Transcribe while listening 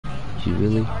You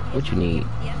really? What you need?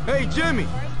 Hey, Jimmy!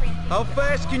 How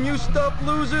fast can you stuff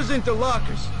losers into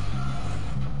lockers?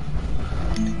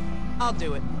 I'll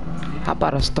do it. How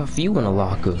about I stuff you in a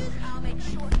locker?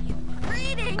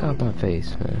 Got my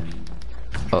face, man.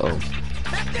 Uh-oh.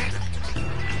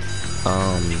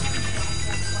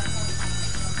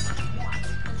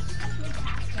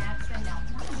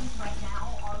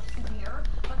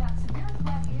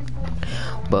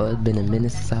 But it's been a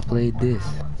minute since I played this.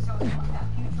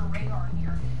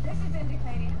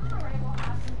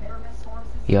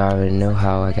 You already know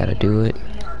how I gotta do it.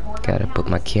 Gotta put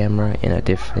my camera in a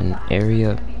different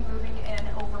area.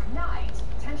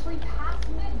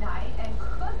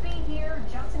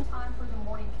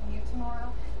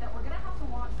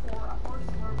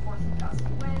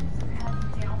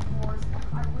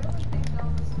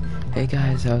 Hey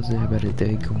guys, how's everybody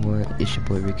day going? It's your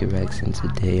boy RekeyRackz, and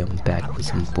today I'm back with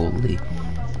some bully.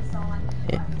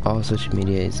 And all social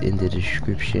media is in the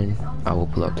description. I will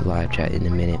pull up the live chat in a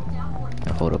minute.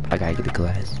 Now hold up, I gotta get the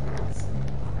glass.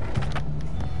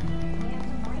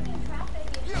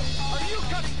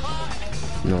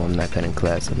 No, I'm not cutting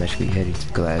glass. I'm actually heading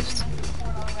to glass.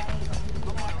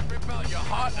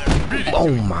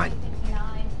 Oh my!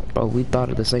 Bro, we thought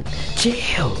of the same.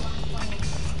 Chill!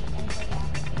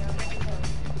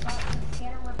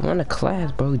 I'm on a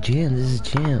class, bro. Jam. This is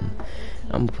jam.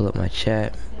 I'm gonna pull up my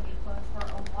chat.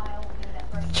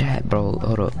 Chat, bro.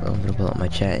 Hold up. I'm gonna pull up my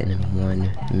chat in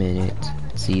 1 minute.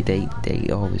 See, they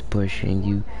always pushing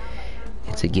you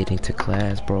into getting to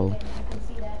class, bro.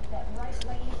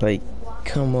 Like,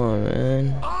 come on,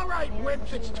 man. All right,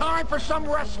 whips. It's time for some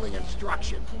wrestling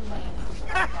instruction.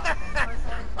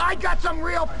 I got some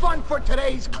real fun for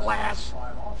today's class.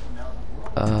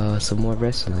 Some more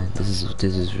wrestling. This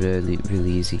is really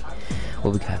easy.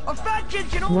 What we got? A fat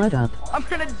kid, you know? What up? I'm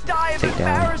gonna die of Take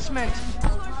down. embarrassment.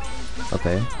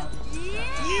 Okay.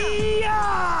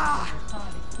 Yeah!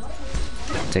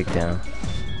 Take down.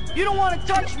 You don't want to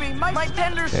touch me. My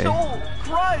tender Okay. soul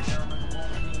crushed.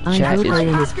 I Chat hope is- Ryan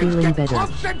is Hopkins, feeling get better.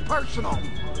 close and personal.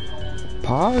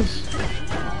 Pause.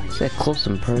 Said close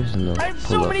and personal. I have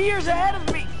Pull so up. many years ahead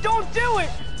of me. Don't do it.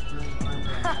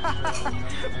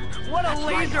 What a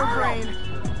laser brain.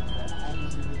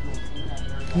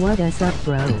 What is up,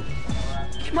 bro?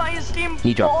 Can my esteem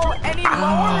Knee drop. fall any lower?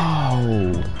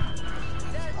 Ow!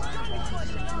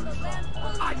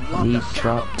 Knee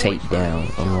drop, takedown,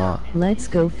 unlock. Let's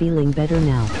go, feeling better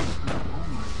now.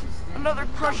 Another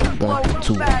crushing blow. 1,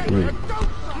 2, Fatty. 3.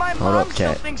 My Hold mom up, still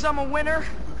chat. thinks I'm a winner.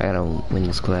 I gotta win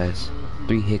this class.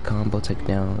 3-hit combo,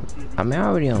 takedown. I mean, I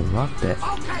already unlocked that.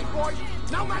 Okay, boys.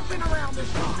 No messing around this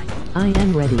time. I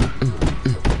am ready.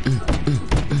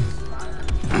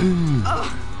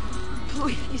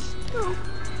 Please, no.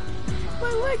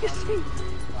 My legacy.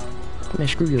 Man,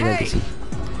 screw your legacy.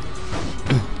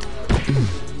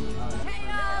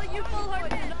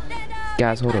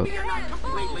 Guys, hold up. You're not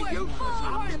completely useless,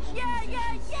 Hopkins.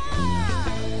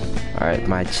 Alright,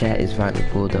 my chat is finally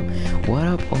pulled up. What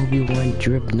up, Obi-Wan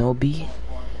Drip Nobi?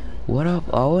 What up,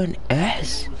 Owen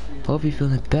S? Hope you're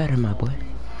feeling better, my boy.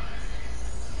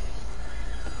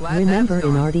 Remember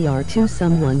in RDR2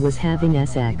 someone was having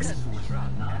SX.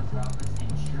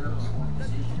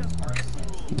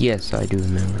 Yes, I do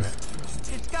remember.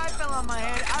 If sky fell on my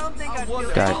head, I don't think I'd feel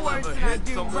God. any worse than I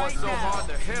do right now.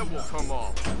 the head will come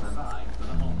off.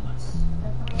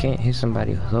 Can't hit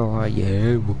somebody so hard, your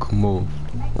head will come off.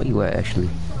 Where you at, actually?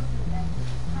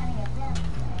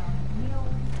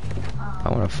 I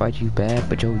wanna fight you bad,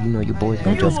 but yo, you know your boy's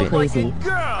gonna That was jump in. crazy.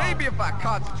 Girl. Maybe if I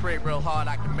concentrate real hard,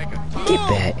 I can make a Get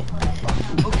back.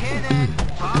 Okay then.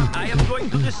 I am going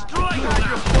to destroy you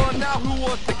now. Now who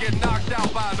wants to get knocked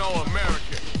out by an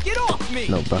all-American? Get off me!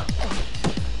 No, bro.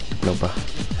 No, bro.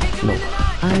 No.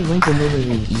 I went in the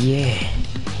lead. Yeah.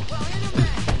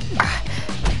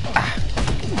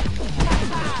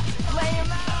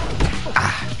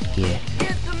 Yeah.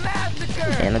 It's a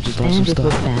massacre. And I just lost some And it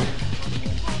was stuff. bad.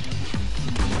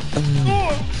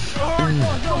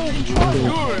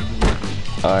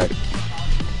 Alright.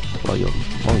 Oh, your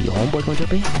homeboy gonna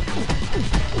jump in?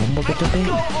 Homeboy gonna jump in?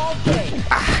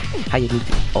 How you do?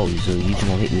 Oh, so you just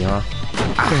gonna hit me, huh?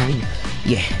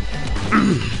 Yeah.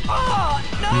 Oh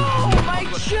no, my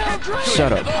children.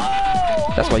 Shut up.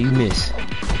 That's why you miss.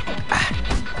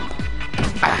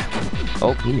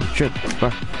 Oh, you need a trip, bro.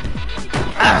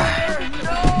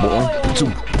 1, 2,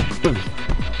 3.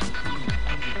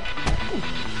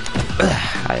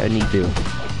 I need to.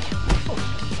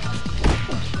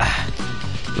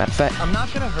 Matter of fact, I'm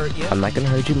not gonna hurt you. I'm not gonna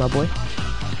hurt you, my boy.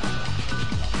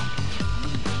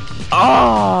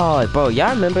 Oh, bro,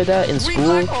 y'all remember that in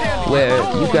school where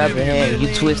you grab your hand,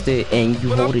 you twist it, and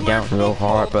you hold it down real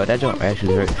hard, bro? That jump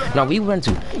actually hurt. Now we went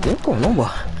to. What's going on, boy?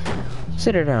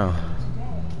 Sit her down.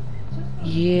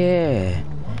 Yeah.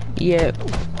 Yeah.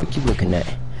 What you looking at?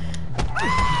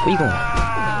 Where you going?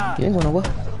 You ain't going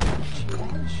nowhere.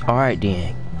 Alright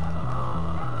then.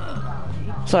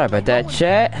 Sorry about that,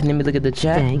 chat. Let me look at the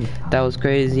chat. Dang. That was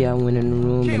crazy. I went in the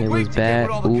room and it was bad.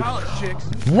 Ooh.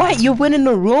 What? You went in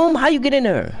the room? How you get in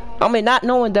there? I mean, not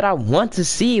knowing that I want to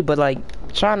see, but like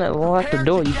trying to lock the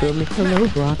door. You feel me? Hello,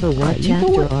 brother. What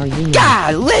chapter are you in?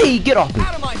 Golly, get off me.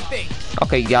 Out of my face.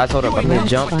 Okay, guys, hold up. I'm gonna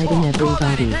jump. Fighting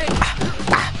everybody.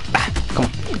 Come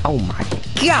on. Oh my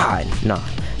God. Nah.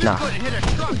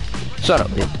 Shut up,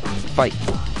 bitch. Fight.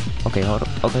 Okay, hold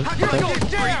up. Okay.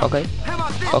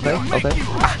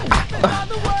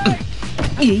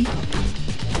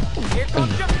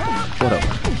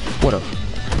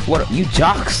 What up? You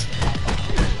jocks?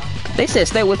 They said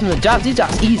stay away from the jocks. These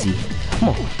jocks easy. Come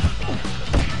on.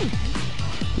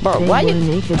 Bro, They why were you?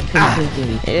 naked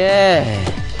completely. Yeah.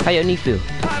 How your knee feel?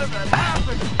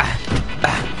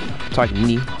 Target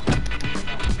knee.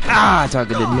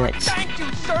 Target the nuts. Thank you,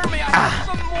 sir. May I have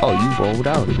some more? Oh, you rolled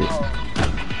out a bit.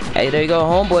 Hey, there you go,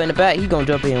 homeboy in the back. He gonna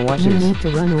jump in and watch You this. need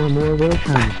to run or more will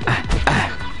come.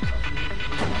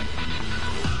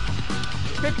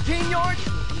 15 yards?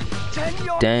 10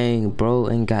 yards? Dang, bro,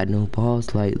 ain't got no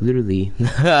balls, like, literally.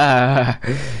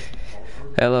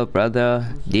 Hello,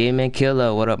 brother. Demon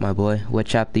Killer, what up, my boy? What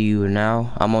chapter you are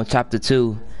now? I'm on chapter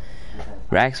 2.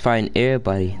 Rackz fighting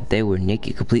everybody. They were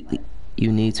naked completely.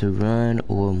 You need to run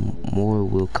or more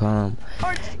will come.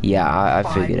 Yeah, I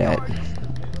figured that.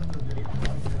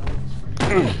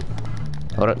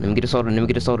 Hold up, let me get a soda,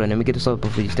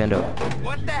 before you stand up.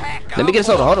 What the heck? Let me get a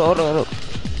soda, hold up.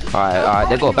 Alright,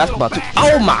 there go, basketball too.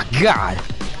 Oh my God!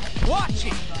 Watch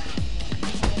it.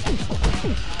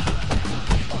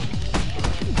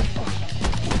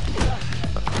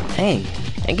 Dang,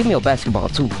 and give me a basketball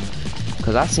too.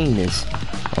 Cause I seen this.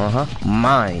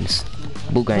 Mines.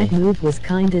 Boo gang. That move was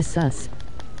kinda sus.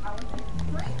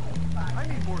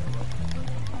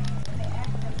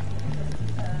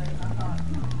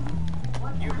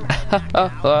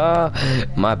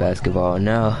 My basketball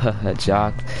now.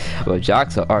 Jocks. Well,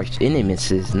 jocks are arch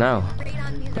enemies now.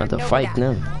 Not to fight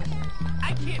them.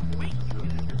 I can't wait.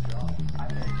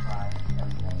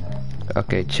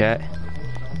 Okay, chat.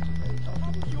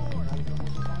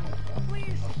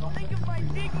 Please think of my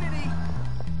dignity.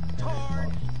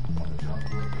 Tard.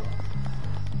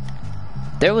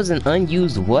 There was an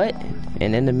unused what?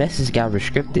 And then the message got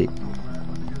restricted.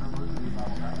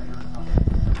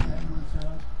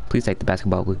 Please take the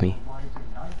basketball with me.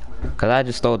 Cause I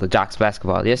just stole the jocks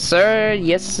basketball. Yes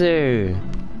sir,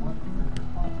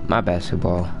 My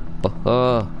basketball.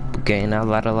 Getting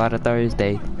out a lot of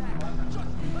Thursday.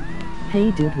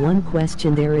 Hey dude, one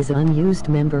question. There is unused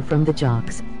member from the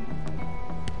jocks.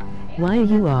 Why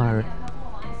you are?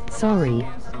 Sorry.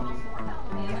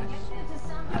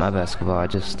 My basketball, I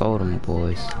just stole them,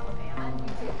 boys.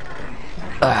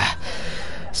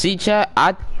 See, chat,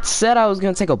 I said I was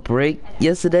gonna take a break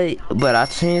yesterday, but I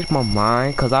changed my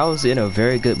mind because I was in a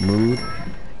very good mood,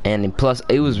 and plus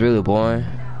it was really boring.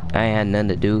 I ain't had nothing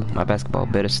to do. My basketball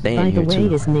better stay By in the here way, too.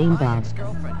 his name Bob.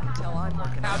 Girlfriend can tell I'm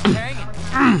working out hanging.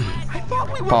 I thought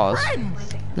we were Pause.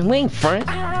 friends. We ain't friends,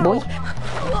 boy.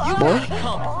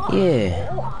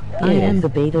 Yeah. I am the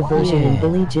beta version and Yeah.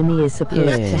 Billy Jimmy is supposed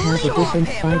Yeah. to have a different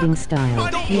fighting style.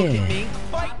 Don't Yeah. look at me.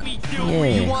 Fight me, dude. Yeah.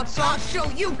 You want some? I'll show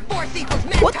you force equals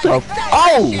What the?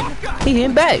 Oh! He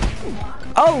hit back.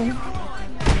 Oh.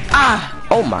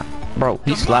 Oh my. Bro,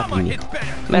 he slapping me. In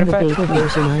Matter the of beta fact,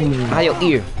 version, I mean. how your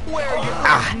ear? Where are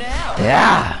you now?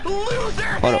 Yeah. Loser!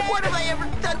 Hold up. What have I ever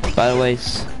done to By the you? way,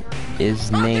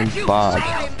 his name's Bob.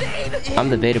 I'm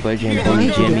the beta version. Yeah.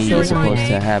 Billy Jimmy Yeah. is supposed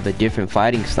to have a different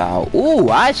fighting style. Ooh,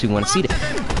 I actually want to see that.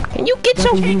 Can you get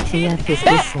your WTF is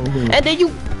back? this whole And then you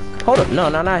hold up. No,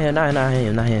 not him. Not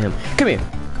him. Come here.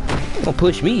 Don't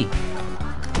push me.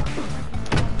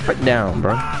 Break down,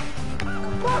 bro.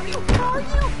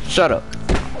 Shut up.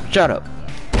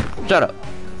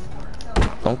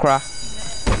 Don't cry.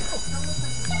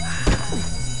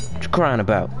 What you crying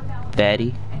about,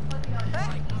 daddy?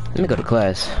 Let me go to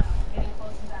class.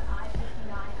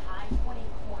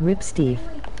 Rip Steve.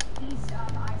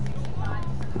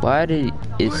 Why did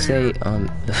it say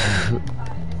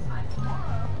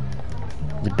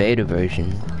the beta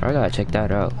version? I gotta check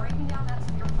that out.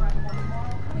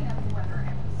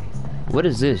 What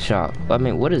is this shop? I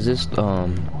mean, what is this oh,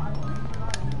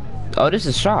 this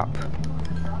is shop.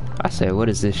 I said, what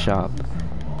is this shop?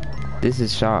 This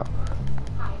is shop.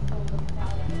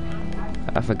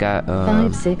 I forgot.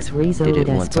 5.6 Rezo did it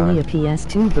one with only a time.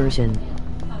 PS2 version.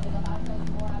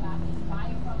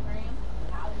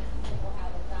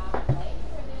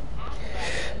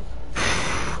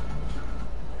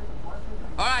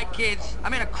 All right, kids.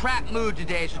 I'm in a crap mood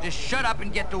today, so just shut up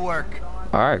and get to work.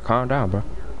 All right, calm down, bro.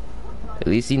 At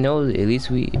least he knows. At least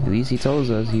he told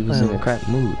us he was in a crap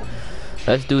mood.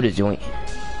 Let's do the joint.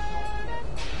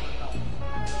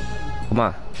 Come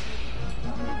on.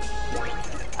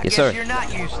 I Yes, guess sir. you're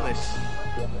not useless.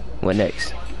 What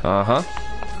next? Uh-huh.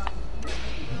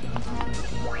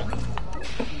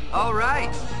 All right.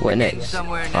 What We're getting next?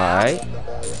 somewhere now. Alright.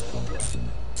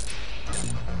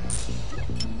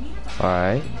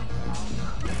 Alright.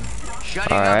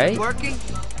 Shutting All up right. and working,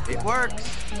 it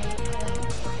works.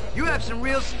 You have some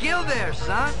real skill there,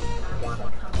 son.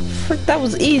 Frick, that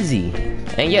was easy.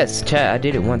 And yes, chat, I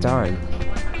did it one time.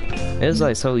 It was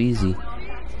like so easy.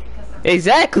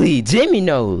 Exactly, Jimmy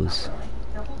knows.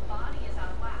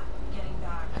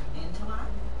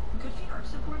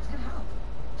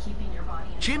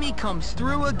 Jimmy comes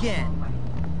through again.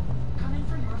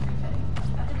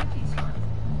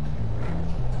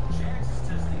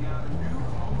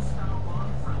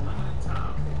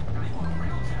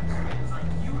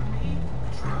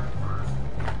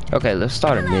 Okay, let's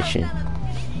start a mission.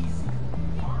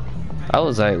 I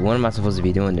was like, what am I supposed to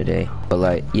be doing today? But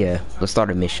like, yeah, let's start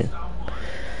a mission.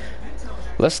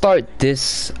 Let's start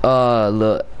this,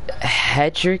 look,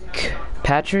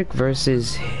 Patrick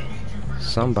versus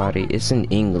somebody. It's in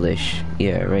English.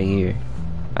 Yeah, right here.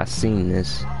 I seen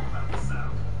this.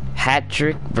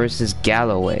 Hat-trick versus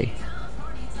Galloway.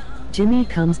 Jimmy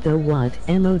comes the what?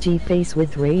 Emoji face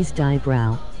with raised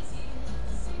eyebrow.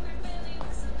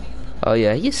 Oh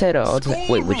yeah, you said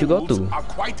wait, what you go through? Are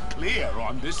quite clear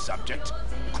on this subject.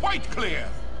 Quite clear.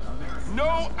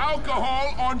 No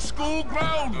alcohol on school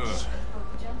grounds.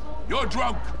 You're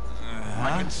drunk.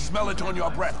 I can smell it on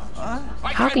your breath.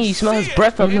 How can you smell his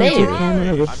breath from Camera there?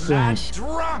 camera with I'm flash. not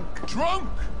drunk. Drunk.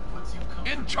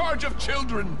 In charge of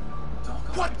children.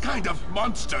 What kind of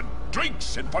monster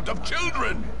drinks in front of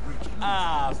children?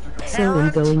 So I'm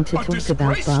going to talk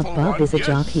about Bob. Bob is a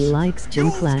jock. He likes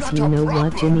gym class. You know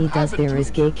what Jimmy does? There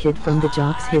is gay kid from the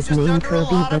jocks. His name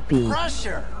Kirby but B.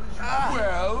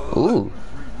 Well, Ooh,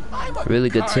 I'm a really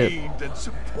good tip. kind and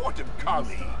supportive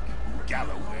colleague,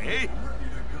 Galloway.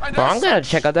 And Bro, I'm as gonna such,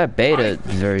 check out that I beta think it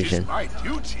is version. my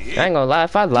duty I ain't gonna lie,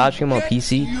 if I live stream on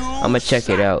PC, I'm gonna check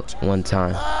it out one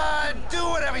time. Do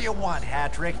whatever you want,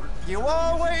 Hattrick. You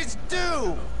always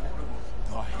do.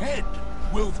 The head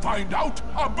will find out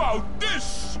about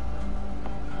this.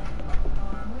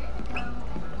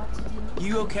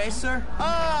 You okay, sir?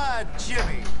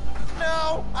 Jimmy.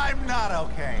 No, I'm not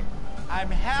okay. I'm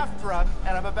half drunk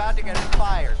and I'm about to get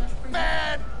fired.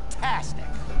 Fantastic.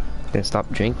 Then stop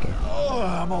drinking. Oh,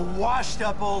 I'm a washed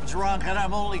up old drunk and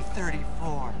I'm only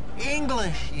 34.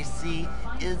 English, you see,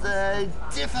 is a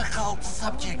difficult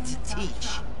subject to teach.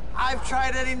 I've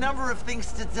tried any number of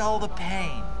things to dull the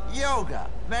pain. Yoga,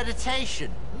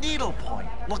 meditation, needlepoint,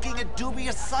 looking at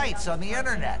dubious sites on the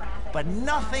internet. But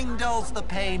nothing dulls the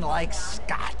pain like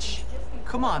scotch.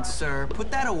 Come on, sir.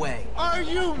 Put that away. Are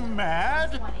you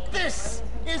mad? This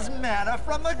is manna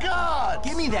from the gods.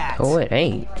 Give me that. Oh, it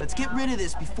ain't. Let's get rid of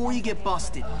this before you get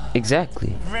busted.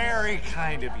 Exactly. Very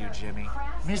kind of you, Jimmy.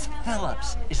 Miss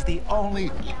Phillips is the only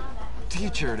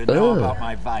teacher to know Ugh. about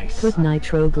my vice. Put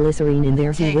nitroglycerine in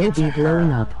there. He Take will it to be blown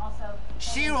her. up.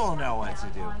 She will know what to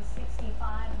do.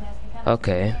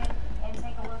 Okay.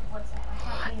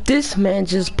 This man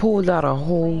just pulled out a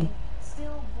whole...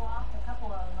 Still blocked a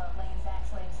couple of lanes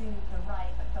actually to the right,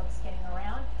 but folks getting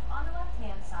around on the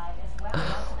left-hand side as well.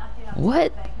 That's an update on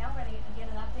What? traffic. Now ready to get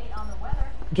an update on the weather.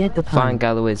 Get the Find pun.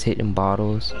 Galloway's hitting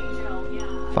bottles.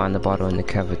 Find the bottle in the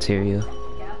cafeteria.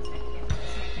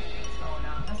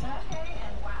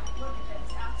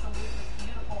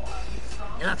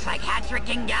 It looks like Hattrick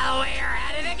and Galloway are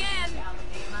at it again.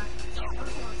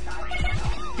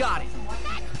 Got it.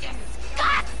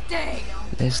 Disgusting.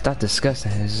 It's not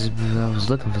disgusting. It's just, I was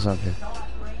looking for something.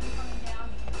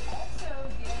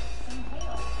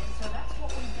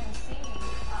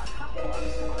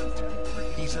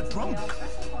 He's a drunk.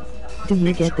 Do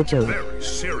you get the joke? Very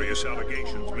serious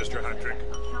allegations, Mr. Hattrick.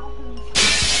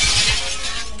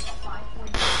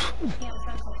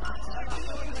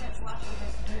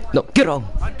 No, get on!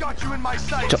 I got you in my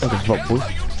sights. Jump on this boat, boy. What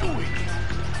are you doing?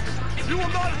 You will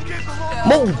not escape the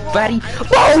law. Move, fatty!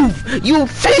 Move! You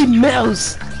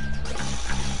females!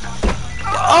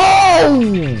 Oh!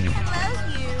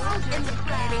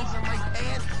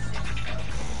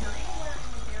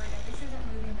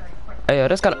 Hey, yo,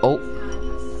 that's kind of... Oh.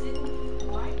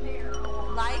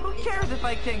 Life cares if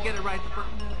I can't get it right the first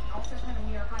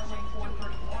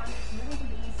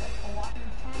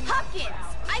Hopkins,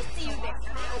 I see you there.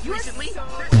 Recently?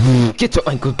 Get your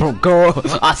ankles broke, girl.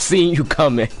 I seen you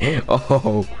coming.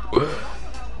 Oh.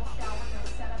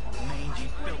 Mangy,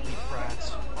 filthy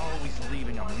brats. Always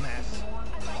leaving a mess.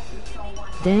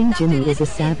 Dang, Jimmy is a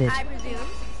savage. I presume.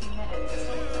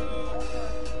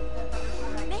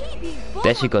 Maybe.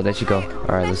 There she go, there she go.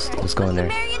 Alright, let's go in there.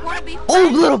 Marion wanna be Oh,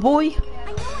 little boy!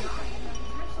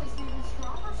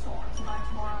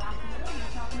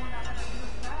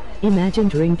 Imagine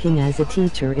drinking as a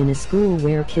teacher in a school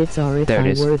where kids are. If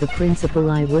I were the principal,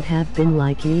 I would have been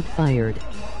like, eat fired.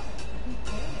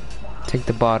 Take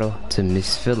the bottle to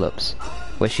Miss Phillips.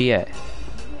 Where's she at?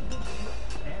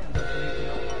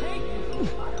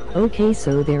 Okay,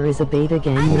 so there is a beta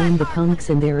gang named the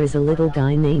Punks and there is a little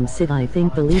guy named Sid, I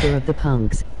think the leader of the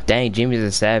Punks. Dang, Jimmy's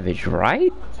a savage,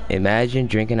 right? Imagine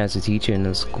drinking as a teacher in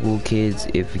the school, kids.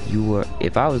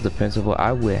 If I was the principal,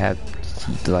 I would have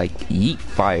like yeet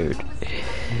fired.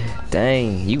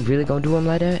 Dang, you really gonna do him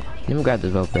like that? Let me grab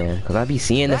this rope, man, cause I be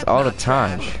seeing this all the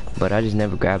time, but I just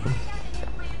never grab him.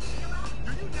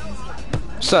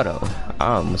 So though,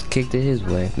 I almost kicked it his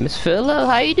way. Miss Phillips,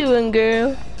 how you doing,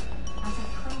 girl?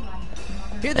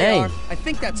 Here they are. I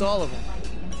think that's all of them.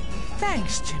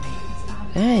 Thanks, Jimmy.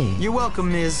 Hey. You're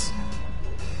welcome, Ms.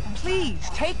 Please,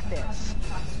 take this.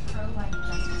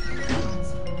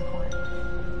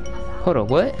 Hold on,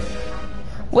 what?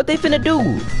 What they finna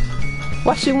do?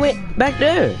 Why she went back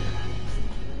there?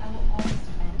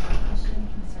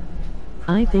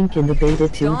 I think in the beta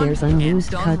 2 there's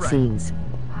unused cutscenes.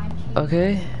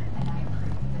 Okay.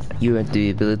 You have the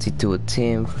ability to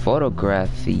attend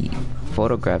photograph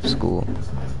school.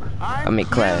 I mean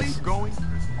class.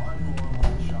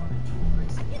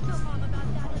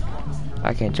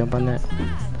 I can't jump on that.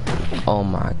 Oh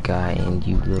my god, and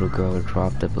you little girl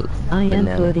dropped a book. I am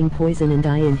putting poison and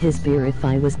dye in his beer if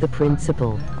I was the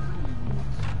principal.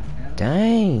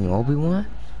 Dang, Obi-Wan.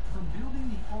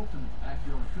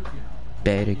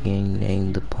 Better gang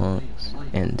named the Punks,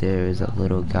 and there is a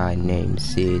little guy named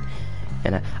Sid.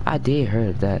 And I did heard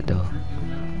of that though.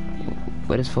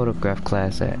 Where is photograph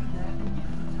class at?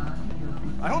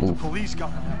 I hope the police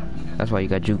got them. That's why you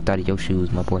got juked out of your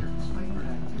shoes, my boy.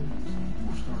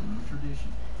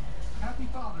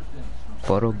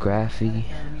 Photograph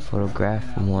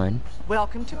 1.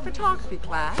 Welcome to photography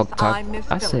class. I'm Miss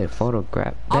I said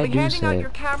photograph. I'll That be dude handing out your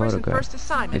said cameras and photograph. first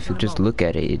assignment If you in a just moment. look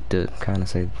at it, it does kind of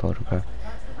say photograph.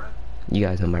 You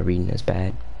guys know my reading is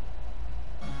bad.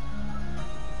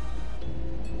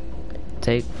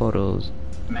 Take photos.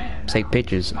 Take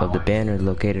pictures of the banner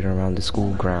located around the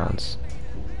school grounds.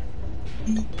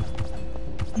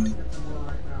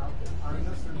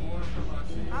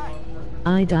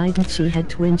 I died and she had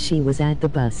twins. She was at the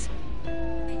bus.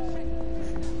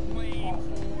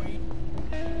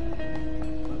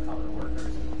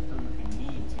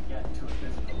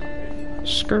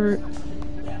 Skirt.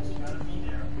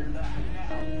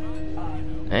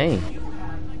 Hey.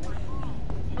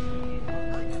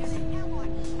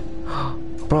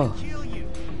 Bro.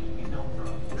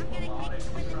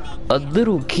 A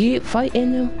little kid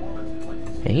fighting him?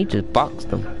 And he just boxed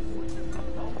him.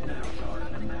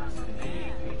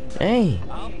 Dang.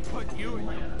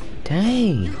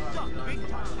 Dang.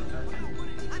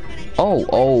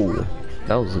 Oh.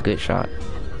 That was a good shot.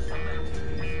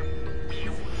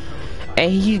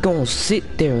 And he's gonna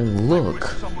sit there and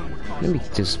look. Let me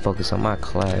just focus on my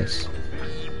class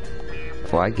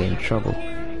before I get in trouble.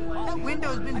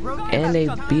 And they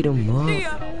beat him up.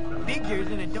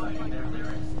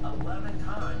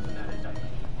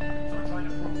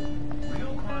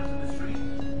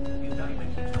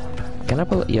 Can I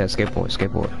pull it? Yeah,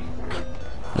 skateboard.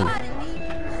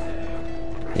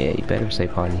 Yeah, you better say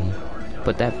pardon me.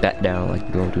 Put that bat down like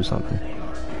you're gonna do something.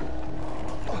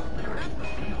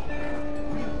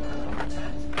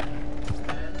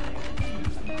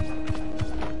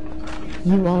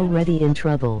 You already in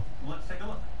trouble.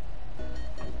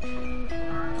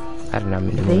 I did not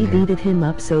mean to. They beated him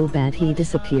up so bad he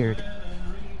disappeared.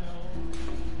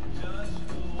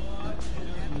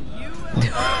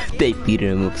 They beat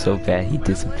him up so bad he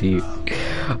disappeared.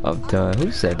 I'm done.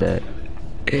 Who said that?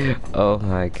 Oh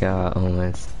my god,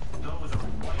 almost.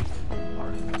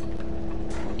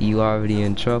 You already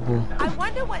in trouble? I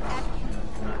wonder what.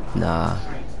 Nah,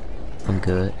 I'm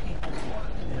good.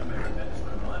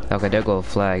 Okay, there go a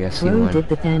flag. I see Bro, one. did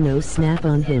the Thanos snap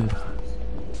on him?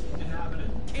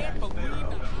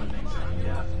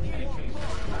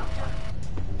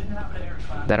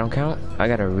 That don't count? I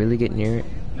gotta really get near it.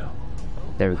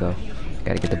 There we go.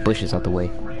 Gotta get the bushes out the way.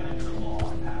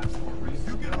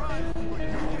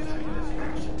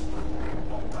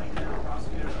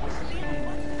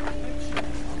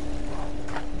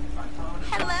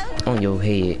 On your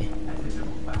head.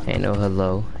 Ain't no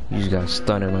hello. You just got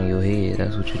stunned on your head.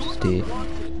 That's what you just did.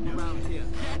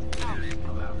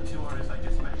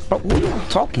 Bro, who are you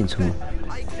talking to?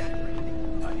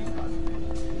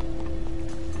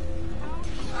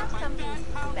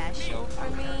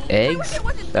 Eggs?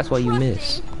 That's why you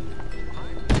miss.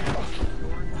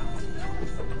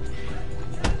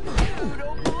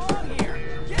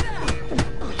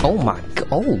 Oh my god.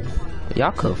 Oh.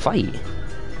 Y'all could fight.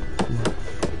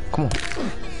 Come on.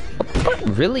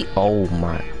 Really? Oh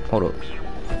my. Hold up.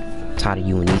 Tired of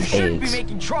you and these eggs. Be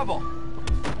making trouble.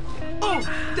 Oh,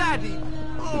 Daddy.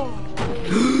 Oh.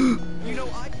 You know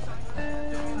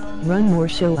Run more,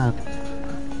 show up.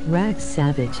 Rackz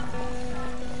Savage.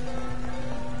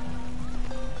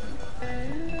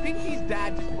 Pinky's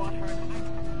dad just bought her.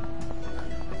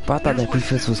 But I thought that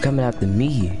prefix was coming after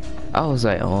me. I was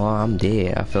like, oh, I'm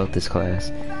dead. I failed this class.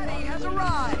 Fatty has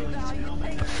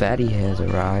arrived. Fatty has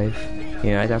arrived.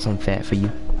 Yeah, I got some fat for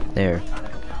you. There.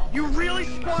 You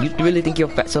really think your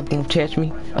fat stuff gonna catch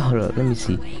me? Oh, hold up, let me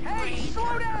see. Hey,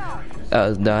 slow down.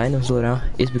 No, I ain't no slow down.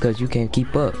 It's because you can't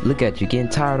keep up. Look at you, getting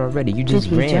tired already. You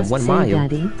just ran just 1 say mile.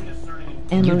 Daddy?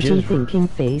 Emoji thinking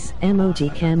face,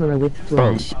 emoji camera with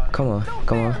flash. Bro, come on,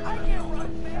 come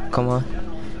on. Come on.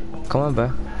 Come on,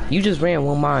 bro. You just ran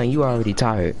 1 mile and you already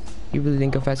tired. You really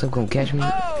think your fat stuff gonna catch me?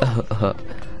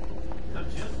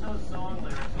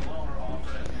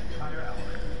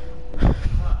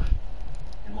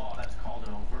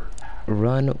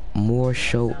 Run more,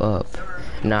 show up.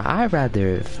 Now I'd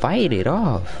rather fight it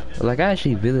off. Like I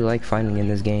actually really like fighting in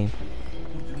this game.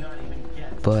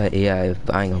 But yeah, if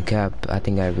I ain't gonna cap, I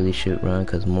think I really should run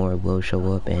because more will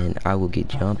show up and I will get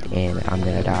jumped and I'm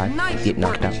gonna die, get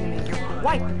knocked out.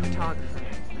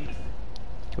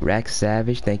 Rackz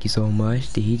Savage, thank you so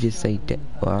much. Did he just say that?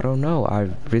 Well, I don't know. I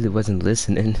really wasn't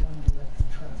listening.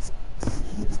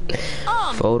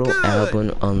 Photo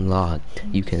album unlocked.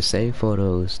 You can save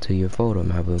photos to your photo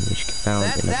album, which can be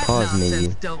found in the pause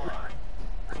menu.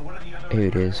 Here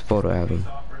it is, photo album.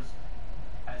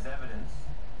 As evidence,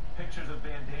 pictures of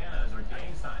bandanas or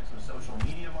gang signs from social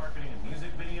media marketing and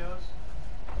music videos.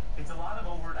 It's a lot of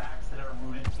overt acts that are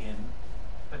rooted in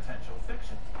potential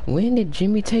fiction. When did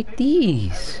Jimmy take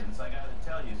these? I gotta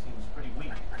tell you, seems pretty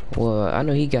weak. Well, I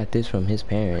know he got this from his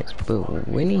parents, but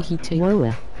when did he take?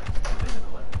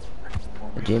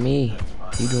 Jimmy,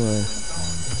 you doing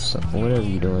whatever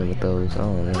you doing with those? I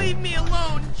don't know. Leave me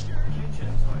alone.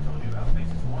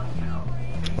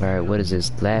 Alright, what is this?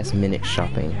 Last minute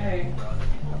shopping.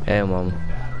 Hey, mom.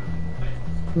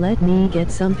 Let me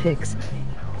get some pics.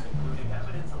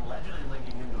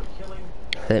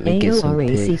 Let me get some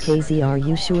pics. AORACKZ, are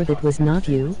you sure that was not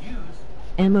you?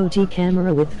 Emoji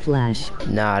camera with flash.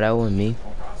 Nah, that wasn't me.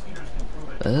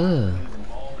 Ugh.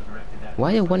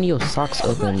 Why are one of your socks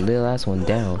up and the last one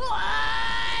down?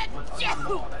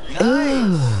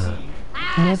 Ugh.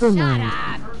 Never mind.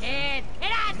 It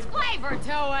adds flavor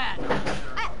to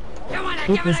it. You wanna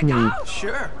It was me.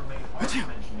 Sure.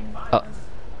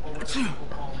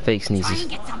 Fake sneezes.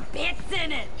 Get some bits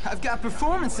in it. I've got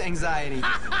performance anxiety.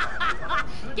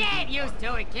 Get used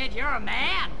to it, kid. You're a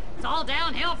man. It's all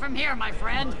downhill from here, my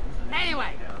friend.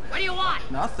 Anyway, what do you want?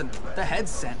 Nothing. The head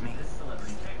sent me.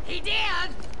 He did?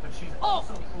 Oh,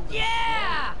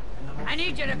 yeah! I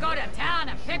need you to go to town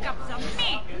and pick up some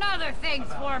meat and other things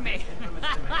for me.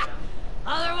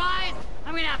 Otherwise,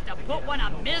 I'm gonna have to put one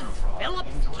of Ms.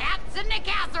 Phillips' cats in the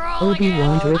casserole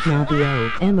Obi-Wan again. Nabio.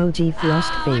 Emoji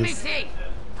flushed Let me face. see.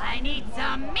 I need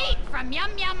some meat from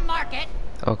Yum Yum Market.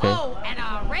 Okay. Oh, and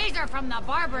a razor from the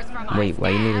barbers from my Wait, why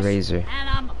you need a razor?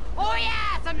 And oh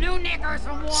yeah, some new knickers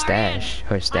from Warren. Stash.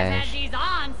 Her stash. I've had these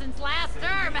on since last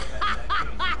term.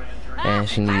 And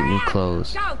she need new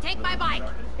clothes. Go, take my bike.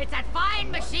 It's that fine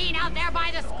machine out there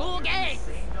by the school gate.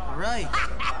 Right.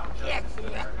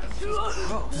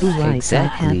 Be right,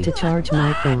 Exactly. I have to charge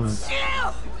my phone.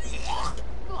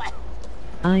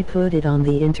 I put it on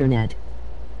the internet.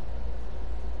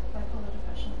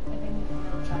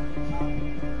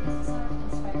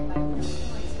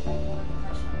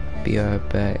 Be right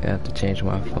back. I have to change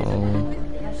my phone.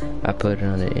 I put it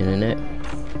on the internet.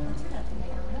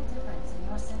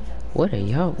 What are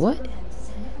y'all? What?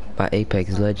 My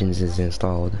Apex Legends is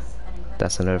installed.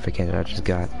 That's a notification I just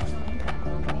got.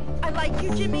 I like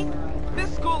you, Jimmy.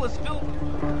 This school is filled.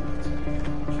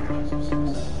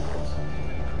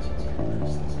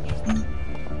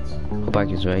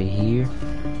 Bike is right here.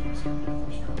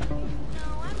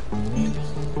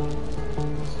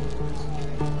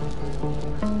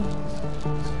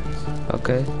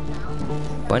 Okay.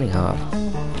 Bunny hop.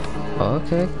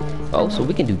 Okay. Oh, so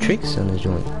we can do tricks on this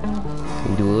joint.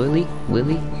 Can we do Willy?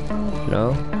 Willy?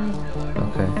 No.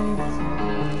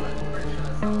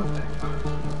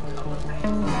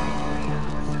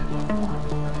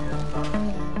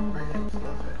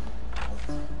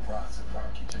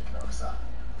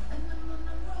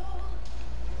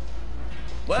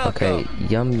 Okay,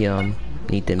 yum yum.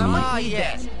 Need the meat. Ah,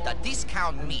 yes, the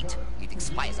discount meat. It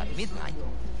expires at midnight.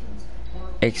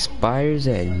 Expires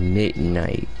at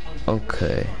midnight.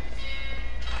 Okay.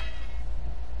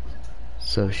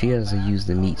 So she has to use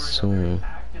the meat soon,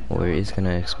 or it's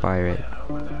gonna expire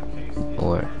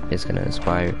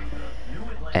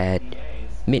at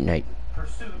midnight.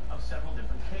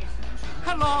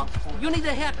 Hello, you need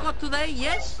a haircut today,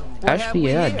 yes?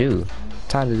 Actually, yeah, I do.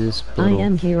 Tired of this I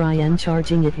am here, I am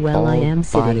charging it while I am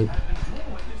sitting.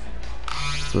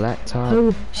 Flat top.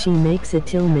 Oh, she makes it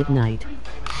till midnight.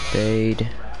 Fade.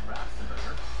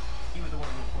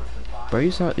 Bro,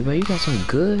 you got some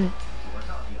good.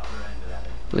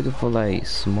 Looking for like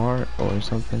smart or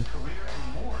something.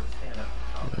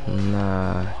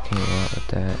 Nah, can't rock with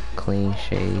that. Clean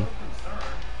shave.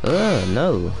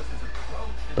 No.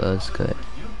 Buzz cut.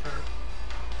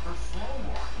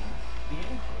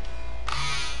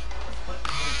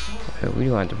 Okay, we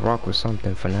gonna have to rock with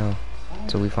something for now,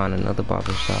 until we find another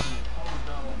barber shop.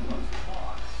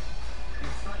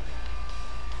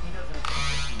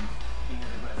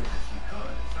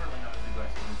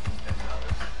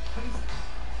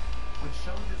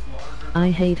 I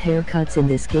hate haircuts in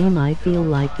this game. I feel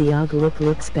like the OG look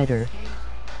looks better.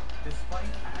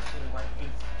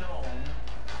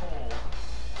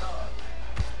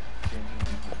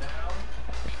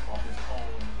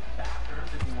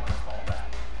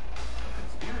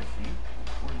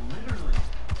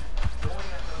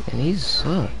 And he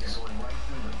sucks.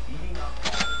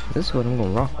 This is what I'm gonna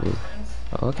rock with.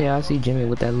 Okay, I see Jimmy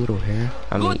with that little hair.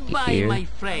 I mean, goodbye, my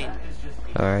friend.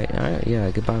 Alright, yeah,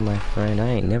 goodbye, my friend. I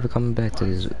ain't never coming back to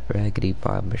this raggedy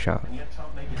barber shop.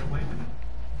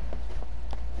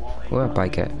 Where a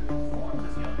bike at?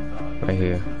 Right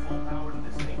here.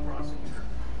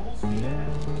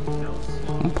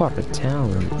 I'm part of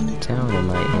town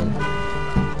am I in?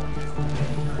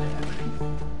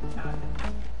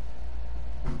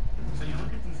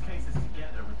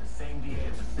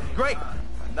 Great,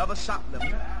 another shop level.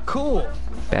 Cool.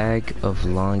 Bag of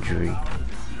laundry.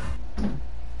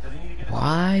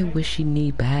 Why would she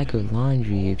need bag of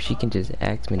laundry if she can just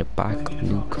ask me to buy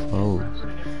new clothes?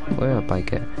 Where a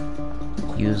bike at?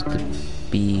 Use the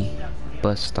B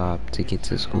bus stop to get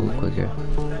to school quicker.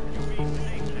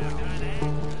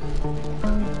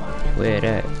 Where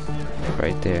that?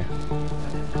 Right there.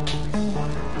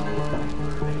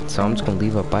 So I'm just gonna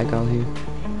leave a bike out here?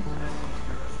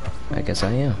 I guess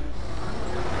I am.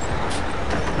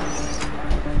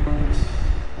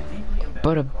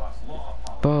 But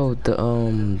bro,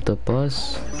 the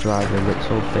bus driver looks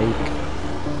so fake.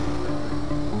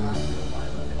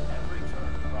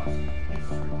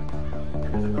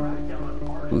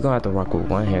 We're gonna have to rock with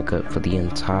one haircut for the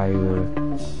entire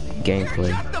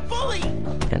gameplay.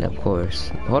 And of course,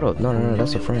 hold up, no,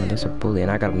 that's a friend, that's a bully,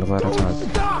 and I got him a lot of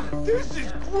time. This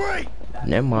is great.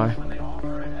 Never mind.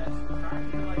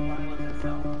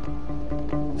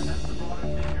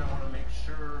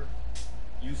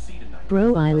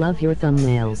 Bro, I love your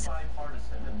thumbnails.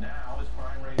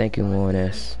 Thank you, Lauren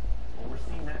S.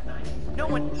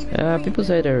 People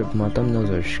say my thumbnails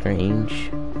are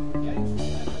strange.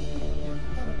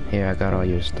 Here, I got all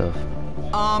your stuff.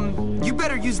 You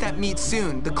better use that meat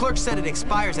soon. The clerk said it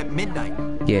expires at midnight.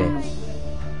 Yeah.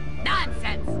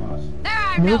 Nonsense! There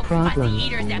are No no problem. fussy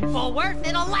eaters at Bullworth.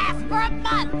 It'll last for a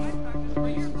month.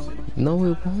 No,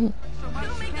 it won't.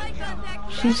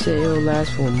 She said it'll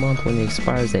last for a month when it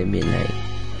expires at midnight.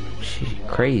 She's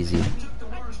crazy.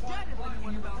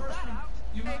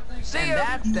 And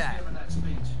that's that.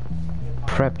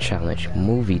 Prep challenge,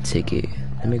 movie ticket.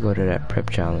 Let me go to that prep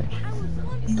challenge.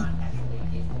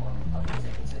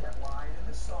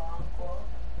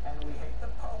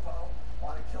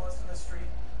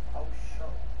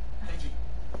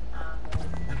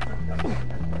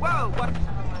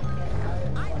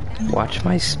 Watch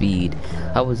my speed.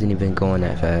 I wasn't even going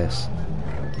that fast.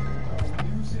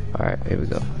 Alright, here we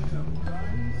go.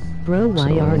 Bro, why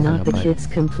So, are not the bike. kids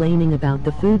complaining about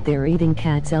the food they're eating?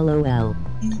 Cats, lol.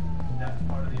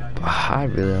 I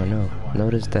really don't know.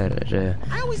 Notice that the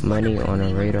money on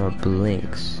the radar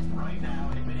blinks.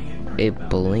 It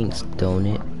blinks, don't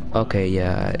it? Okay,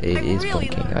 yeah, it is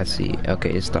blinking. I see.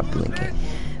 Okay, it stopped blinking.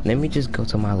 Let me just go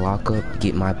to my lockup,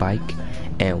 get my bike,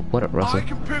 and what up, Russell? I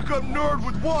can pick up nerd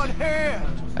with one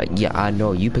hand. Yeah, I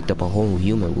know. You picked up a whole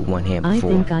human with one hand I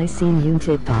before. think I seen you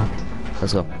TikTok.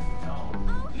 Let's go.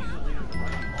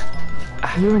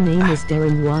 Your name is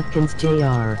Darren Watkins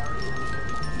Jr.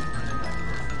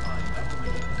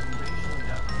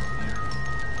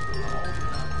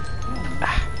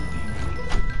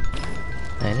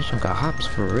 Man, this one got hops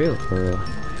for real, for real.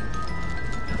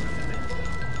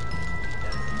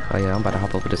 Oh yeah, I'm about to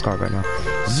hop over this car right now.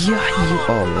 Yeah,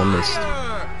 oh, I missed.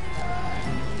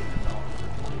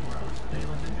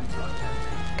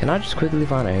 Can I just quickly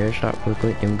find a hair shop real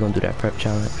quick and we're gonna do that prep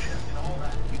challenge?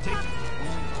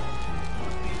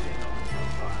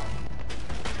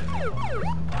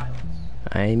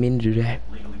 I ain't mean to do that.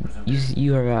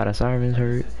 You heard how the sirens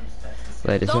heard?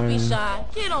 Like the Don't be sirens. shy.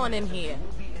 Get on in here.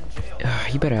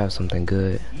 You better have something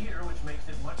good.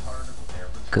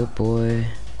 Good boy.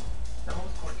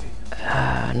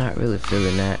 Not really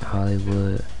feeling that,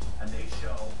 Hollywood.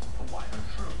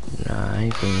 Nah, I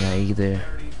ain't feeling that either.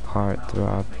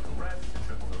 Heartthrob.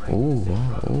 Ooh,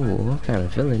 I'm kind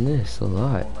of feeling this a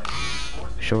lot.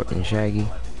 Short and shaggy.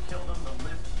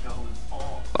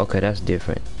 Okay, that's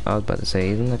different. I was about to say,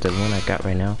 isn't that the one I got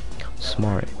right now?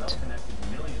 Smart.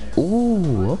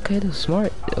 Ooh, okay, the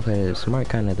smart. Okay, the smart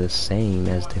kind of the same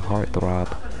as the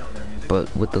heartthrob,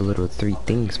 but with the little 3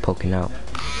 things poking out.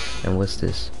 And what's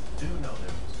this?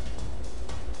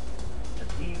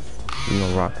 You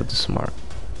gonna rock with the smart.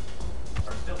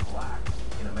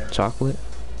 Chocolate.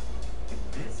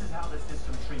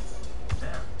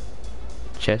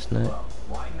 Chestnut.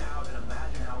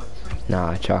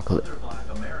 Nah, chocolate.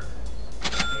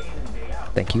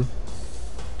 Thank you.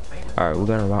 Alright, we're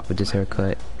gonna rock with this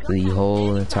haircut the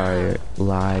whole entire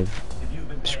live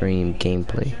stream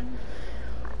gameplay.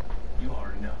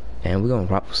 And we're gonna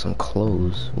rock with some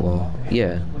clothes. Well,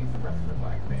 yeah.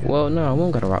 Well, no, we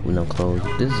don't gotta rock with no clothes.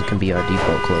 This can be our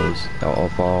default clothes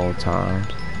of all times.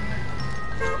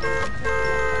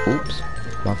 Oops,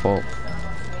 my fault.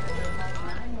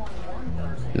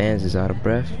 Mans is out of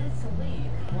breath.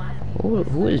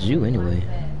 Who is you anyway?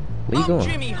 Where you going?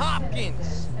 Jimmy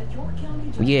Hopkins.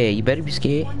 Yeah, you better be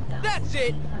scared. That's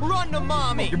it. Run to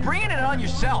mommy. You're bringing it on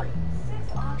yourself.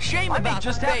 Shame about I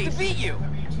just have to beat you.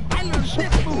 I learned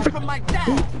this move from my dad.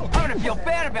 I'm gonna feel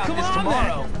bad about this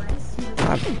tomorrow.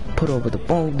 I put over the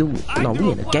wrong dude. No,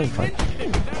 we in a gang fight.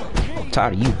 I'm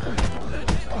tired of you.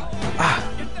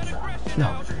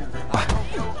 No.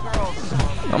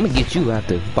 I'm gonna get you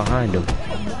after behind him.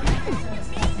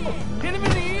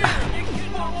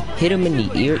 Hit him in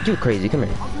the ear. You're crazy. Come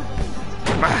here.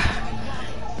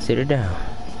 Sit her down.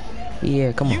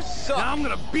 Yeah, come on. You suck. Now I'm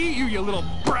gonna beat you, you little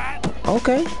brat.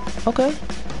 Okay. Okay.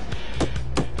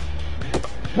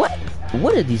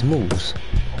 What are these moves?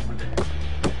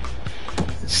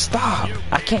 Stop.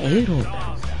 I can't hit him.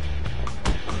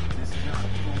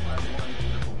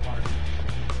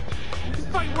 You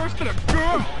fight worse than a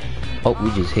girl. Oh, we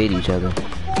just hit each other.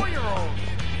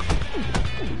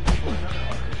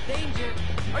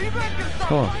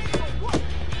 Come on.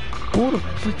 Who the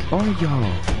frick are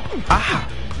y'all?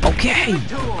 Okay.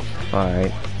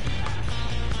 Alright.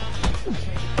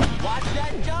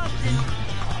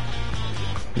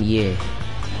 Yeah.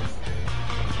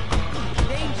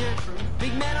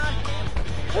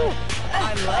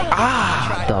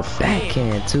 The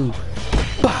backhand too.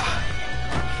 Bah.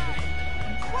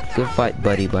 Good fight,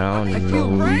 buddy, but I don't even know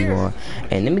who you are.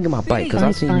 And let me get my bike, because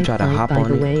I seen you try to hop on it. By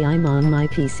the way, I'm on my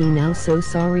PC now, so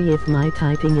sorry if my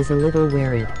typing is a little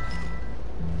weird.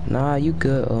 Nah, you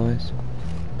good, Owens.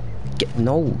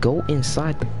 No, go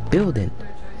inside the building.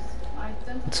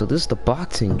 So this is the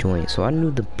boxing joint. So I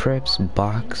knew the preps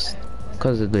box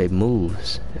because of their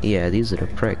moves. Yeah, these are the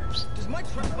preps.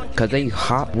 Because they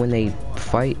hop when they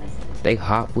fight. They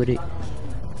hop with it.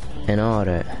 And all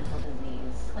that.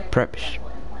 Prep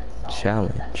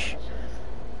challenge.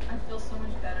 I feel so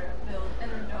much better. I feel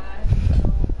energized.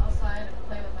 Outside and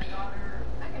play with my daughter.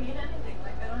 I can eat anything.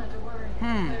 Like I don't have to worry.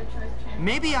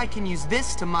 Maybe I can use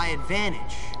this to my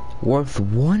advantage. Worth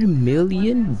 $1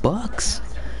 million bucks?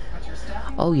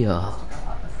 Oh yeah.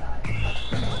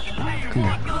 Come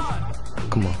on.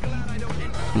 Come on.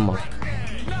 Come on.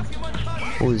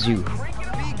 Who is you?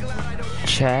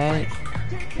 Chad?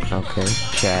 Okay,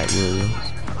 Chad Williams.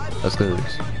 Let's do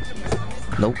this.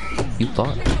 Nope, you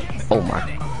thought. Oh my.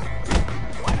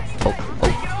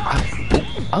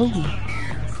 Oh.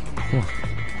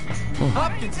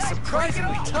 Hopkins is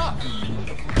surprisingly tough.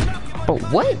 Bro,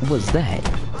 what was that?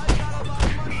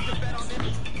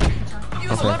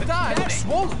 Use left eye. Looks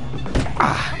swollen. Come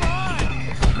on.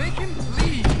 Make him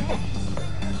bleed.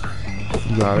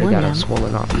 You already got a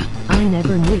swollen arm. I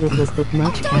never knew it was that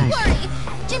much cash.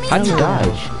 How'd you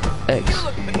dodge? X. You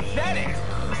look pathetic.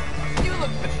 You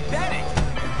look pathetic.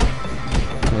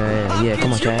 Yeah,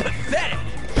 come on, Chad.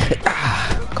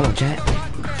 Come on, Chad.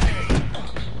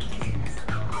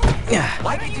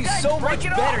 I can do so much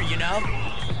better, you know?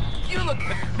 You look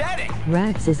pathetic.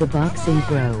 Rackz is a boxing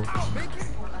bro.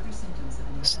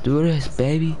 Let's do this,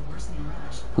 baby.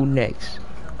 Who next?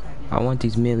 I want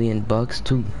these $1,000,000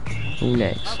 too. Who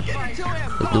next?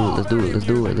 Let's do it, let's do it, let's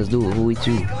do it, let's do it. Who we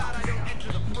choose?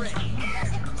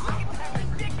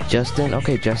 Justin?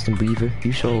 Okay, Justin Bieber.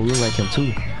 You sure look like him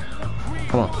too.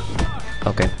 Come on.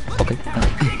 Okay, okay.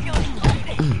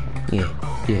 Yeah,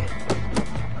 yeah.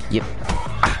 Yep.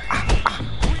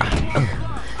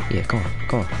 Yeah, come on,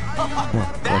 come on. Come on,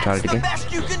 wanna try it again?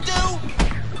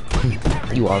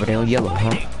 You already on yellow,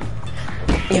 huh?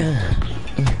 Yeah.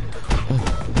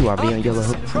 You already on yellow,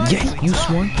 huh? Yeah, you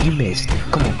swung, you missed.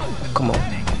 Come on, come on.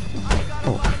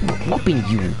 Oh, whooping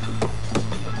you.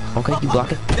 Okay, you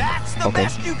block it. Okay.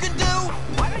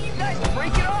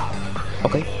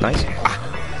 Okay, nice.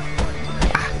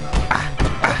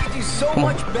 So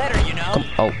much better, you know.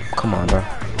 Oh, come on, bro.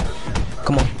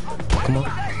 Come on, come on.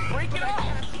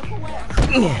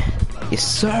 Yeah. Yes,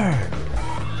 sir.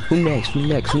 Who next? Who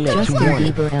next? Who next? Justin Who won?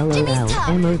 Bieber LOL.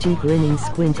 Emoji grinning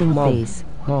squinting face.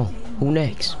 Oh, who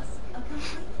next?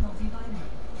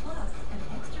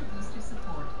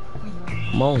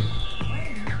 Come on.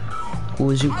 Who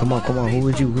is you? Come on, come on. Who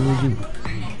is you? Who is you?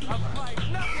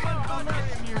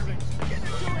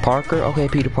 Parker? Okay,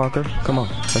 Peter Parker. Come on,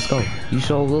 let's go. You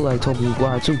sure look like Toby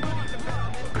Maguire too.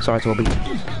 Sorry, Toby.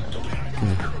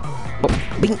 Oh,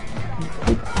 bing.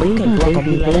 Baby,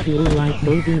 baby, baby, like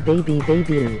baby, baby,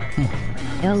 baby.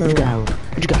 LOL.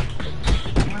 What you got?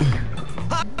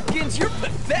 Hopkins, you're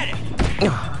pathetic.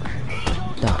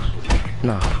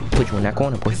 Nah, put you in that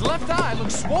corner, boy. His left eye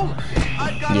looks swollen.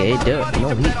 Yeah, it does.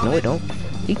 No, it don't.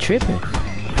 He tripping.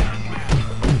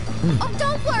 Oh,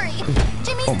 don't worry.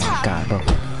 Jimmy's Oh my God, bro.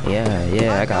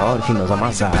 Yeah, I got all the females on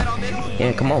my side.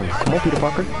 Yeah, come on, Peter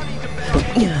Parker.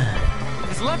 Yeah.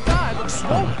 His left eye looks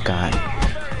swollen. Oh my God.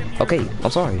 Okay,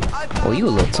 I'm sorry. Oh, you a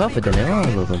little tougher than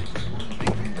all of them.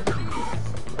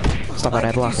 Stop all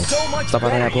that blocking. Stop all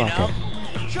that blocking.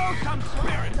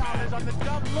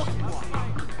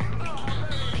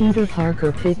 Peter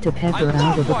Parker picked a pepper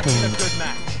out of a pan.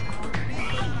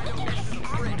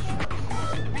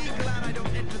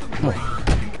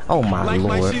 Oh my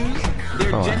lord.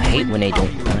 Oh, I hate when they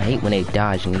don't. I hate when they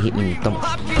dodge and hit me in the thumb.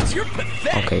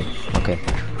 Okay, okay.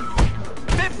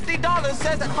 $50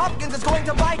 says that Hopkins is going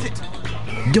to bite it.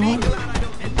 Don't.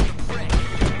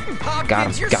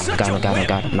 Got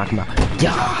him. Knock him out.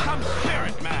 Yeah.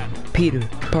 Peter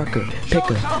Parker, pick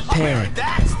a pan.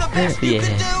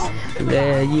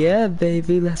 Yeah,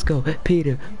 baby, let's go.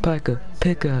 Peter Parker,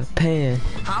 pick a pan.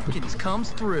 Hopkins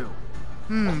comes through.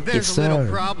 There's a little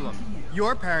problem.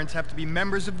 Your parents have to be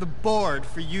members of the board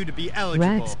for you to be eligible.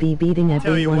 Rackz be beating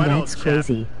everyone, that's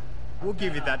crazy. We'll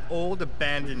give you that old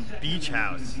abandoned beach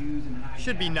house.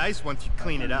 Should be nice once you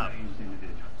clean it up.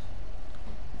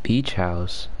 Beach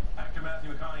house? Actor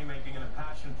Matthew McConaughey making an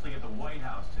impassioned plea at the White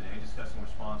House today discussing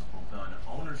responsible gun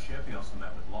ownership. He also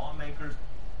met with lawmakers.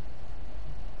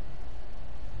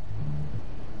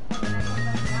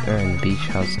 They're in the beach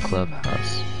house, the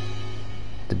clubhouse.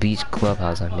 The beach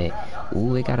clubhouse I met.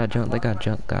 Ooh, they got a junk,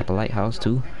 got the lighthouse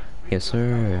too. Yes,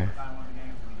 sir.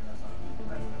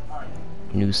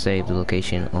 New saved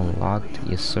location unlocked.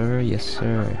 Yes, sir, yes,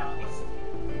 sir.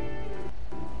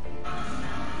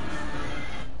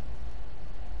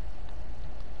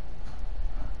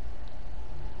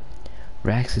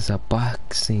 Rackz is a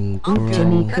boxing pro. I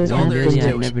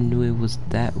never knew it was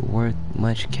that worth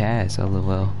much cash.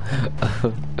 LOL.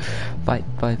 Fight.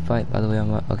 By the way,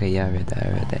 okay. Yeah, I read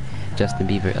that. Justin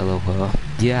Bieber. LOL.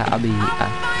 Yeah,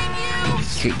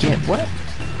 yeah. What?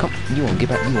 Come. You won't get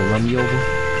back. You won't run me over.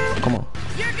 Come on.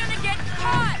 You're gonna get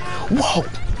caught. Whoa.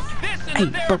 Hey,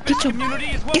 bro, get your. What?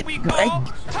 Give me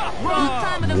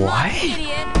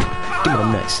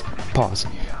them nuts. Pause.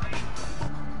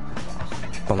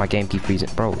 But my game keep freezing.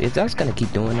 Bro, is that gonna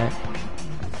keep doing that?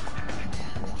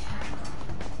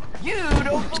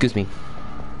 Excuse me.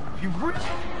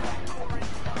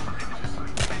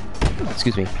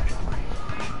 Excuse me.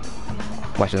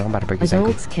 Watch this, I'm about to break this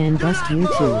ankle. Adults can bust you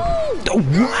too.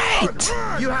 What?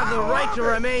 You have the right to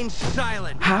remain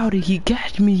silent. How did he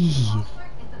get me?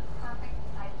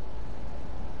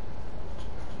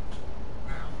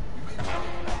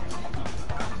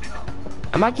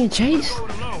 Am I getting chased?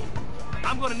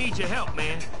 I'm gonna need your help,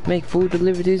 man. Make food,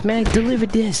 deliver this, man. Deliver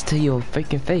this to your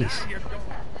freaking face.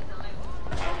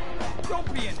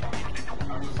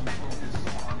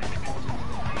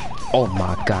 Oh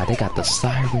my God, they got the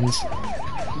sirens.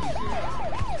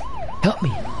 Help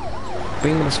me.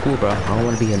 Bring me to school, bro. I don't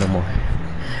want to be here no more.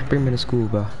 Bring me to school,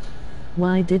 bro.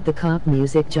 Why did the cop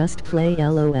music just play?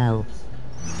 LOL.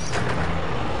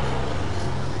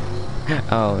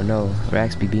 Oh no,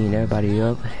 Rackz be beating everybody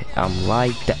up. I'm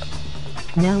like that.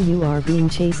 Now you are being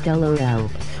chased. LOL.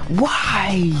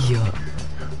 Why?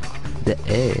 The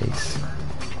eggs.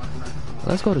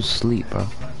 Let's go to sleep, bro.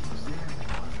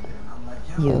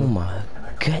 You. Oh my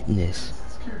goodness.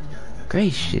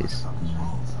 Gracious.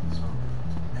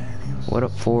 What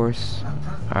up, Forrest?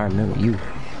 I remember you.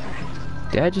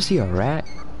 Did I just see a rat?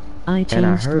 I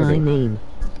changed my name.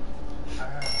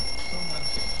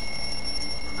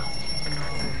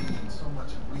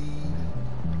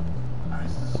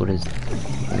 What is it?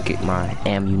 Let me get my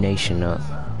ammunition up.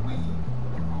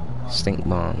 Stink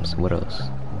bombs. What else?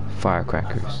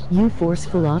 Firecrackers. You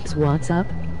forceful ops, what's up?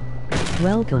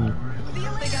 Welcome.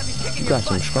 You got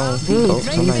some strong feet. Hey, Oh,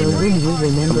 somebody. when you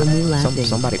remember me laughing.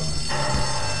 Somebody.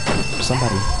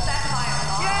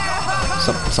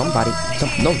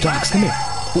 No, dogs, come here.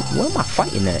 What am I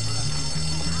fighting at?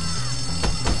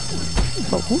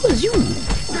 Oh, who is you?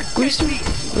 Greaser?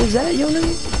 Was that your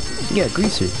name? Yeah,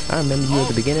 Greaser. I remember you at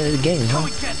the beginning of the game, huh?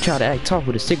 Try to act tough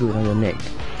with a cigarette on your neck.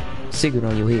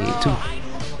 Cigarette on your head, too.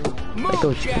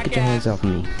 Get your hands off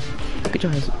me. Get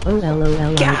your hands off. Oh, LOL,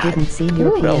 I didn't see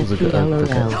your PFP, LOL.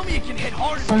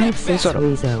 5-6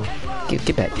 Rizzo.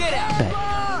 Get back. Get back.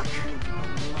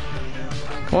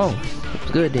 Come on.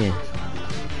 It's good then.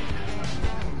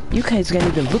 You guys can't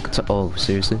even look to. Oh,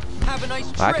 seriously? Have a nice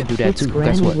trip. I can do that it's too.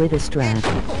 Granny Guess what? With a strap.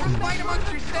 Fight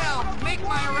amongst yourselves. Make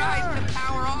my ride to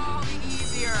power all the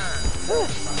easier. Don't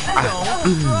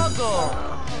struggle.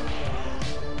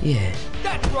 Yeah.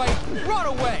 That's right. Run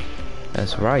away.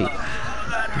 That's right.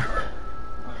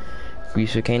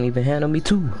 Greaser can't even handle me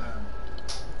too.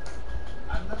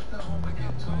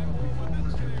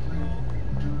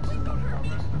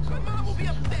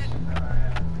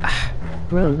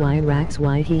 Bro, why Rackz?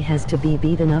 Why he has to be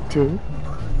beaten up too?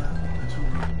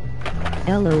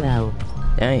 LOL.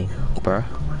 Dang, bruh.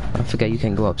 I forgot you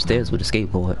can go upstairs with a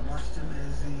skateboard.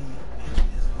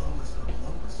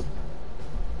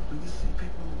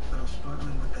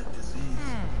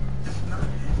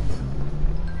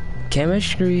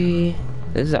 Chemistry.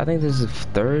 I think this is the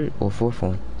third or fourth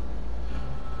one.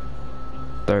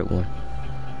 Third one.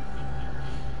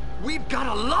 We've got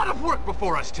a lot of work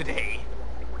before us today.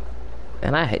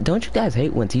 And don't you guys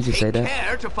hate when teachers say that? Take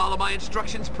care to follow my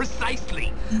instructions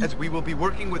precisely, as we will be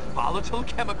working with volatile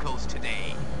chemicals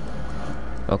today.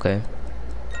 Okay.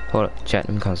 Hold up, chat,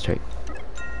 let me concentrate.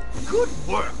 Good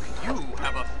work. You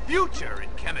have a future in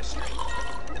chemistry.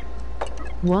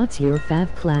 What's your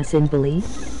fab class in belief?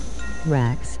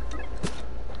 Rackz.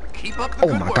 Keep up the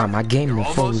Oh my god, my game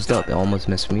froze up. It almost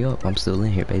messed me up. I'm still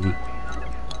in here, baby.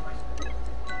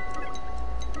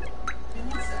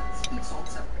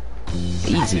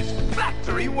 Easy.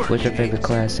 What's your favorite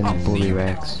class in Bully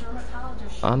Rackz?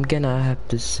 I'm gonna have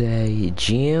to say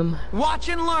gym. Watch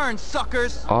and learn,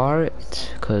 suckers.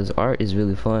 Art, cause art is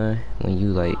really fun when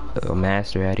you like a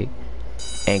master at it.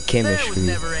 And chemistry.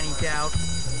 There was never any doubt.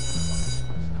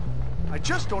 I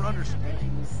just don't understand.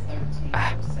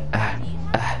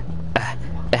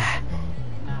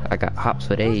 I got hops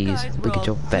for days. Look at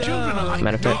your fat.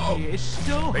 Matter of fact,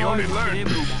 They only learn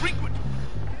through frequent.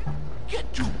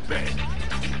 Get to bed.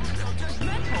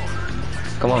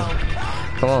 come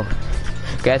on,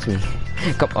 catch me.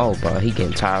 Come, oh, bro, he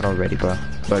getting tired already, bro.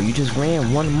 Bro, you just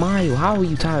ran 1 mile. How are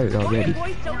you tired already?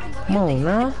 Come on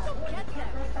now.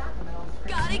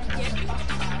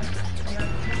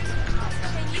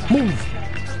 Move.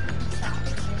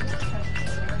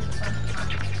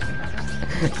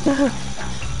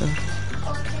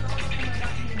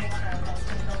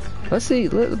 Let's see,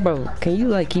 bro. Can you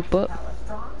like keep up?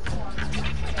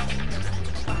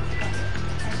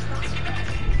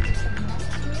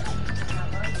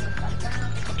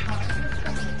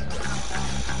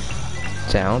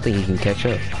 I don't think he can catch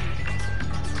up.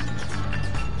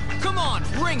 Come on,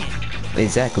 bring it.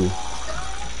 Exactly.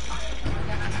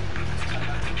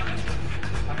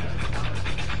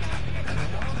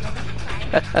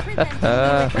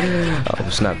 Oh,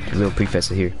 it's not the real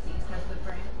professor here.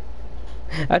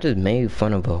 I just made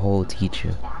fun of a whole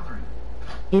teacher.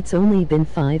 It's only been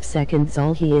 5 seconds.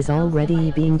 All he is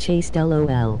already being chased.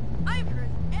 LOL.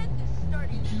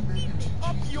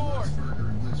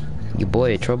 Your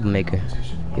boy a troublemaker.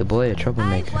 Your boy a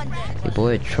troublemaker. Your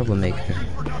boy a troublemaker.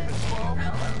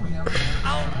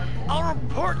 I'll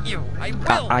report you. I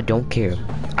will. I don't care.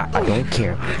 I don't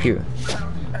care. Here.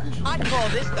 I'd call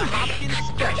this the Hopkins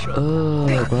special.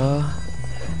 Bro.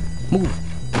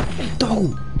 Move.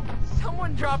 Don't.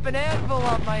 Someone drop an anvil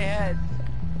on my head.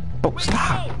 Bro,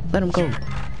 stop. Let him go.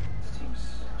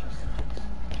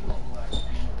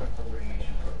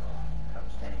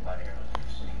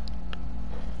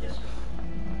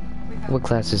 What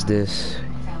class is this?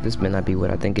 This may not be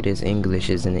what I think it is. English,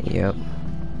 isn't it? Yep.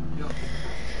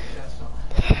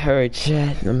 Alright,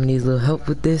 chat. I'm gonna need a little help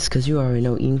with this because you already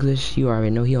know English. You already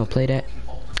know he don't play that.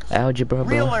 Algebra,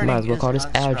 bro. Might as well call this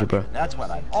algebra. That's what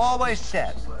I've always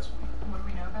said.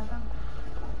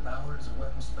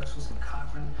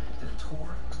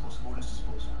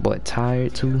 Boy,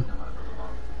 tired too.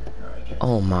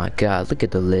 Oh my god, look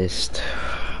at the list.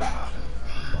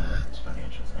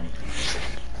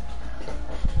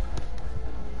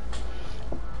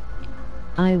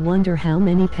 I wonder how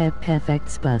many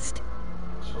perfects bust.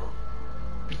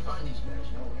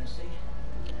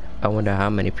 I wonder how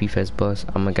many prefects bust.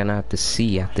 I'm gonna have to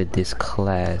see after this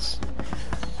class.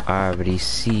 I already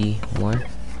see one.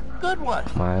 Good one.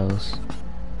 Miles.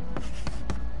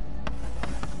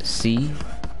 C.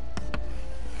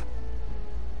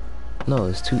 No,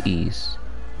 it's 2 E's.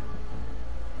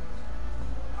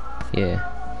 Yeah,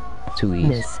 2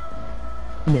 E's.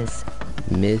 Miss.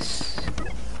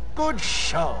 Good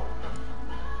show.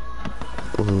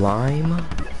 Lime.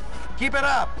 Keep it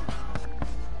up.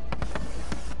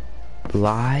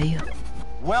 Lie.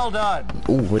 Well done.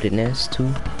 Ooh, with an S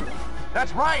too.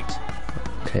 That's right.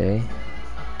 Okay.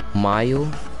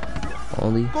 Mile.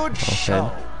 Only. Good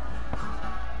show.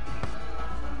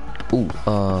 Ooh,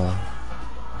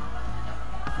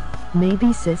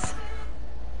 maybe sis.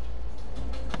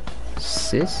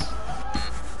 Sis?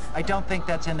 I don't think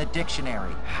that's in the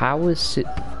dictionary. How is it?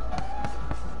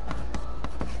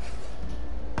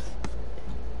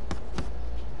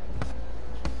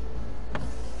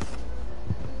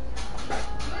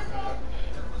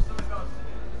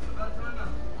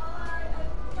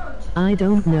 I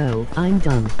don't know. I'm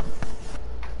dumb.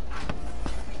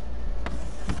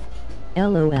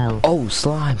 LOL. Oh,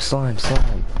 slime.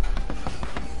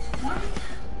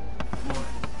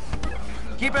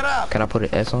 Keep it up. Can I put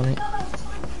an S on it?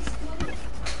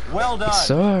 Well done. Yes,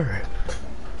 sir.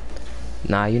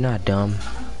 Nah, you're not dumb.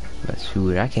 But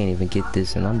shoot, I can't even get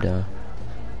this and I'm done.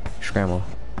 Scramble.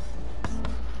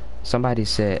 Somebody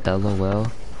said LOL.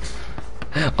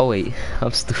 Oh wait,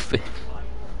 I'm stupid.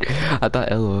 I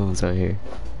thought LOL was on here.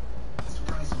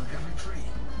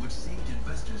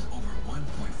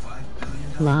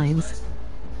 Limes.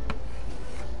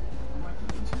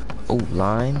 Oh,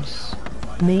 limes.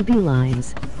 Maybe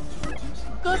limes.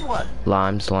 Good one.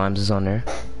 Limes is on there.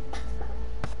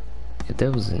 If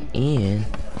there was an N.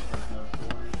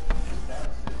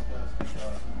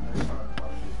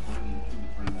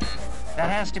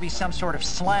 That has to be some sort of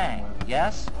slang,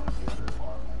 yes?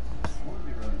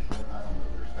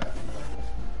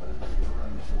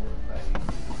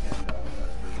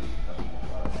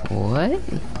 What?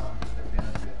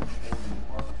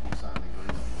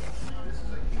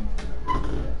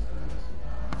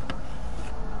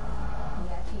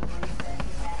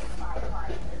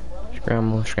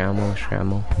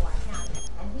 Scramble.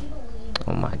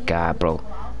 Oh my god, bro.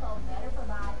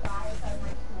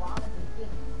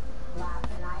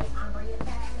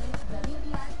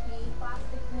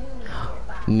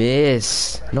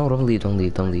 Miss. No, don't leave.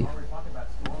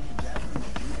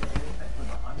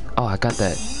 Oh, I got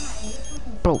that.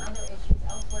 Bro.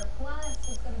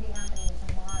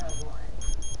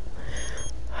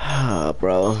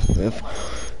 Bro,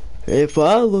 if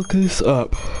I look this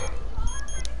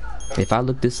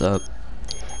up,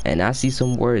 and I see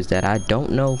some words that I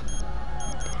don't know,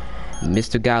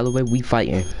 Mr. Galloway, we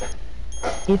fighting.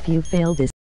 If you fail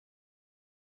this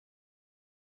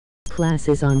class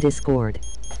is on Discord.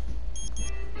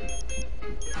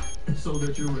 So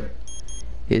that you're right.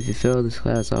 If you fail this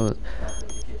class, I'll...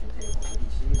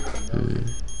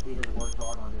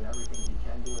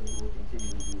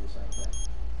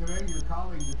 Today, your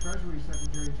colleague, the Treasury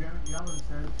Secretary Janet Yellen,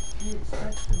 said she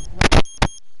expects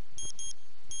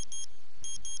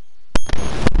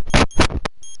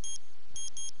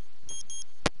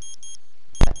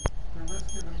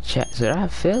Chat, should I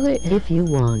fail it? If you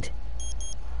want.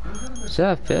 Should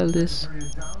I fail this?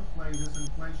 downplay this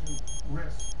inflation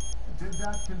risk. Did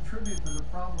that contribute to the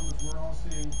problems we're all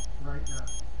seeing right now?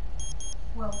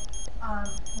 Well,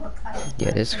 look,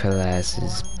 yeah, this class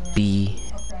is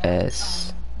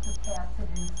BS.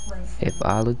 If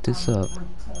I look this up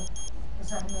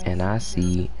and I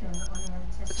see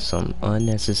some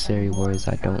unnecessary words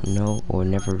I don't know or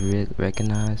never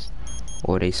recognized,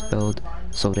 or they spelled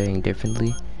so dang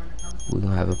differently, we're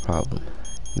gonna have a problem.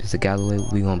 Mr. Galloway,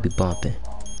 we're gonna be bumping.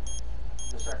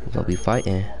 We're gonna be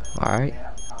fighting, alright?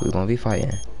 We're gonna be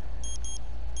fighting.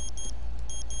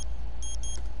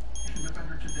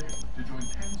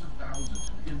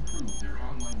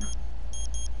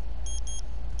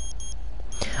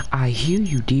 I hear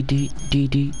you, DD.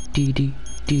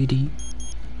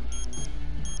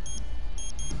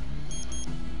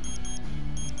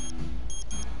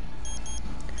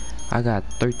 I got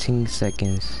 13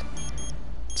 seconds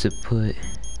to put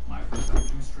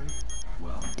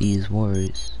these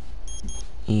words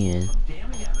in.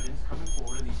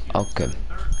 Okay,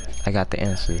 I got the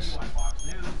answers.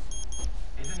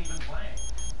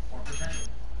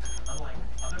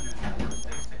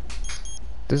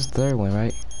 This is the third one,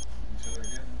 right?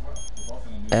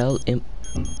 LM.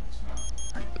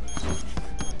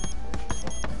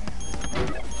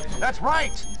 That's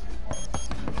right.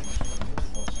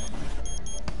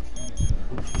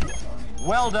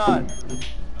 Well done.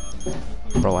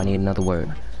 Bro, I need another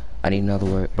word. I need another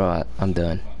word. Bro, I'm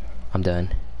done. I'm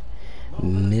done.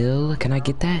 Mill, can I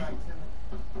get that?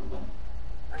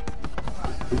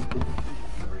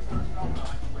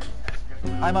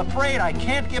 I'm afraid I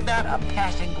can't give that a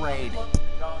passing grade.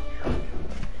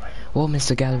 Well,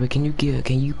 Mr. Galloway, can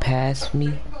you pass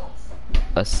me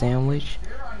a sandwich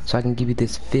so I can give you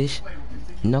this fish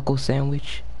knuckle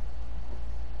sandwich?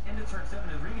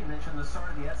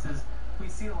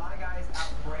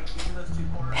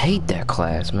 Hate that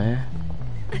class, man.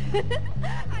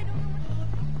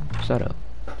 Shut up.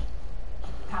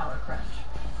 Power crunch.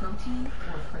 Protein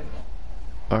or cradle?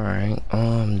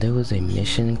 Alright, there was a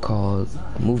mission called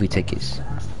movie tickets.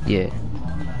 Yeah.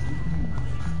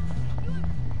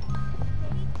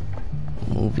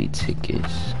 Movie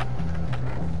tickets.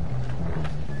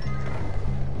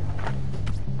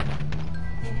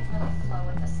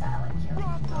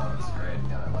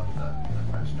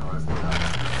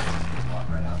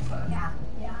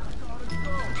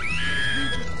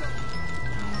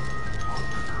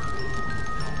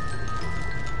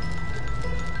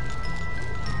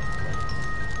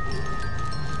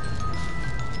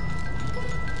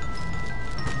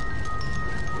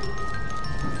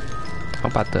 I'm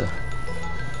about to.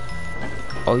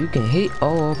 Oh, you can hit.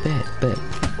 Oh, bet.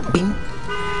 Bing.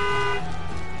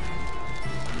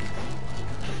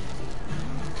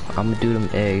 I'm gonna do them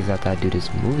eggs after I do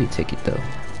this movie ticket, though.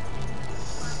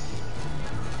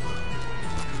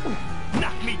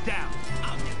 Knock me down.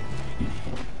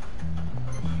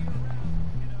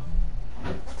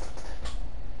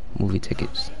 Movie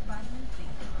tickets.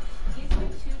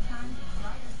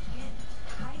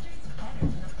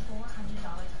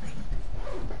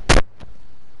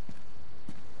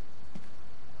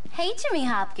 Hey, Jimmy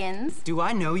Hopkins. Do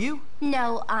I know you?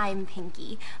 No, I'm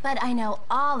Pinky, but I know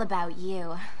all about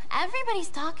you. Everybody's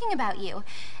talking about you.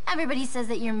 Everybody says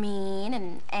that you're mean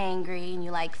and angry and you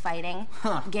like fighting.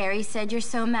 Huh. Gary said you're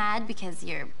so mad because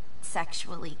you're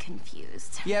sexually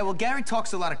confused. Yeah, well, Gary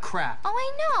talks a lot of crap. Oh,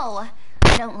 I know.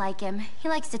 I don't like him. He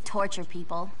likes to torture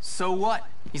people. So what?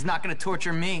 He's not gonna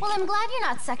torture me. Well, I'm glad you're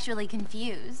not sexually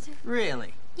confused.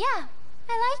 Really? Yeah,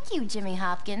 I like you, Jimmy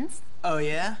Hopkins. Oh,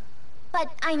 yeah?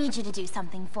 But I need you to do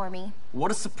something for me.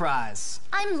 What a surprise.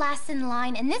 I'm last in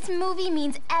line, and this movie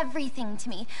means everything to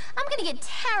me. I'm gonna get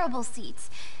terrible seats.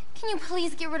 Can you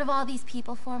please get rid of all these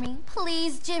people for me?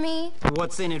 Please, Jimmy?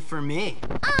 What's in it for me?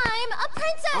 I'm a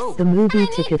princess! Oh. The movie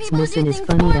tickets missing is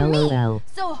funny, LOL.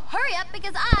 So hurry up,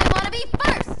 because I want to be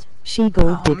first! She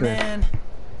gold digger. Man.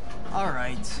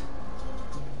 Alright.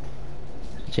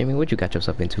 Jamie, what you got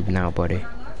yourself into now, buddy?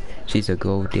 She's a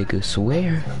gold digger,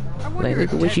 swear. Like, look at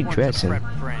the way she dressing.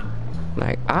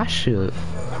 Like, I should.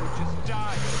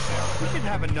 We should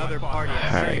have another party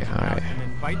Alright. and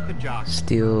invite the jocks.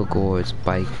 Steel Gourds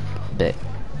bike bet.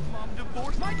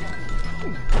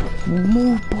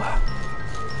 Move, boy.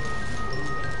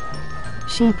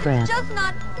 She prep. Just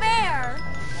not fair!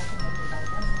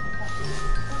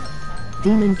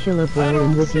 Demon killer bro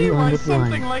and with you on with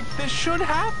Something one. like this should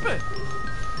happen.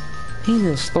 He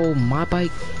done stole my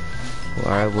bike.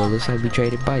 Alright, well, looks like we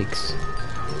traded bikes.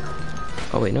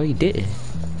 Oh, wait, no, he didn't.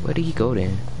 Where did he go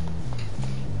then?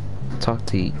 Talk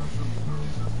to you.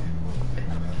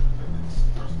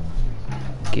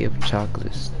 Give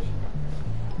chocolates.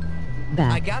 I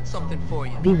Back. got something for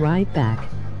you. Be right back.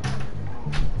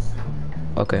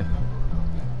 Okay.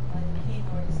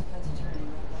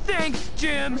 Thanks,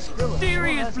 Jim.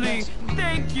 Seriously,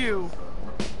 thank you.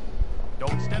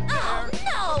 Don't step there. Oh,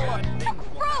 no! How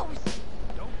gross!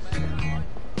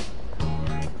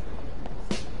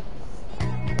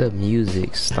 The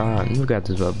music, stop. You got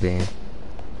this up, man.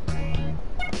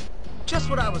 Just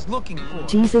what I was looking for.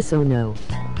 Jesus, oh no.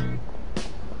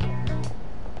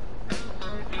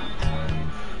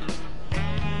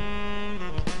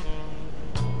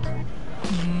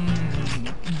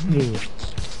 You.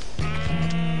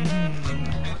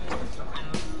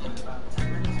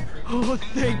 Oh,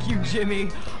 thank you, Jimmy.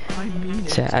 I mean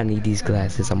it. Chat, I need these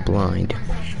glasses, I'm blind.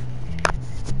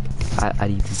 I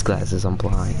need these glasses, I'm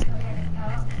blind.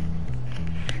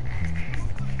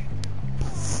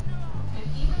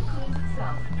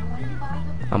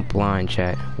 I'm blind,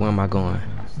 chat. Where am I going?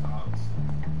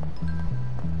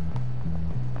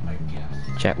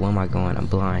 Chat, where am I going? I'm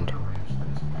blind.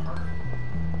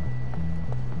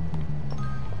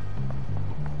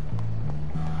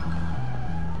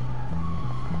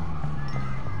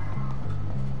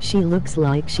 She looks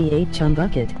like she ate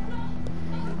Chumbucket.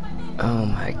 Oh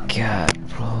my god,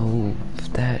 bro.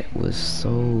 That was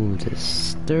so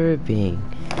disturbing.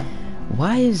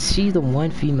 Why is she the one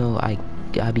female I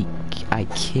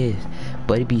kiss,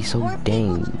 but it be so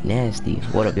dang nasty?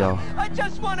 What up, y'all?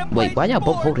 Wait, why y'all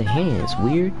both holding hands?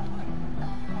 Weird.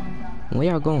 Where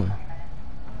y'all going?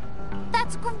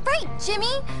 That's great,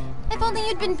 Jimmy. If only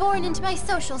you'd been born into my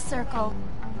social circle.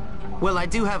 Well, I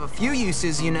do have a few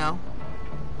uses, you know.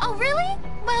 Oh, really?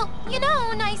 Well, you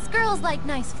know, nice girls like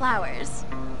nice flowers.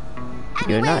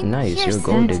 Anyway, you're not nice, you're a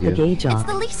gold digger. It's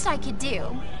the least I could do.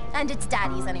 And it's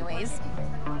Daddy's anyways.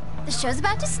 The show's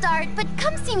about to start, but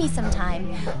come see me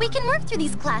sometime. We can work through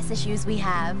these class issues we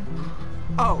have.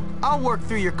 Oh, I'll work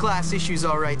through your class issues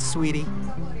all right, sweetie.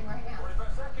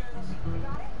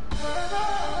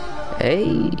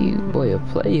 Hey, boy, a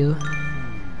player.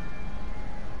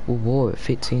 Reward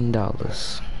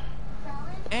 $15.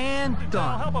 And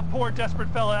done. Help a poor, desperate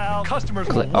fella out. Customers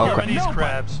will Oh, warm these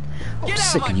crabs. I'm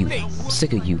sick of you.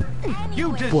 Sick of you.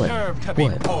 You deserve to be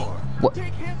poor. What?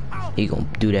 He gonna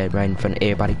do that right in front of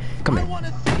everybody? Come here.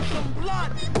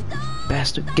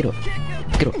 Bastard, get up.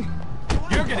 Get up.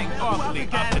 You're getting awfully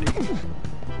uppity.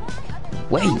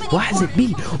 Wait, why is it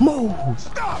me? Move!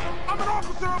 Stop! I'm an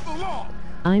officer of the law!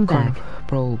 I'm back.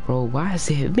 Bro, why is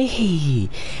it me?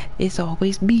 It's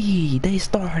always me. They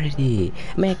started it.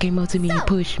 Man came up to me and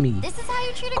pushed me. This is how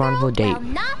you treat a Carnival girl? date. Well,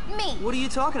 not me. What are you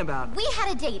talking about? We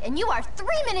had a date, and you are 3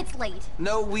 minutes late.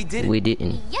 No, we didn't. We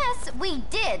didn't. Yes, we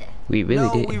did. We really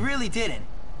didn't. No, we really didn't.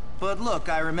 But look,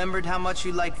 I remembered how much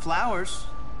you liked flowers.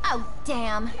 Oh,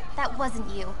 damn. That wasn't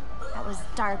you. That was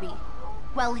Darby.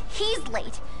 Well, he's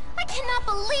late. I cannot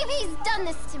believe he's done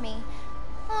this to me.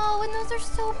 Oh, and those are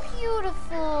so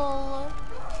beautiful.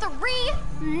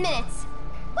 3 minutes.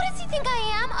 What does he think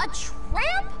I am, a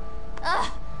tramp?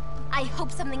 Ugh. I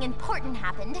hope something important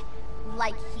happened.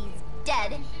 Like he's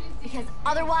dead. Because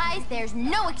otherwise, there's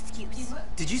no excuse.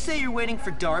 Did you say you're waiting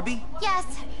for Darby? Yes.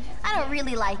 I don't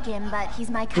really like him, but he's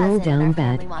my cousin and our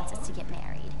family wants us to get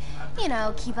married. You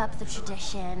know, keep up the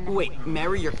tradition. Wait,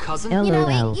 marry your cousin? You know,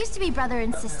 it used to be brother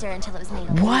and sister until it was made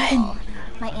illegal. What?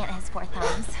 My aunt has 4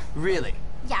 thumbs. Really?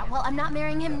 Yeah, well, I'm not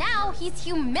marrying him now. He's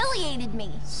humiliated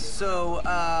me. So,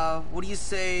 what do you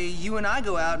say you and I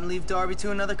go out and leave Darby to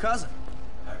another cousin?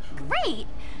 Great.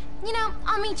 You know,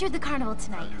 I'll meet you at the carnival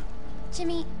tonight.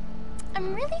 Jimmy,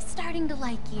 I'm really starting to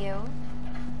like you.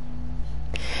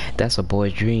 That's a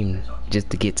boy's dream,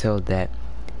 just to get told that.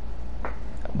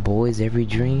 Boys' every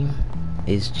dream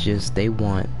is just they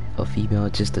want a female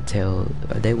just to tell,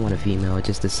 they want a female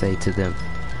just to say to them,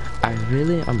 I'm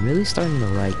really starting to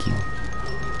like you.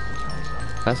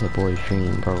 That's a boy's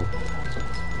dream, bro.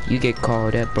 You get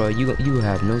called that, bro, you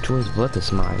have no choice but to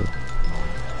smile.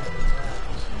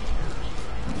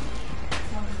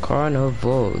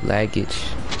 Carnival luggage.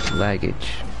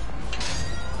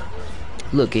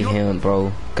 Look at him,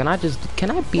 bro. Can I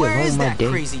be Where alone is my that day?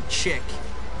 crazy chick?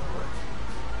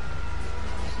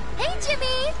 Hey,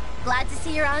 Jimmy. Glad to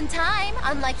see you're on time,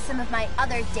 unlike some of my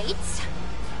other dates.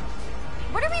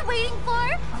 What are we waiting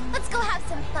for? Let's go have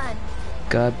some fun.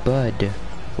 God, bud.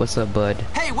 What's up, bud?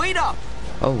 Hey, wait up!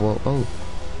 Oh, whoa, oh.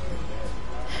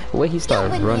 Wait, he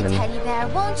started You'll win running. me a teddy bear,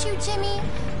 won't you, Jimmy?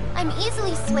 I'm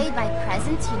easily swayed by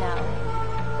presents, you know.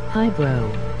 Hi,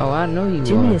 bro. Oh, I know you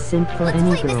Jimmy are. is simp for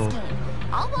any girl.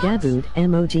 Gaboot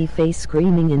emoji face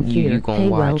screaming in fear. You gonna hey,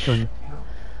 watch. welcome.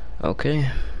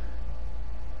 Okay.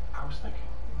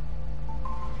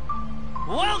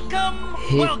 Welcome,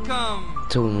 Hit welcome.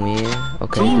 to win.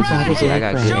 Okay, James this is Bond I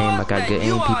got is good right. aim. I got good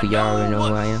aim. People, y'all already know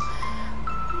who I am.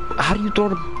 How do you throw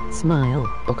the... Smile.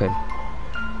 Okay.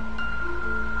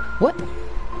 What?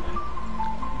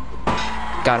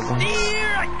 Got him.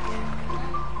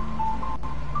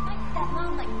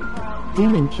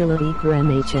 Demon Killer Eager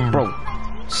MHM. Bro,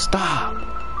 stop.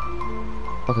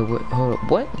 Okay, wait, hold up.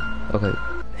 What? Okay,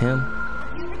 him.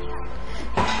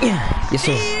 Yeah, yes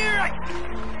sir.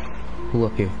 Who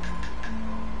up here?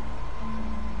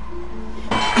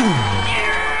 3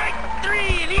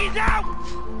 and he's out.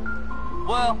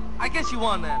 Well, I guess you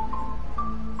won then.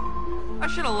 I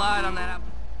should have lied on that app.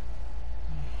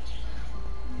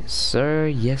 Yes sir,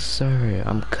 yes sir.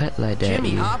 I'm cut like that.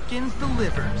 Jimmy Hopkins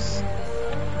delivers.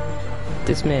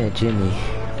 This man Jimmy,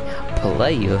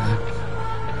 player.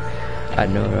 I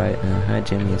know, right?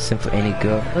 Jimmy is simple any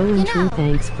girl. Owen True,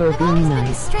 thanks for being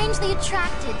nice. Strangely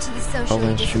attracted to the socially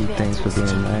Owen True, thanks for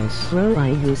being nice. Bro, I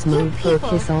use mode for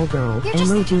kiss all girl.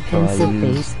 Emoji pencil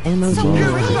face. Emoji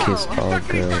for kiss all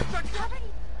girl.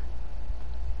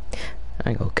 I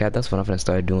ain't gonna cap. That's what I'm gonna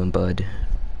start doing, bud.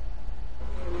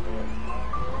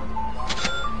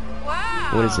 Wow.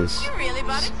 What is this? You really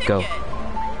bought a ticket. Go.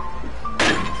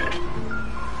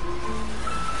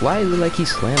 Why it look like he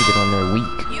slammed it on there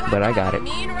weak? But I got it.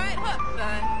 Mean right hook,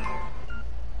 son.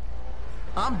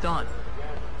 I'm done.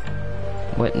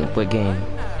 What game?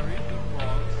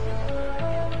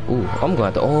 Ooh, I'm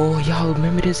going to. Oh, y'all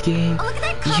remember this game? Oh, look at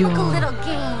that comical little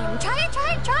game. Try it,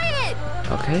 try it, try it.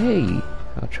 Okay,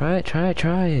 I'll try it, try it,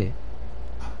 try it.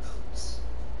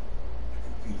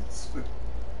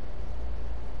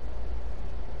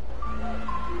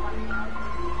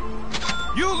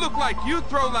 You look like you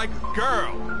throw like a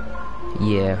girl.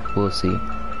 Yeah, we'll see.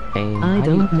 And I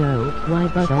don't know why,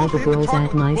 but all the girls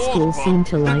at my school seem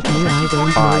to like me. I don't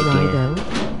know why though.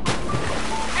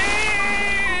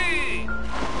 Hey!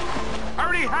 I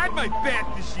already had my bet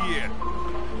this year.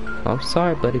 I'm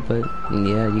sorry, buddy, but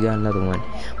yeah, you got another one,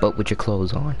 but with your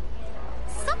clothes on.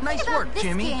 Something nice about work, this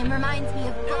Jimmy. game reminds me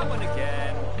of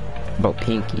Bro,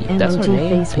 Pinky. That's her Emoji name,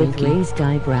 face with Pinky. raised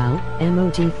eyebrow.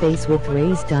 Emoji face with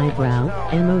raised eyebrow.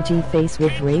 Emoji face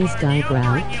with raised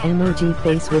eyebrow. Emoji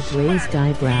face with raised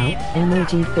eyebrow.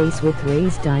 Emoji face with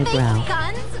raised eyebrow.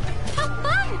 guns. How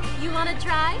fun! You wanna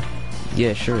try?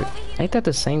 Yeah, sure. Ain't that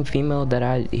the same female that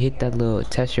I hit that little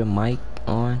test your mic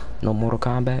on? No Mortal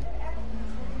Kombat?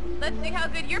 Let's see how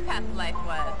good your past life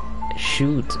was.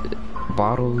 Shoot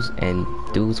bottles and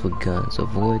dudes with guns.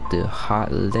 Avoid the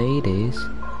hot ladies.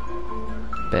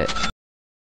 Bet.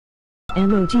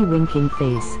 Emoji winking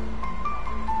face.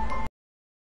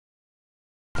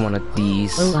 One of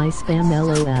these. Oh, I spam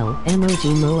LOL.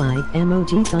 Emoji moai.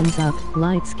 Emoji thumbs up.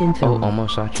 Light skin Oh, tone.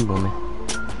 almost shot you, woman.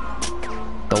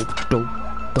 Dope.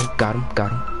 Got him.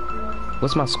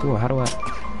 What's my score? How do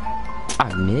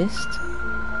I missed?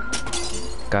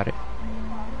 Got it.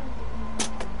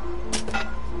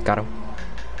 Got him.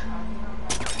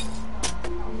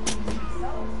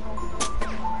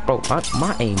 Bro,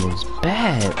 my aim is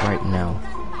bad right now.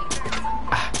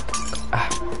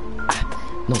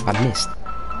 No, I missed.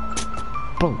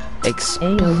 Bro,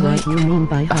 explain. Ayo, what you mean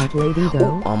by hot lady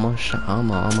though? Oh, almost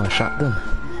shot them.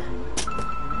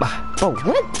 Bro,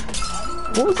 what?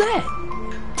 What was that?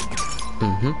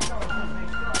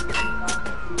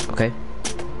 Okay.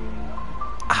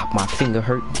 My finger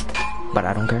hurt, but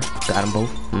I don't care. Got them both.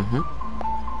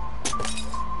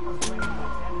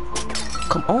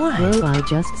 Come on. Bro, I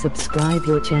just subscribe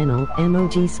your channel.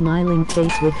 Emoji smiling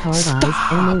face with hard eyes.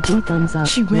 Emoji thumbs up.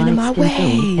 She ran in my way.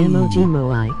 Emoji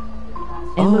moai.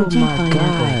 Emoji Oh my pineapple.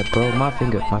 god, bro, my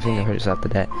finger hurts after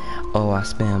that. Oh, I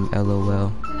spam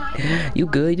LOL. You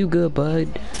good, bud.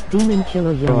 Demon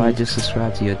killer Bro, I yummy. just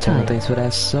subscribed to your channel. Thanks for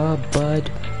that sub, bud.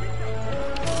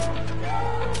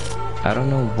 I don't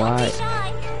know why.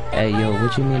 Hey, yo,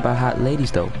 what you mean by hot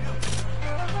ladies, though?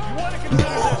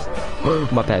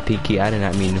 My bad, Pinky. I did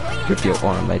not mean to rip your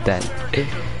arm like that.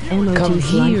 Emoji Come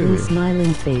here.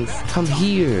 smiling face. Come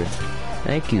here.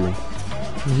 Thank you.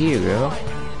 Come here, girl.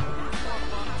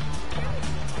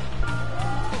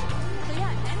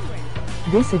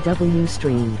 This a W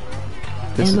stream.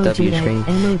 This is a W stream.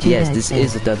 Yes, this XXX.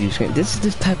 is a W stream. This is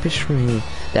the type of stream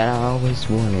that I always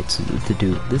wanted to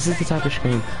do. This is the type of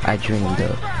stream I dreamed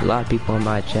of. A lot of people in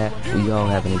my chat, we all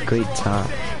having a great time,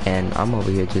 and I'm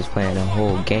over here just playing a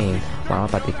whole game while I'm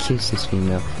about to kiss this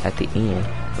female at the end.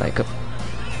 Like,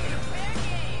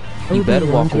 you better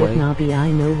walk away. Nobby,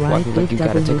 I know, right? Walking like you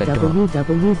gotta take a dump.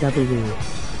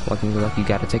 www. Walking like you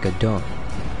gotta take a dump.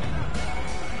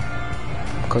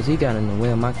 Cause he got in the way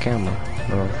of my camera,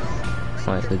 bro.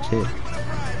 Like, legit.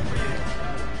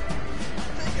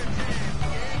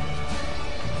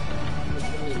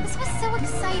 This was so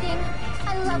exciting.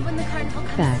 I love when the carnival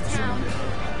comes Facts. to town.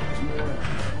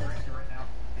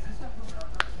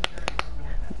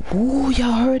 Ooh,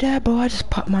 y'all heard that, bro? I just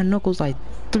popped my knuckles like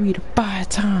 3 to 5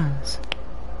 times.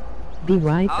 Be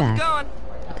right How's back. it going?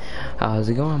 How's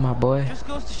it going, my boy? Just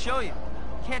goes to show you.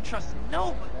 Can't trust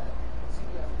nobody.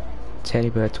 Teddy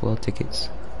bear 12 tickets.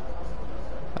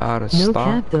 Out of No stock.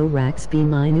 cap though, Rackz be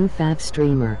my new fav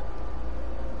streamer.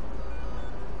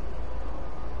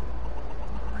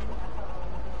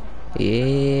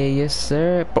 Yeah, yes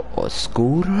sir. Bro, a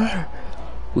scooter?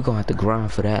 We gonna have to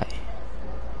grind for that.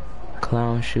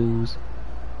 Clown shoes.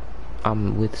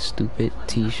 I'm with stupid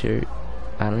t-shirt.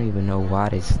 I don't even know why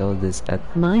they sell this at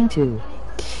Mine too.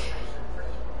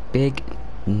 Big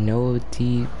no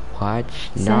T watch.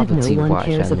 Sad Novelty no one watch.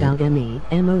 cares about me.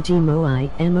 Emoji Moai.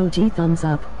 Emoji thumbs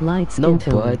up. Light skin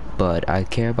tone. But I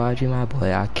care about you, my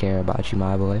boy. I care about you,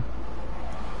 my boy.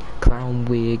 Clown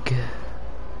wig.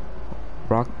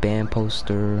 Rock band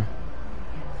poster.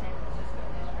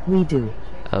 We do.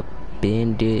 A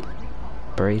bandit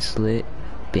bracelet.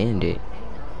 Bandit.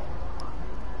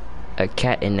 A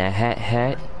cat in a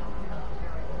hat.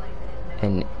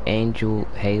 An angel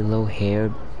halo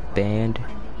hair band.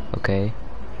 Okay.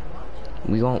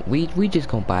 We just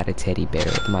gonna buy the teddy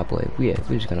bear, my boy. We're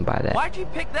just gonna buy that. Why'd you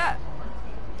pick that?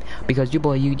 Because you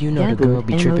boy, you know Gabu, the girl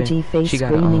be tripping. emoji face She got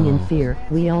screaming in fear.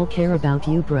 We all care about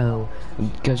you, bro.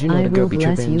 Because you know the girl be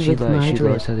tripping. She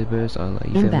loves teddy bears. I'm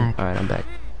feel back. Alright, I'm back.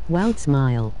 Wow,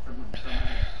 smile.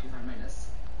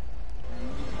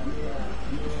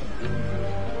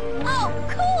 Oh,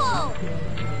 cool!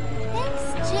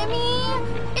 Thanks, Jimmy.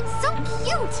 It's so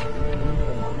cute.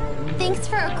 Thanks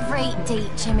for a great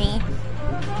date, Jimmy.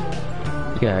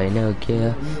 Yeah, I know,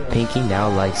 yeah. Pinky now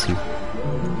likes you.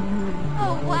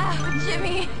 Oh, wow,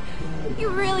 Jimmy. You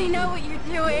really know what you're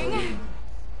doing.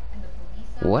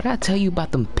 What I tell you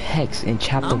about them pecs in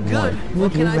chapter 1?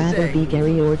 Would you rather be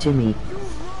Gary or Jimmy?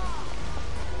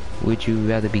 Would you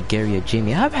rather be Gary or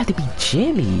Jimmy? I'd rather be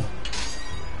Jimmy.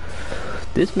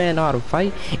 This man know how to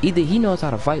fight. Either he knows how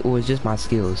to fight or it's just my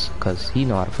skills. Cause he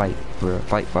know how to fight. For real.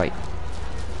 Fight.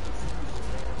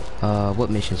 What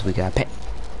missions we got?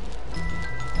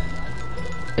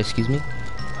 Excuse me?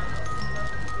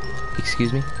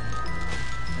 Excuse me?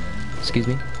 Excuse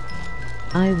me?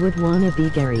 I would wanna be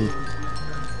Gary.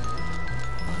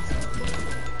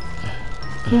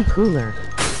 He cooler.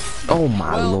 Oh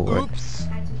my lord. Oops.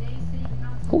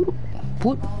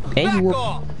 What? And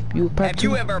you were prep Have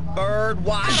you ever bird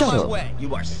watched? Shut up. Way.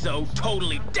 You are so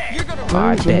totally dead. You're gonna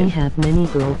Will Jimmy have many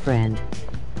girlfriend?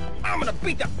 I'm gonna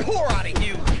beat the pour out of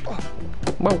you.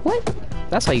 Bro, what?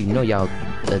 That's how you know y'all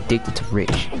addicted to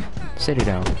rich. Sit it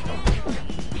down.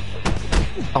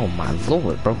 Oh my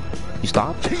lord, bro. You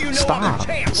stop? Stop.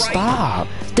 Stop.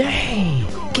 Dang.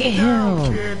 Get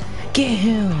him. Get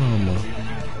him.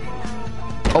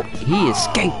 Oh, he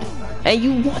escaped. And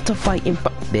you want to fight in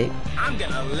big? I'm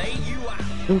gonna lay you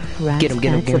out. Oof, Rackz, Get him.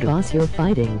 that's the boss you're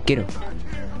fighting. Get him.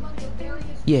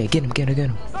 Yeah, get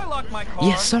him.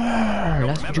 Yes, sir.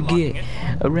 That's what you get.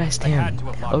 Arrest him.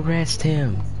 Arrest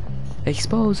him.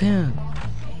 Expose him.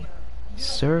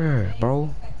 Sir,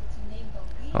 bro.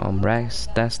 Rackz,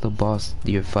 that's the boss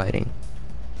you're fighting.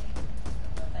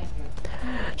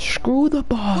 Screw the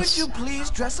boss. Would you please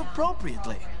dress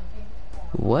appropriately?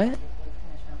 What?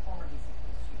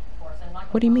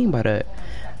 What do you mean by that?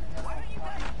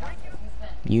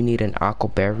 You need an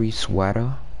aquaberry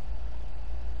sweater?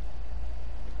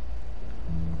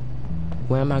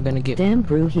 Where am I gonna get? Damn,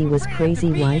 Brew, he was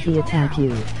crazy. Why he attack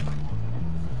you?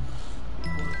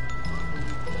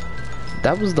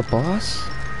 That was the boss?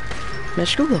 Man,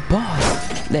 screw the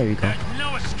boss. There you go.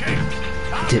 No escape.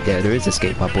 Yeah, there is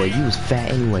escape, my boy. You was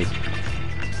fat anyway.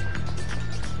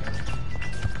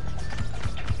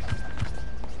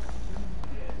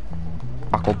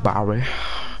 Aquaberry.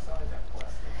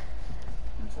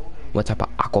 What type of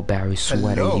aquaberry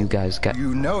sweater you guys got?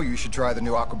 You know you should try the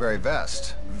new aquaberry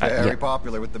vest. Very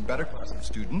popular with the better class of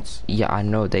students. Yeah, I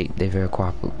know they're very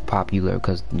popular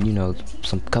because, you know,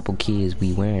 some couple kids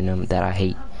be wearing them that I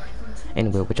hate.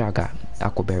 Anyway, what y'all got?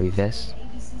 Aquaberry vest.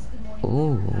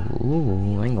 Ooh,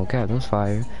 I ain't gonna cap, that's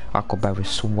fire. Aquaberry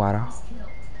sweater.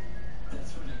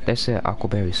 That's it,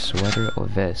 aquaberry sweater or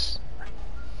vest.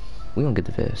 We gonna get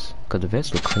the vest, cause the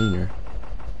vest look cleaner.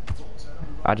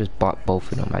 I just bought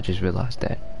both of them, I just realized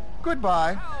that.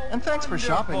 Goodbye, and thanks for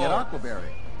shopping at Aquaberry.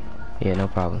 Yeah, no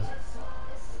problem.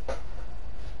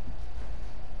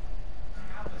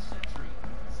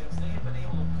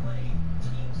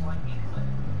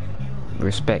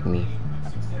 Respect me.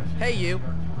 Hey, you.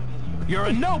 You're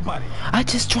a nobody. I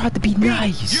just tried to be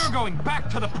nice. You're going back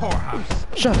to the poorhouse.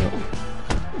 Shut up.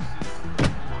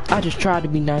 I just tried to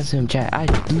be nice to him, chat. I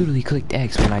literally clicked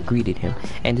X when I greeted him,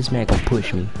 and this man gonna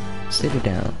push me. Sit it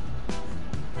down.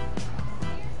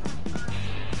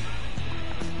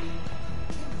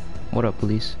 What up,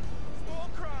 police?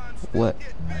 What?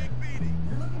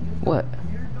 What?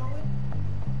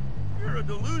 You're a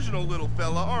delusional little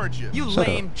fella, aren't you? You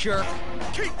lame jerk.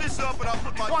 Keep this up and I'll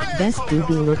put my Best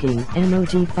doobie looking.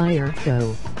 Emoji fire.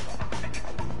 Go.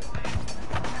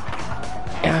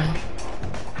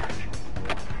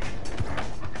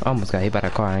 I almost got hit by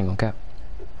that car, I ain't gonna cap.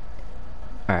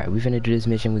 Alright, we finna do this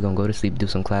mission, we gonna go to sleep, do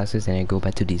some classes, and then go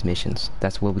back to these missions.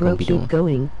 That's what we're gonna be doing. Keep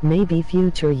going. Maybe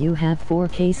future you have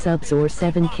 4K subs or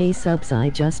 7K subs. I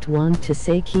just want to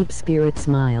say keep spirit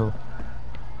smile.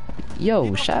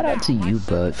 Yo, shout out to you,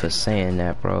 bud, for saying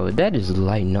that, bro. That is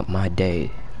lighting up my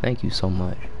day. Thank you so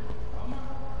much.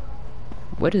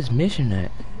 What is mission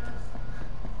at?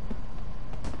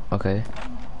 Okay.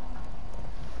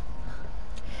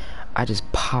 I just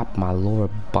popped my lower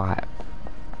bot,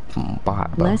 bro.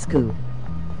 Let's go.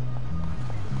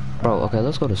 Bro, okay,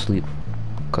 let's go to sleep.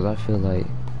 Cause I feel like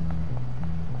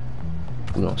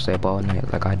we don't stay up all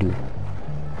night like I do.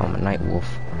 I'm a night wolf.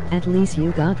 At least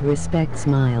you got respect,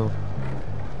 smile.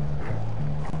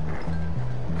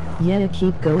 Yeah,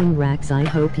 keep going, Rackz. I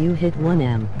hope you hit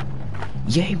 1M.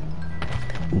 Yay.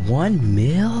 1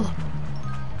 mil?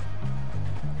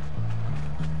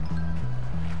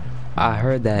 I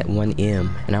heard that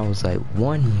 1M and I was like,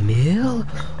 1 mil?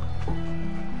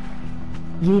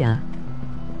 Yeah.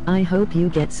 I hope you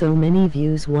get so many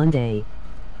views one day.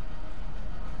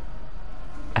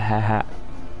 Haha.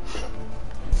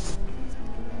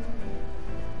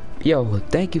 Yo,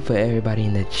 thank you for everybody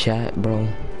in the chat, bro.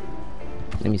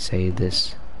 Let me say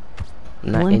this.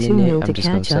 Not 1-2 internet, to I'm just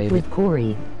gonna catch up save with it.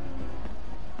 Corey.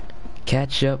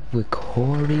 Catch up with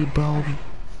Corey, bro.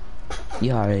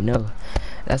 You already know.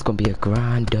 That's gonna be a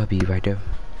grind W right there.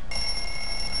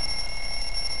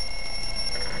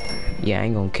 Yeah, I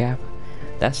ain't gonna cap.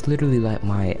 That's literally like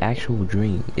my actual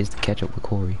dream, is to catch up with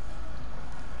Corey.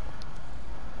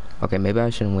 Okay, maybe I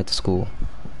shouldn't went to school.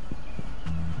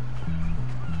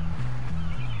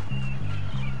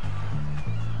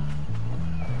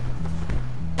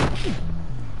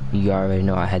 You already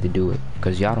know I had to do it,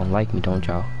 cause y'all don't like me, don't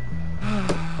y'all?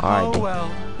 Alright. Oh well,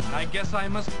 I guess I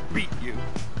must beat you.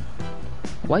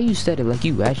 Why you said it like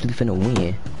you actually finna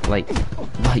win? Like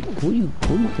who you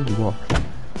think you are?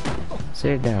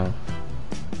 Sit down.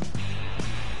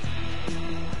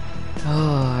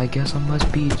 Oh, I guess I must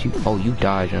beat you. Oh, you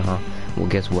dodging, huh? Well,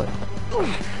 guess what?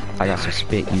 I got some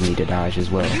spit you need to dodge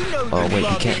as well. Oh wait,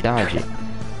 you can't dodge it.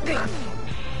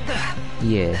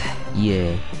 Yeah.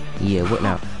 What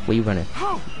now? Where you running?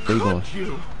 Where you going?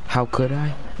 How could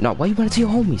I? No, why you running to your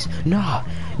homies? Nah.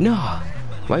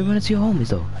 Why you running to your homies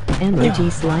though? Emoji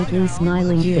slightly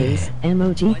smiling face.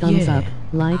 Emoji thumbs up.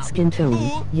 Light skin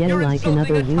tone. Yeah, like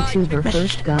another YouTuber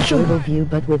first got little view,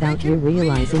 but without you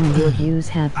realizing your views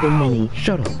have been many.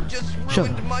 Shut up. Shut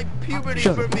up.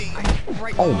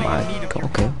 Oh my.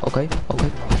 Okay.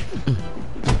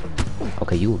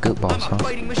 Okay, you a good boss, huh?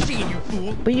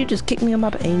 But you just kicked me on my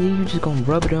butt and you just gonna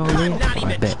rub it all in?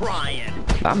 I bet.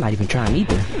 I'm not even trying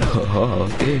either.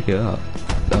 Yeah.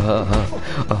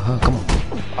 Come on.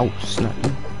 Oh, snap.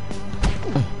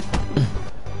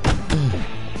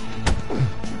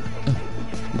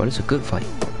 Bro, this is a good fight.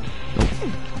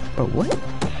 Bro, what?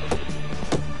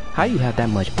 How you have that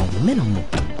much momentum?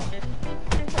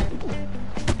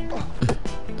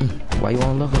 Why you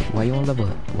on level? Why you on level?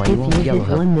 Why you on yellow? If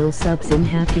you hit 1 mil subs, I'm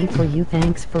happy for you.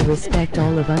 Thanks for respect.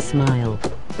 All of us smile.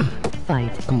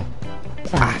 Fight. Come on.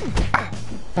 Fight.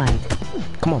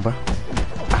 Come on, bro.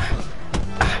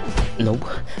 No,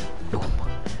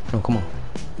 come on.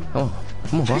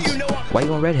 Come on, boss. Why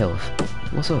you on red health?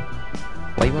 What's up?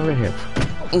 Why you on red health?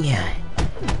 Yeah.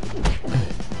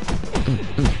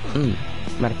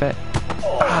 Matter of fact.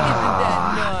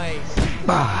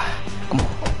 Come on.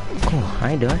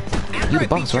 I ain't done. You the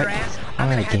boss, right?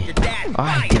 Alright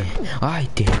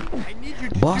then.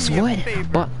 Boss, what?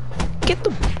 Get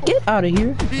out of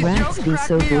here. Rackz be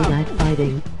so good at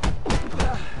fighting.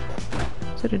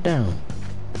 Sit it down.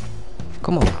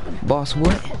 Come on, boss,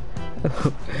 what?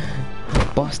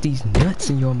 Boss these nuts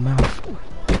in your mouth.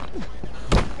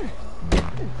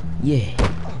 Yeah.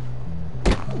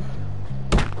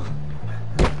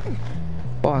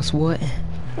 Boss, what?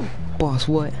 Boss,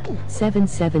 what?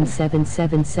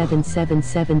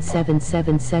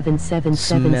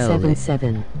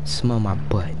 777777777777777. Smell my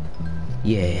butt.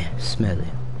 Yeah, smell it.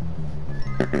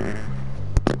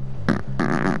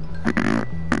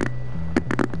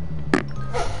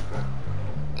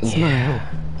 Smile.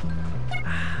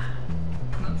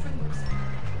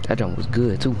 That junk was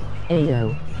good too.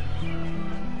 Ayo.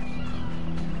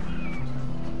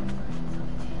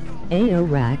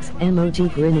 Rackz, emoji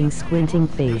grinning squinting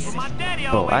face.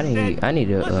 Bro, I need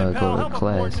to go to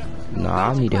class. Nah,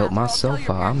 I need to help myself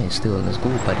out. I'm still in the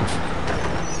school, buddy.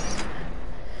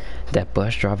 That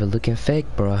bus driver looking fake,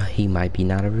 bruh. He might be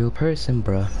not a real person,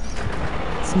 bruh.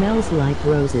 Smells like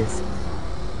roses.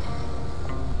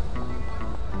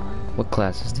 What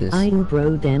class is this? I'm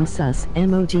bro damn sus.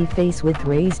 Emoji face with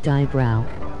raised eyebrow.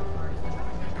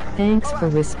 Thanks for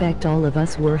respect. All of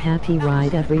us were happy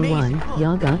ride everyone.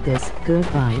 Y'all got this. Good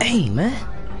vibes. Hey man.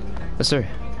 Yes sir.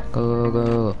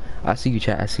 Go. I see you,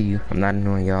 chat. I see you. I'm not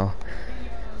annoying y'all.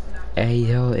 Hey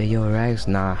yo, Rackz,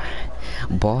 nah.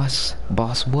 Boss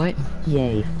what?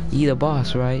 Yay. You the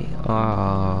boss, right?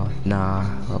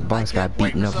 Nah. Boss got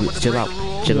beaten up. Chill out.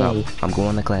 Chill out. I'm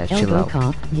going to class. Chill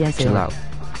out. Yes, chill out.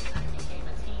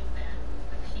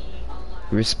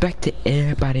 Respect to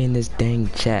everybody in this dang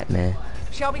chat, man.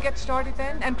 Shall we get started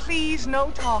then? And please,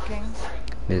 no talking.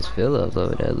 Miss Phillips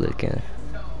over there looking.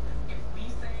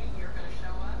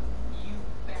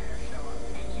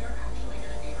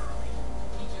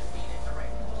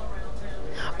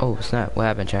 Oh snap! What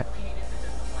happened, chat?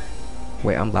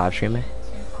 Wait, I'm live streaming.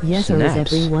 Yes, or is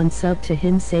everyone sub to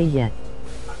him? Say yet.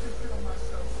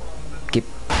 Get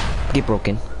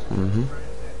broken.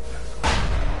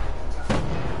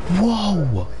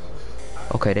 Whoa.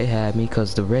 Okay, they had me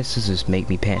because the red scissors make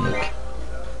me panic.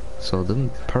 So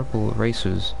them purple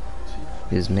erasers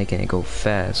is making it go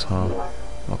fast, huh?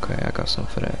 Okay, I got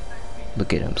something for that.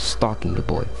 Look at him stalking the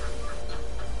boy.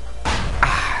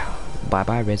 Ah, bye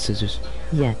bye red scissors.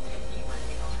 Yeah.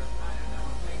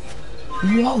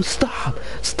 Whoa, stop!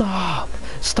 Stop!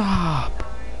 Stop!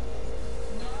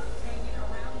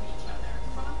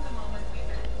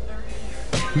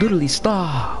 Literally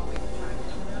stop!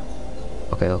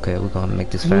 Okay, we're gonna make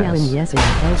this fast. Yes,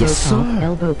 sir.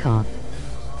 Elbow cough.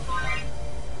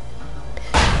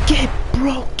 Get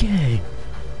broken!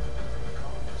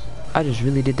 I just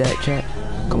really did that, chat.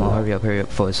 Come on, hurry up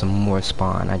for some more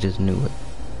spawn. I just knew it.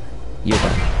 You're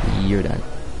done. You're done.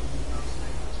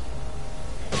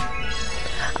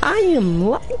 I am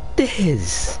like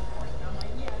this.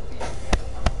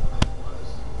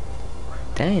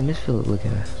 Dang, this feels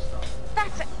looking.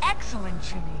 That's excellent,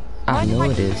 Jimmy. I know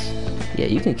it is. Yeah,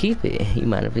 you can keep it. You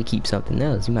mind if I keep something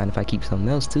else? You mind if I keep something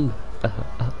else too?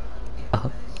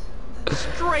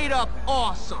 Straight up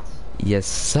awesome. Yes,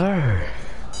 sir.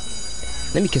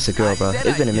 Let me kiss a girl, bro.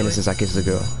 It's been a minute since I kissed a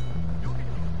girl.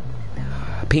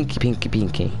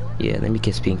 Pinky. Yeah, let me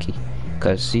kiss Pinky.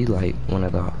 Cause she like one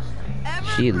of the,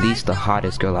 she at least the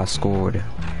hottest girl I scored.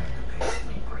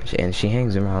 And she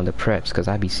hangs around the preps cause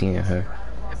I be seeing her.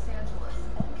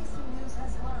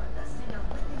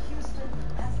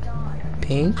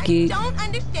 Pinky. I don't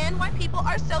understand why people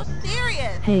are so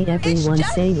serious. Hey everyone,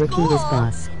 say Rekey is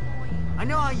boss. I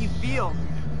know how you feel.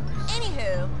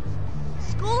 Anywho,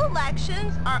 school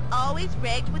elections are always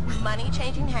rigged with money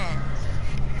changing hands.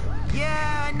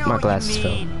 Yeah, I know My what glasses you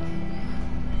mean.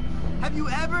 Have you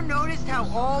ever noticed how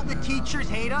all the teachers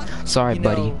hate us? Sorry,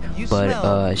 buddy,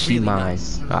 but she really mine.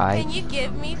 nice. Can you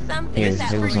give me something that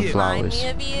here will some remind flowers. me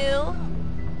of you?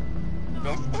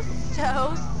 This is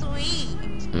so sweet.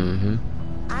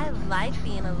 I like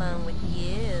being alone with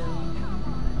you.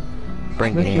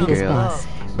 Bring it in, girl.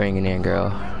 Bring it in,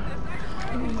 girl.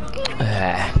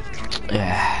 Yeah.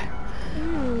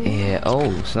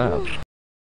 Oh, snap.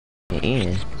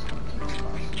 In.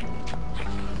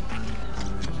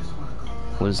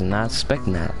 Was not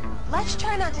expecting that. Let's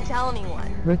try not to tell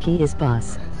anyone. Rekey is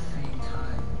boss.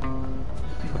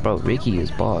 Bro, Rekey is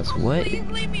boss. What? Please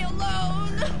leave me alone.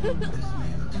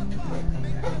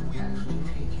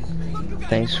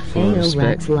 Thanks for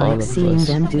respect. Rackz like seeing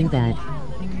them do that.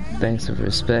 Thanks for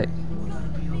respect.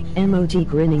 Emoji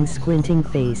grinning squinting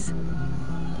face.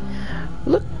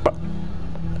 Look, bro.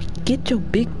 Get your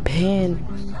big pan,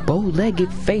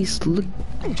 bow-legged face. Look,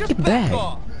 get back.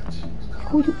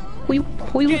 Who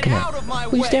you looking at?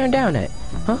 Who you staring down at?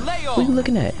 Huh? Who you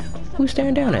looking at? Who you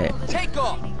staring down at? Take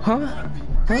off. Huh?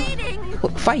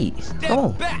 What, fight. Come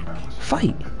on.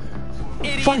 Fight.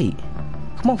 Fight.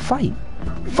 Come on, fight.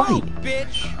 Fight. Move,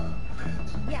 bitch.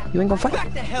 You ain't gonna fight?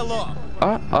 Back the hell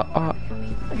up.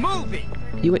 Move it.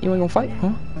 You ain't gonna fight?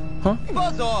 Huh? Huh?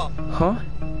 Buzz off. Huh?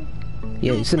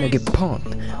 Yeah, you sitting there get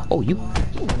punked. Oh, you.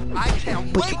 I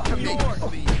can't wait to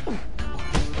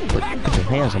Put your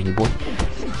hands on me, boy.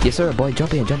 Yes, sir, boy.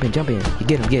 Jump in. You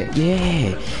get him,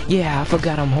 yeah. I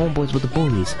forgot I'm homeboys with the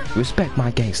bullies. Respect my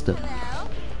gangster.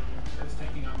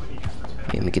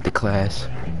 Let me get to class.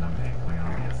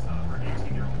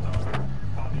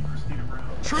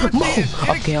 Move!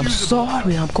 Okay, I'm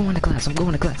sorry. I'm going to class.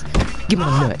 Give me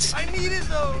them nuts. I needed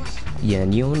those. Yeah,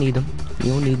 and you don't need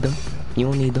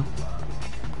them.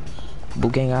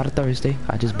 Boot gang out of Thursday.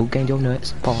 I just boot ganged your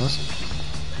nuts. Pause.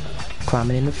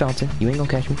 Climbing in the fountain. You ain't gonna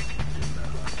catch me.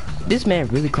 This man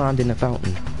really climbed in the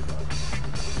fountain.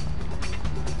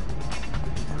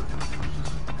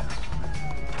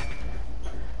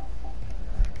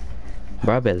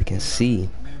 Bro, I barely can see.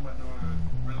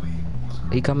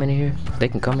 He come in here? They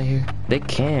can come in here? They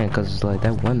can, cause it's like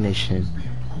that one mission.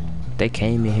 They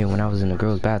came in here when I was in the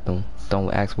girls' bathroom.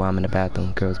 Don't ask why I'm in the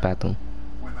bathroom. Girls' bathroom.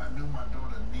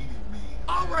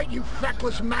 Alright, you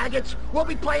feckless maggots. We'll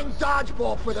be playing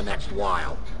dodgeball for the next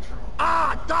while.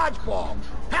 Ah, dodgeball.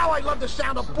 How I love the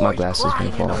sound of boys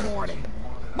crying in the morning.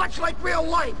 Much like real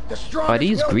life, the strongest Are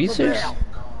these will greasers? prevail.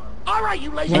 All right,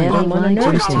 you lazy And I'm on a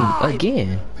nurse team alive.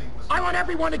 again. I want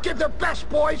everyone to give their best,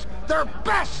 boys. Their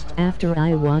best. After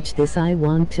I watch this, I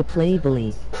want to play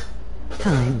bully.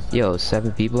 Time. Yo,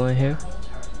 7 people in here.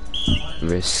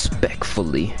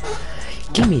 Respectfully,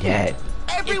 give me that.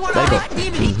 Everyone Let on it the go.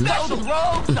 team needs those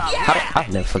robes up. I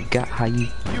never forgot how you.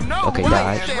 Okay,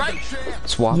 right, dodge. right.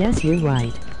 Swap. Yes, you're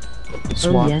right.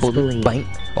 Swap. Oh, yes, bully. bully. Bang.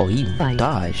 Oh, he Fight.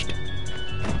 dodged.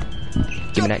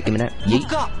 Give me that. Give me that. Yeet.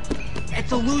 Look up.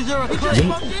 It's a loser of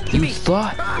Yeet. You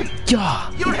thought?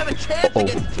 Yeah. You don't have a chance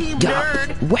against Team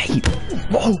Nerd. Wait.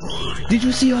 Whoa. Did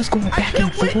you see us going back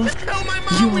and forth?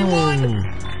 Yo.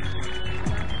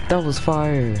 That was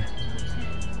fire.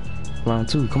 Round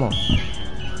 2. Come on.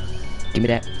 Give me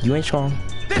that. You ain't strong.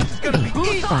 This is gonna be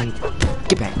easy. Fight.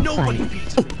 Get back. Fight.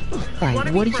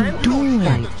 Fight. What are you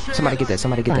doing? Somebody get that.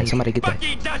 Somebody get that. Somebody get that.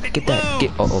 Get that.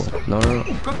 Get. Oh, oh. No, no, no.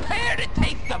 Prepare to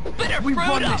taste the bitter fruit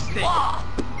of law.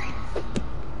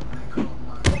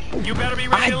 You better be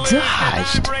ready to lose,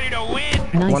 dodged. I'm ready to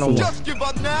win. Nice. One-on-one. Just give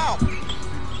up now.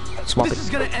 Swap This it. is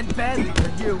gonna end badly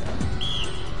for you.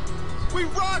 We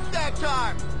rocked that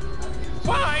time.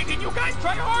 Why did you guys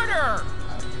try harder?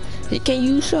 Hey, can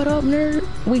you shut up, nerd?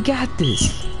 We got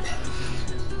this.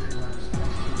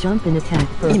 Jump and attack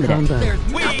for a Give me that. combo.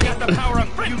 We got the power of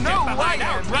friendship behind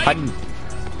our How do you?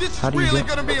 This How is do you really get?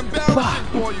 gonna be embarrassing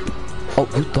for you. Oh,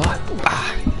 you thought?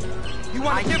 Ah. You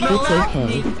wanna give it It's a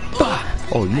okay. Bah.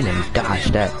 Oh, you never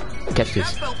dodged that. Catch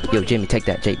this. Yo, Jimmy, take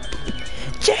that, Jake.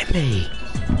 Jimmy!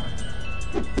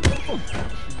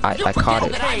 I caught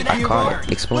it. I caught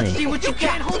it. Explain. See what you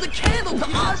can't hold a candle to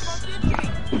us.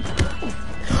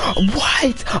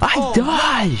 What? I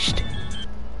dodged!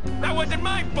 That wasn't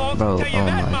my fault. Bro, tell you oh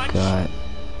that my much. god.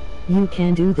 You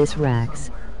can do this, Rackz.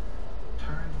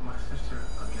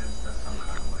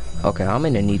 Okay, I'm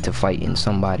in the need to fight in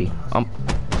somebody. I'm...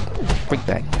 Freak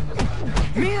back.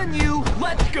 Me and you,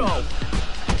 let's go.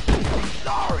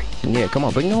 Sorry. Yeah, come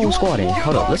on, bring the whole squad in.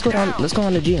 Hold up, let's go down, let's go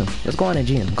on the gym. Let's go on the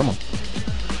gym, come on.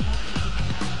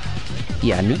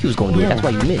 Yeah, I knew you was gonna do it, that's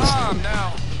why you missed. Calm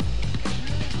now.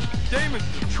 Damon's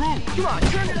the truth. Come on,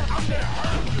 turn it up.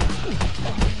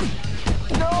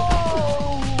 No.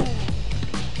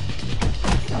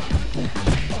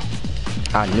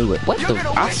 I knew it. What the?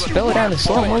 I spelled it out in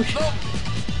slow motion.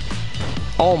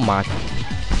 Oh my.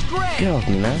 Get off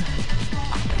me, man.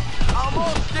 I'm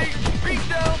on stage beat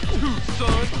down too,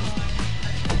 son.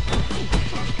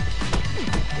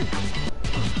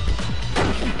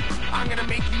 I'm gonna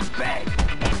make you beg.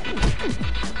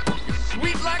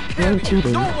 Sweet like No candy.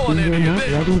 cheating. Don't want We were any of not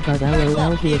this. ready, but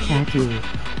LOL he attacked you.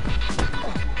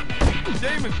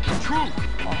 Damon's the truth.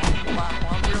 Oh, wow,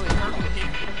 I'm really hurting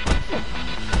here.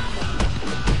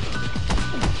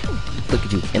 Look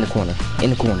at you in the corner. In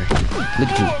the corner. Look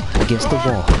at you against the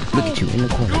wall. Look at you in the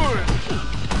corner.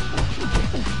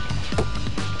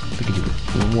 Look at you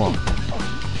in the wall.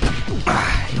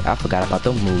 Ah, I forgot about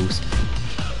them moves.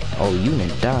 Oh, you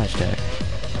didn't dodge that.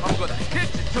 I'm gonna hit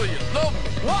you till you love me.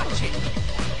 Watch it.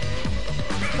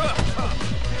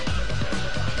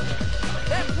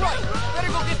 That's right.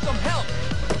 Better go get some help.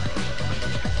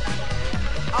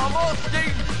 I'm on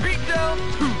stage beat down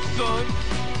too, son.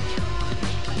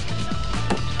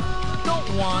 Don't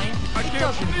whine. It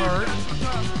doesn't hurt.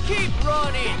 Keep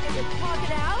running. Talk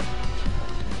it out.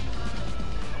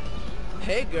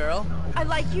 Hey, girl. I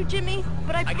like you, Jimmy,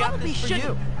 but I got probably this for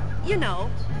shouldn't. You know.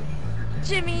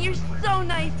 Jimmy, you're so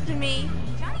nice to me.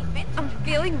 I'm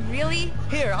feeling really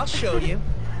Here, I'll show you.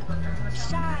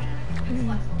 shy.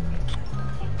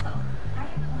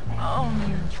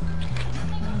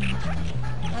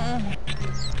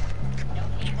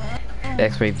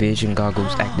 X-ray vision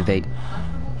goggles activate.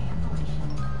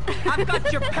 I've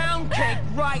got your pound cake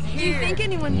right Do you here. think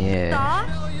anyone Yeah. saw?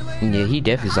 Yeah, he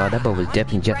definitely saw that, but was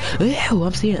definitely just. Ew,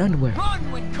 I'm seeing underwear.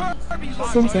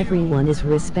 Since everyone is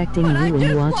respecting you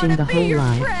and watching the whole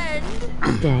live.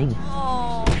 Dang.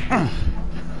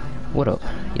 What up?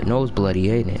 Your nose bloody,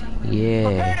 ain't it?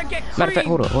 Yeah. Matter of fact,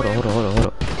 hold up. Hold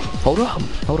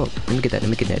up. Let me get that. Let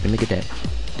me get that.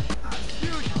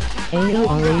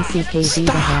 AORACKZ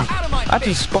the hack. I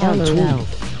just spawned two. LOL.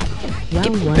 Wow,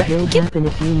 what will happen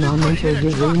if you mom enter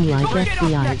your room like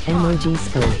FBI emoji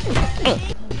scope?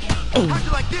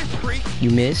 You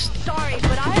missed. Sorry,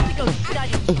 but I have to go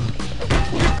study.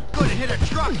 Gonna hit a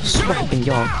truck. Swiping,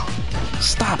 y'all.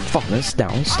 Stop fucking us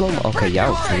down slow. Okay,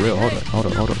 y'all, for real. Hold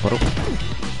up.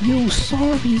 You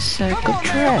sorry sack of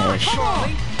trash.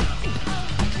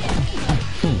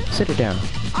 Sit it down.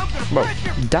 Bro,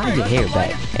 dye your hair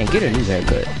back and get a new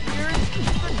haircut.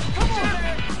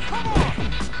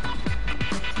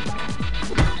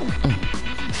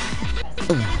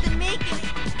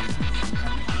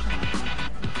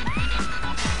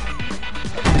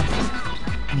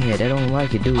 Yeah, they don't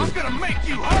like it, do I'm it. gonna make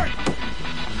you hurt.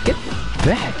 Get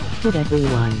back. Hit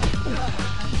everyone.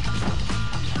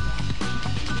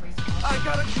 I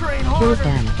gotta train Kill harder.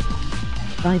 them.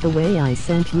 By the way, I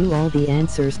sent you all the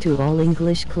answers to all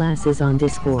English classes on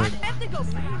Discord.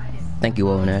 Thank you,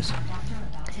 ONS.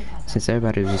 Since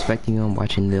everybody is respecting you, I'm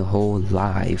watching the whole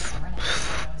live.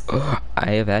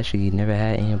 I have actually never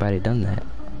had anybody done that.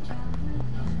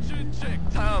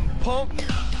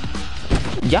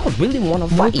 Y'all really wanna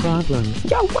fight? No problem.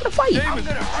 Y'all wanna fight?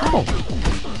 Come on.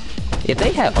 If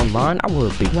they had online, I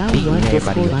would be Well, beating what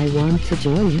everybody Discord up. I want to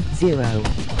join? 0.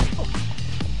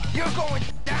 You're going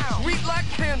down. Sweet like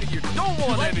candy. You don't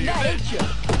want any of it.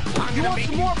 You want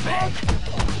some more punk?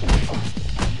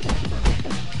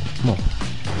 Come on.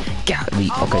 Golly.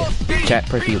 Okay. Chat,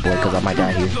 pray for your boy, because I might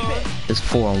die here. It's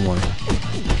 4-on-1.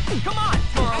 Come on,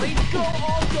 Charlie. Go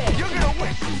all day. You're gonna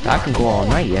win. I can go all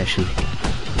night, actually.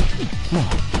 Come on.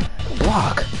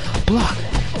 Block. Block.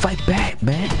 Fight back,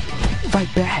 man. Fight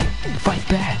back. Fight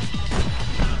back.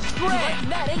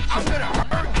 I'm gonna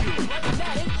hurt you.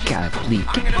 God, please.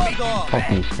 Get off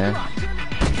me, man.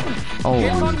 Oh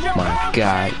my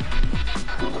God.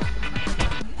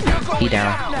 He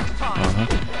down.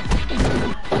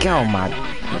 Oh my.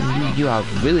 You all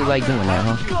really like doing that,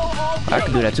 huh? I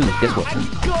can do that too. Guess what?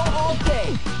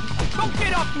 Don't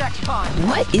get up next time.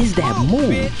 What is that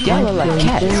move? Y'all are like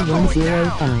cats.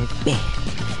 105.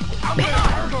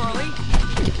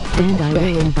 And I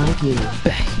will invite you.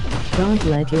 Don't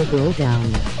let your girl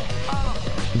down.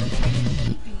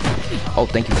 Oh,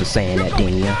 thank you for saying that,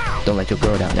 Daniel. Don't let your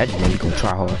girl down. That just means you're gonna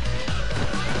try hard.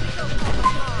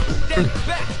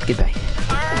 Get back.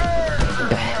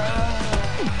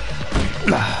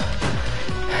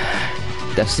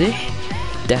 That's it?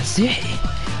 That's it?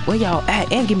 Where y'all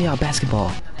at? And give me y'all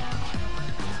basketball.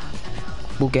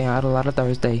 Boot game out a lot of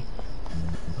Thursday.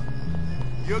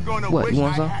 What, you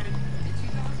want some?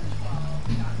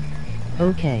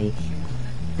 Okay.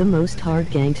 The most hard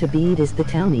gang to beat is the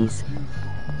Townies.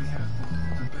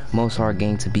 Most hard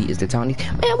game to beat is the Townies.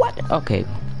 Man, what? Okay.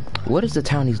 What does the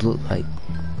Townies look like?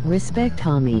 Respect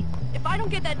Tommy. If I don't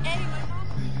get that A,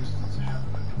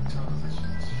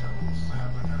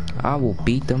 I will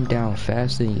beat them down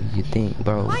faster than you think,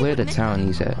 bro. Where the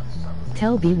Townies at?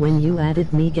 Tell me when you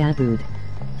added me Gabood.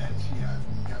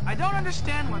 I don't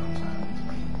understand what.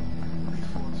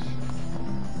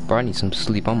 Bro, I need some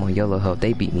sleep. I'm on yellow health.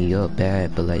 They beat me up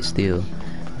bad, but like still.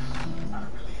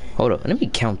 Hold up. Let me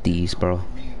count these, bro.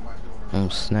 Oh,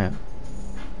 snap.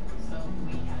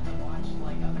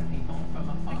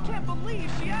 I can't believe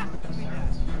she asked me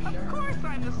that. Of course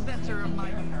I'm the center of my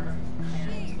universe.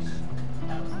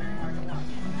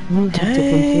 You have to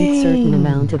complete certain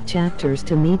amount of chapters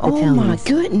to meet the Townies. Oh my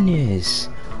goodness.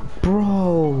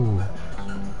 Bro.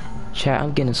 Chat,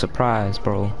 I'm getting a surprise,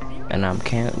 bro. And I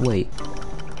can't wait.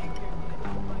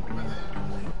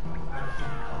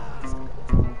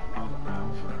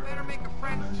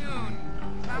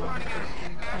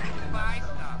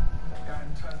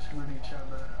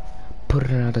 Put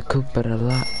it out the coop at a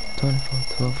lot.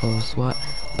 24 SWAT.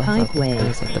 Pike way.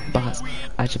 At the box.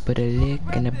 I should put a lick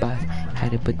in the box. How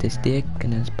to put this dick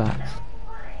in this box.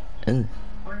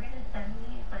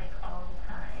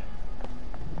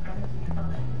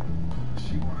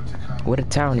 Where the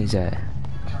Townies at?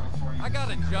 I got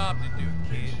a job to do,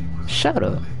 kid. Shut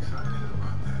up.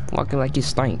 Walking like you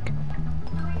stink.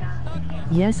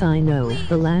 Yes, I know.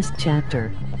 The last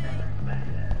chapter.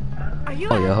 Oh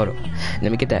yeah, hold up.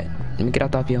 Let me get that. Let me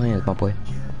get that off your hands, my boy.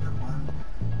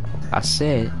 I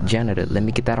said, janitor, let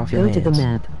me get that off your hands. Go to the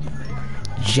map.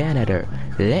 Janitor,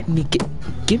 let me get.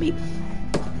 Give me.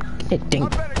 Get that ding.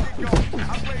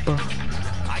 Bro.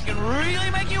 I can really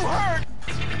make you hurt.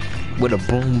 With a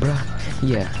broom, bro.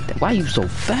 Yeah. Why you so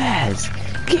fast?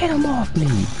 Get him off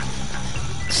me.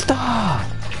 Stop.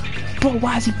 Bro,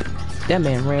 why is he? That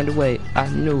man ran away. I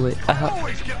knew it.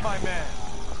 Always get my man.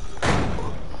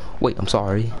 Wait, I'm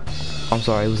sorry. I'm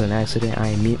sorry, it was an accident. I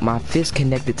ain't mean. My fist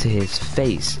connected to his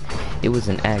face. It was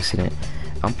an accident.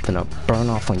 I'm finna burn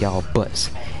off on y'all butts.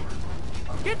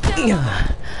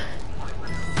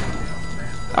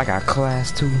 I got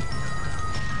class too.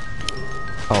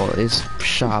 Oh, it's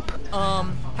shop.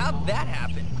 How'd that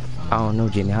happen? I don't know,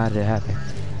 Jimmy. How did it happen?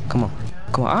 Come on.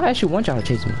 Come on. I actually want y'all to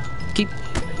chase me. Keep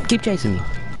chasing me.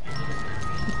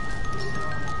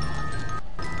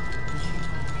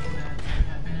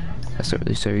 Yes, sir.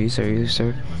 Yes, sir. Yes, sir. Yes,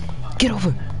 sir. Get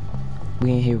over.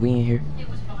 We in here. We in here.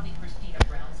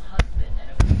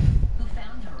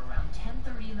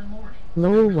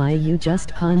 Lol, why you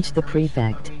just punched the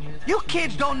prefect? You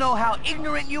kids don't know how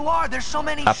ignorant you are. There's so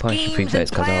many I punched the schemes and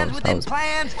prefects 'cause plans I within was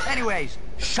plans. Anyways,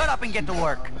 shut up and get to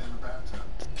work.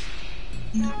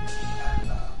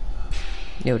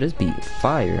 Yo, this beat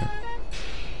fire.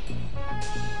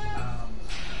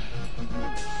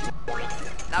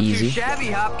 Not Easy. too shabby,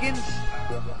 Hopkins.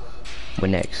 What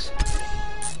next?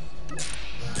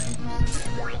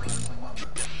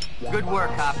 Good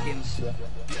work, Hopkins.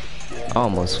 I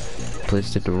almost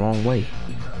pushed it the wrong way.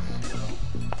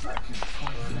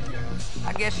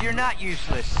 I guess you're not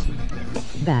useless.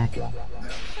 Back.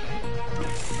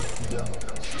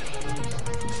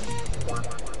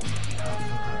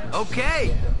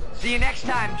 Okay. See you next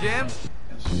time, Jim.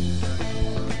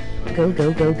 Go,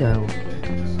 go, go, go.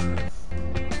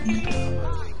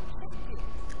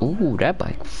 Ooh, that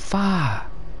bike fire.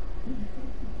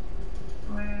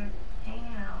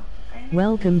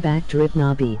 Welcome back, Drip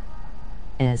Nobby.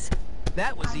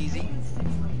 That was easy.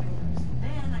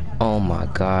 Oh my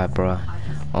god, bro.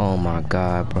 Oh my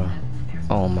god, bro.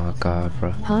 Oh my god,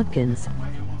 bro. Hopkins.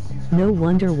 No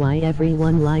wonder why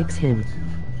everyone likes him.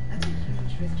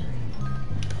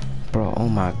 Bro, oh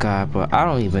my god, bro. I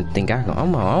don't even think I can.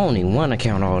 I don't even want to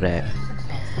count all that.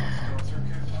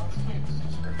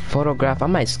 Photograph. I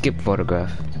might skip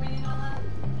photograph.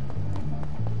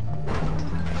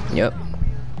 Yep.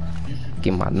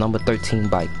 Get my number 13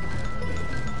 bike.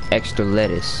 Extra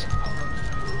lettuce.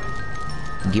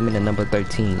 Give me the number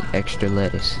 13. Extra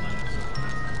lettuce.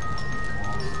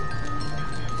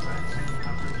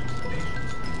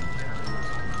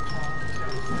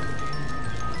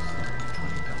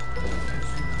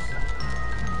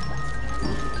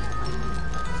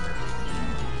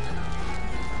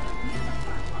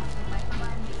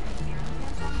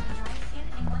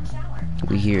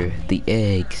 We hear the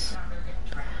eggs.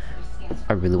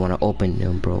 I really want to open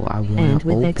them, bro. I want to open them. And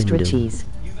with extra cheese.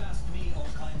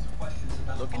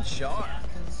 Looking sharp.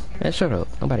 Man, shut up.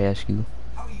 Nobody asked you.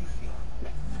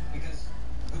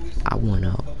 I want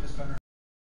to.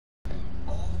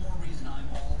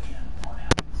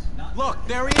 Look,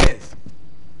 there he is.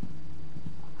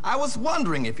 I was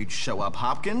wondering if you'd show up,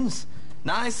 Hopkins.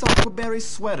 Nice Aquaberry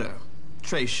sweater.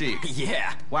 Très chic.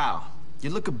 Yeah. Wow. You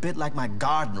look a bit like my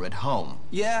gardener at home.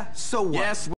 Yeah, so what?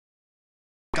 Yes,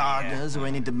 gardeners or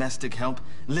any domestic help.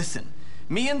 Listen,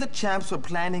 me and the chaps were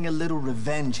planning a little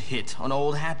revenge hit on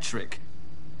old Hat-Trick.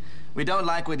 We don't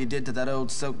like what he did to that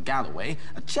old soak Galloway.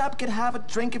 A chap can have a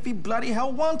drink if he bloody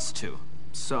hell wants to.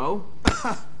 So?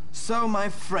 So, my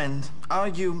friend, are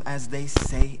you, as they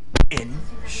say, in?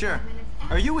 Sure.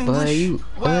 Are you English? But you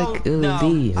Well, no,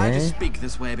 ugly, I man. just speak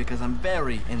this way because I'm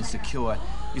very insecure.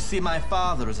 You see, my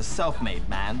father is a self-made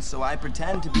man, so I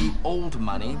pretend to be old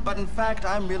money, but in fact,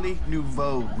 I'm really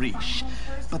nouveau riche.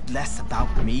 But less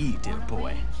about me, dear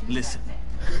boy. Listen,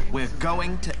 we're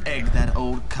going to egg that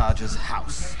old codger's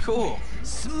house. Cool.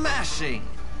 Smashing!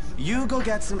 You go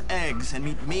get some eggs and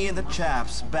meet me and the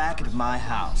chaps back at my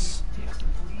house.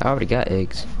 I already got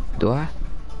eggs. Do I?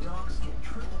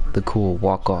 The cool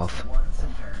walk off.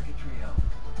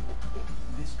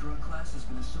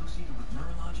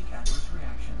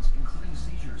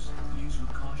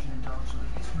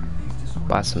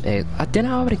 Buy some eggs. Didn't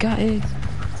I already got eggs?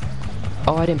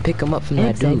 Oh, I didn't pick them up from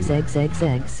that dude. Eggs.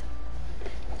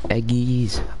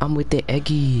 Eggies. I'm with the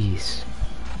eggies.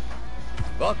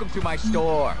 Welcome to my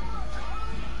store.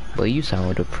 But you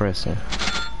sound depressing.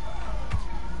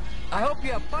 I hope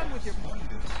you have fun with your...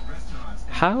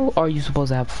 How are you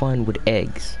supposed to have fun with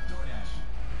eggs?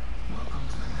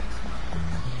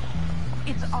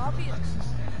 It's obvious.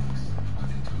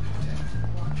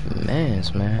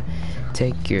 Man.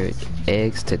 Take your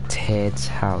eggs to Ted's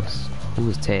house. Who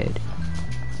is Ted?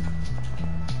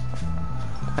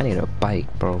 I need a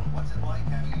bike, bro.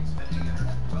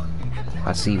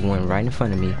 I see one right in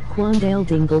front of me. Quandale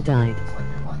Dingle died.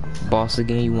 Boss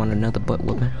again, you want another butt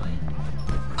whooping?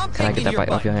 Can I get that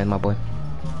bike off your hand, my boy?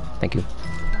 Thank you.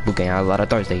 Booking a lot of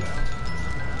Thursday.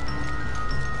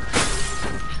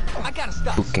 I gotta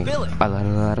stop Booking spilling. a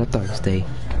lot of Thursday.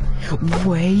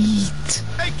 Wait!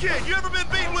 Hey kid, you ever been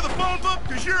beaten with a phone book?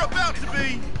 Cause you're about to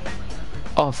be.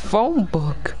 A phone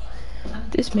book?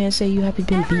 This man say you haven't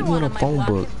been beaten with a phone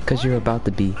book because you're about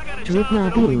to be. Drip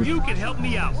Nobby. You can help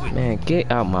me out with. Man,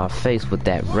 get out my face with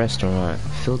that restaurant.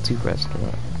 Filthy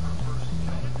restaurant.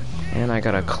 And I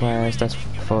got a class, that's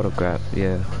photograph,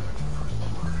 yeah.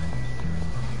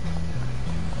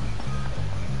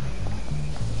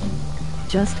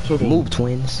 Just kidding. Move,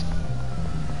 twins.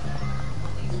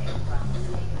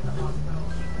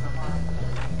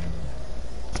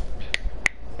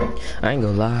 I ain't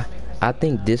gonna lie. I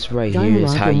think this right here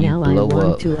is how you now blow I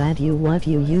want up. to add you what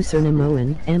you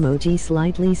username emoji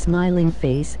slightly smiling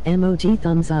face emoji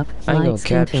thumbs up. I ain't gonna likes,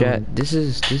 cap tone. chat. This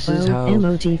is how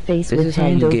emoji face this with is how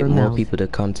hand you over get more mouth. people to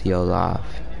come to your live.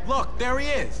 Look, there he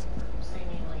is.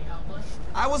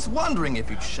 I was wondering if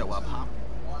you'd show up, Hop.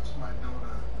 Watched my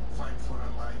daughter fight for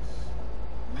her life.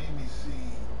 Made me see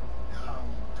how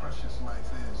precious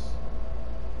life is.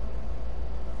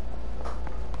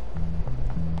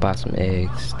 Buy some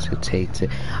eggs to take to.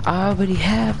 I already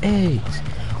have eggs.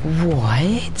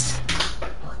 What?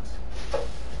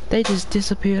 They just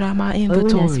disappeared out my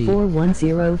inventory.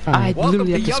 ONS4105. I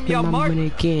literally have to spend my money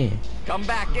again. Come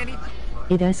back any.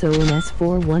 It is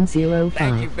ONS4105.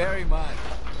 Thank you very much.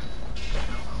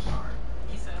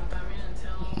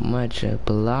 Much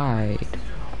obliged.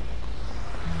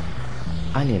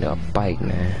 I need a bike,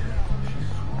 man.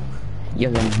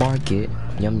 Yum yum market.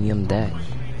 Yum yum that.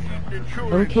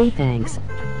 Okay, thanks.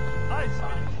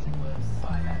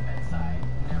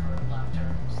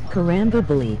 Karamba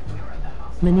Bully.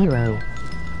 Maniro.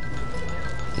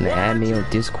 Man, add me on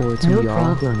Discord too, No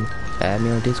y'all. problem. Add me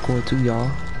on Discord too, y'all.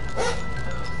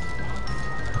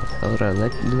 Hold up,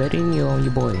 let in you on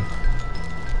your boy.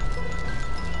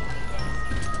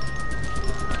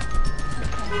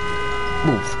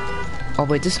 Move. Oh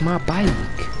wait, this is my bike.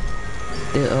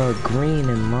 The green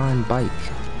and lime bike.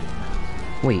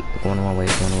 Wait, going the wrong way,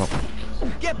 going the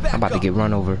wrong. I'm about to get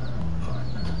run over.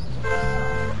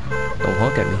 Don't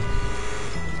honk at me.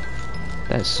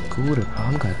 That scooter, bro,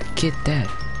 I'm gonna get that.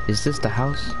 Is this the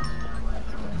house?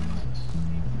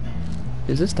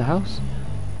 Is this the house?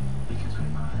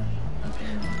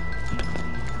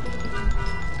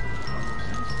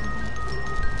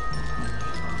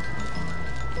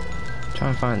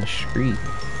 Trying to find the street.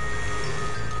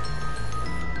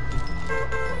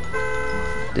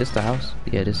 This the house?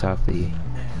 Yeah, this house the.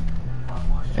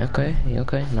 Okay,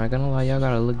 okay. Not gonna lie, y'all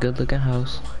got a good looking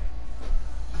house.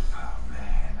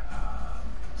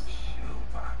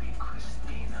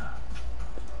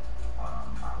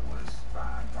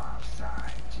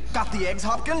 Got the eggs,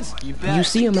 Hopkins? You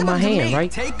see them in my hand, right?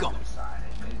 Take them.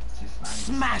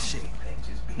 Smashing.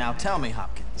 Now tell me,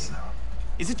 Hopkins.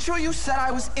 Is it true you said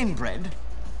I was inbred?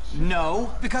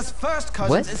 No, because first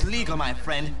cousins is legal, my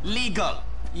friend. Legal.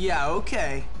 Yeah,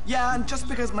 okay. Yeah, and just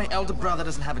because my elder brother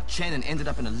doesn't have a chin and ended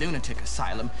up in a lunatic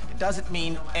asylum, it doesn't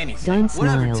mean anything. Don't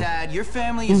Whatever, smile. Dad. Your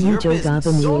family is your business.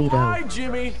 Don't lie,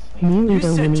 Jimmy. You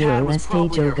said Dad Neo was ST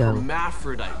probably a Jogo.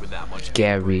 hermaphrodite with that much.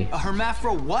 Gary. A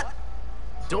hermaphro what?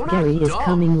 Don't Gary act is dumb.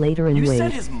 coming later in You wave.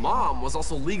 said his mom was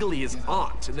also legally his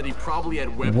aunt, and that he probably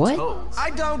had webbed What? toes. I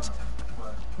don't.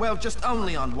 Well, just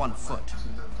only on one foot.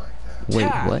 Wait,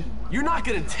 Dad, what? You're not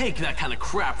gonna take that kind of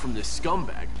crap from this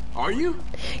scumbag, are you?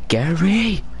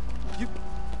 Gary!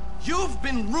 You've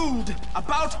been rude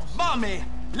about mommy.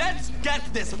 Let's get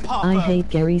this popper. I hate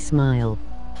Gary smile.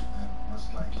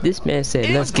 This man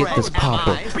said, let's get this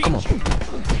popper. Come on.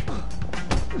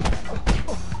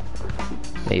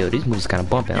 Hey, yo, this movie's kind of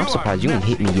bumping. I'm surprised you ain't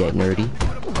hit me yet, nerdy.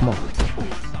 Come on.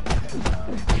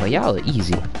 Well, y'all are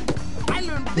easy.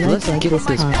 Let's get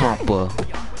this popper.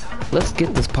 Let's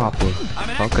get this popper.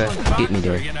 Okay, get me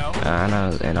there. I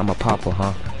know, and I'm a popper,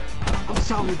 huh? I'm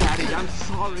sorry, Daddy. I'm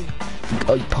sorry.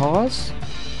 Oh, pause?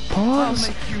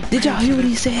 Pause? Did y'all hear what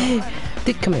he said?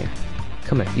 Come here.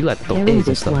 Come here. You like to throw Gary, eggs and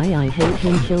that's stuff. why I hate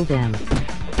him. Kill them.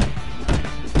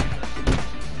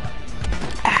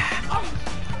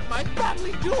 My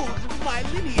family jewels, my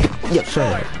lineage. Yep,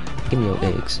 sure. Give me your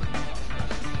eggs.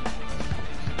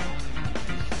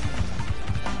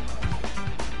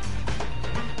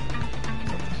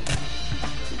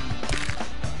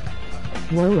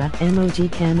 Whoa, emoji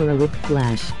camera with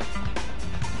flash.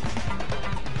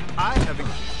 I have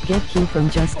a Get key from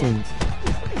Justin.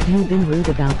 You've been rude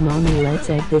about mommy. Let's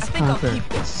egg this popper.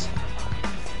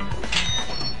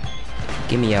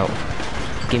 Get me out.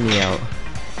 Get me out.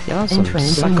 Y'all some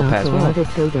Entrando psychopaths. nato ave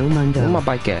todo mundo. Where my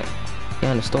bike at?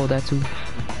 Y'all installed that too?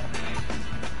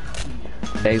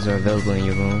 Eggs are available in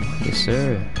your room. Yes,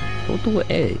 sir. Go do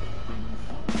an egg.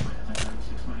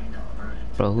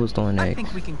 Bro, who's doing I eggs?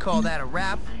 think we can call that a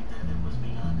wrap.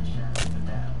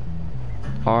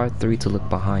 R3 to look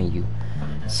behind you.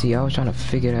 See, I was trying to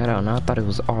figure that out, and I thought it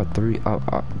was R3.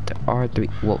 R3.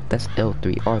 Whoa, that's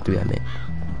L3. R3, I meant.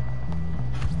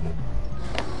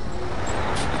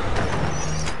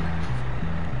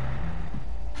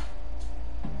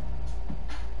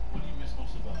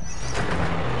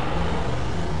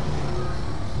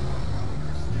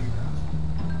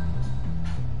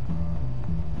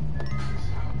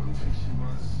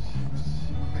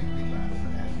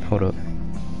 Hold up.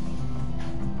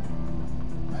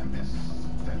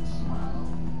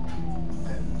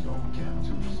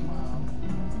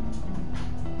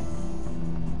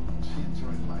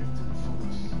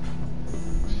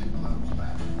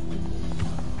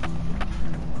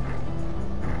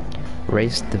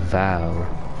 Race the vow.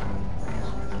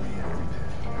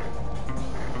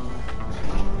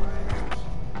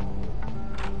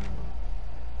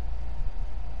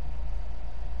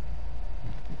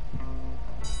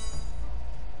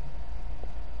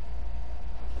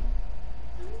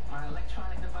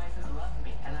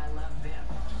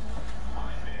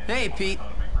 Hey, Pete.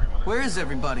 Where is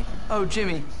everybody? Oh,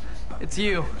 Jimmy. It's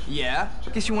you. Yeah?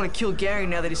 Guess you want to kill Gary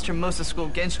now that he's turned most of school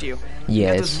against you. Yes. You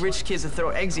got those rich kids that throw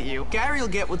eggs at you. Gary'll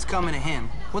get what's coming to him.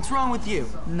 What's wrong with you?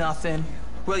 Nothing.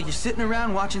 Well, you're sitting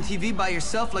around watching TV by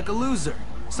yourself like a loser.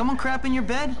 Someone crap in your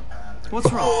bed?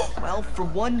 What's wrong? Well, for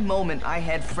one moment, I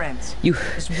had friends.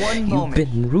 Just one moment.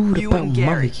 You've been rude you about and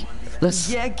Gary.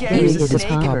 Let's Gary's a this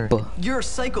snake. papa. You're a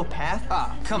psychopath.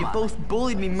 Come on. You both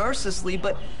bullied me mercilessly,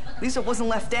 but at least I wasn't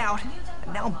left out.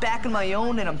 And now I'm back on my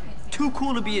own, and I'm too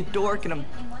cool to be a dork, and I'm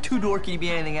too dorky to be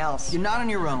anything else. You're not on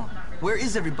your own. Where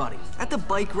is everybody? At the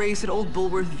bike race at Old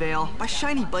Bulworth Vale, by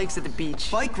shiny bikes at the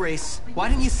beach. Bike race? Why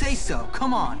didn't you say so?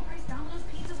 Come on.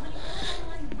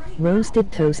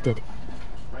 Roasted toasted.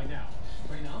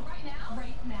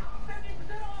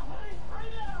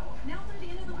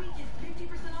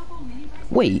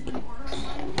 Wait.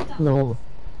 Lol.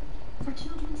 For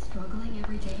children struggling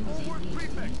every day with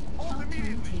ADHD, help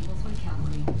turntables with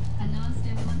Calvary, a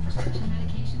non-stimulant prescription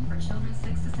medication for children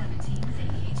 6 to 17 with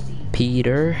ADHD.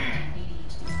 Peter.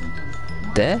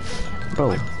 Death?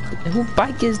 Bro, who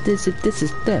bike is this if this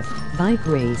is Death? Bike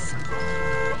race.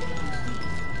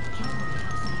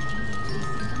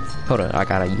 Hold on, I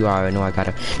gotta, you already know I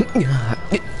gotta.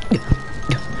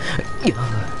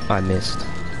 I missed.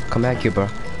 Come back here, bro.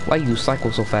 Why you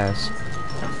cycle so fast?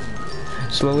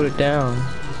 Slow it down.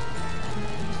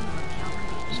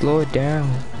 Slow it down.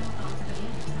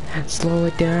 Slow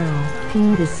it down.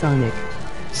 Pete is Sonic.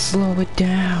 Slow it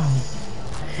down.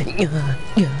 You've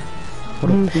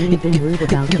really been rude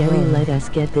about Gary. Let us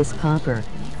get this popper.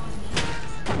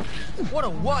 What a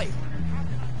wife!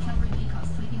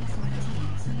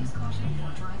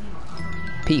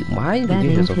 Pete, why did That you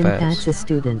get ain't so him, fast? that's a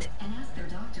student.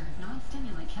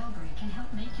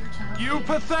 You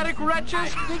pathetic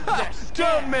wretches!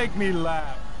 Don't make me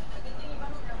laugh.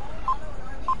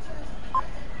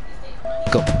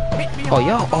 Go. Oh,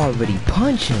 y'all already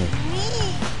punching.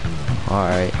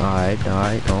 Alright,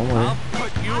 don't worry. I'll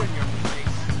put you in your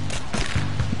place.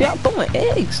 Yeah, I'm throwing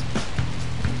eggs.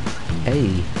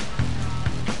 Hey.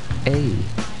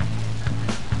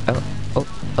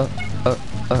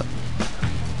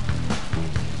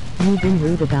 You've been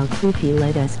rude about Poopy.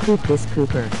 Let us poop this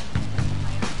pooper.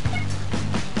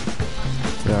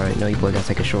 Alright, no, you boy gotta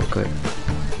take a shortcut.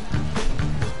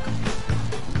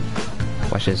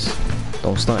 Watch this.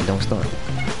 Don't stunt.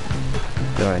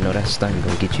 Alright, no, that stunt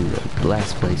gonna get you the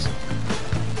last place.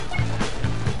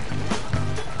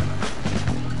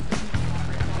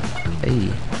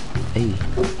 Hey.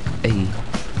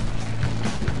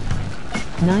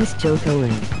 Nice joke,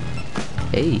 Owen.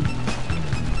 Hey.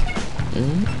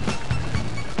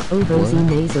 Ovos and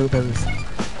nazovos.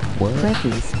 What?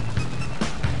 Preppies.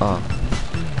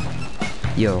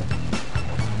 Yo.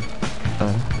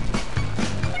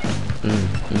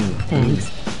 Thanks.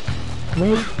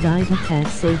 Wait, dive attack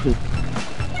safety.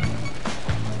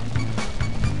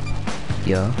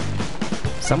 Yo.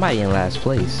 Somebody in last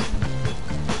place.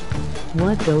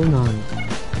 What going on?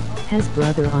 Has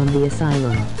brother on the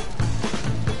asylum.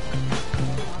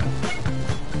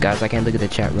 Guys, I can't look at the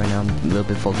chat right now. I'm a little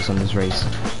bit focused on this race.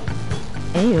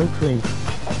 Ayo, Clint.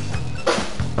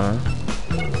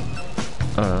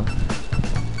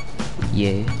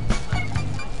 Yeah.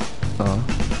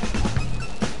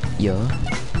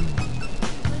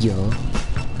 Yo.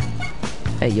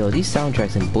 Hey, yo, these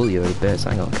soundtracks in Bully are the best.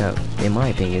 I ain't gonna cap. In my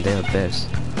opinion, they're the best.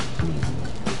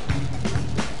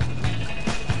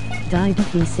 Did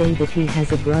he say that he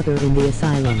has a brother in the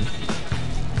asylum?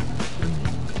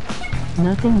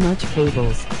 Nothing much,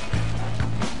 cables.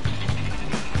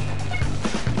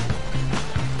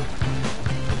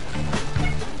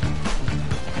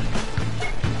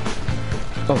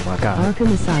 Oh my god.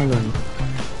 Arkham Asylum.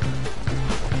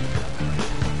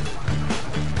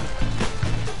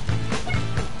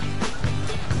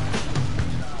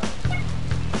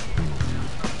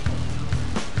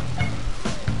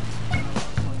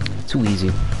 Too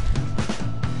easy.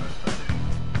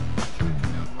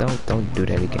 Don't do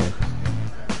that again.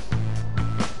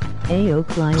 Ayo,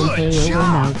 client, ayo,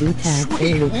 now do tag,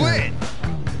 ayo.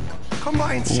 Come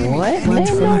by and see what? me. Mike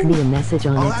sent me a message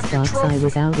on Xbox. I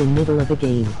was out in middle of a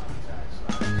game.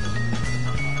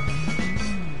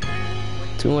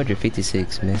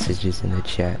 256 messages in the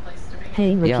chat.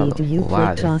 Hey Ricky, Y'all do you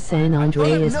live. play San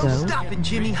Andreas No though? stopping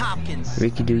Jimmy Hopkins.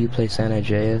 Ricky, do you play San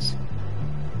Andreas?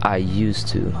 I used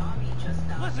to.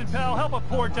 Listen, pal, help a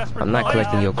poor desperate I'm not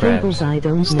collecting your crabs. Tables I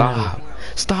don't Stop. know.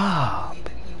 Stop.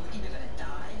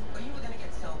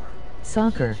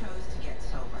 Soccer.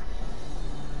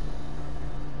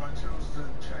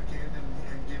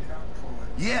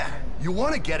 Yeah, you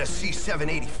want to get a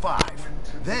C785,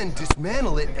 then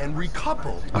dismantle it and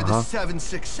recouple with a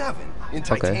 767 in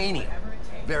titanium.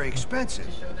 Very expensive,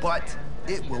 but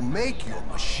it will make your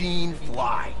machine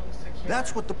fly.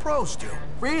 That's what the pros do.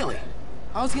 Really?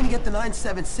 I was gonna get the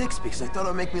 976 because I thought it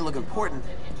would make me look important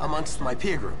amongst my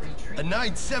peer group. A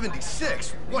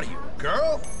 976? What are you, a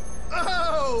girl?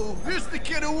 Oh, here's the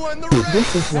kid who won the race.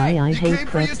 This is why I hate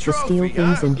preps to steal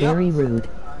things and very rude.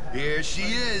 Here she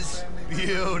is.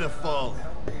 Beautiful.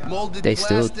 Molded They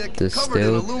still plastic,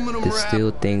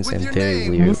 distill things and very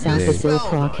weird. Miss Alpha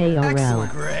Proc ARL.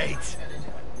 Great.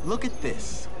 Look at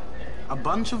this. A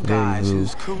bunch of guys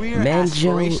whose career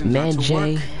aspirations Man are to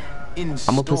J. work in I'm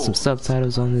gonna put some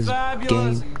subtitles on this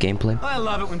gameplay. I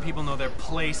love it when people know their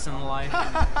place in life.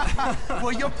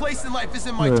 Well, your place in life is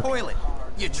in my toilet,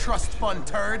 you trust fund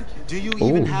turd. Do you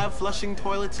even have flushing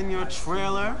toilets in your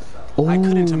trailer? I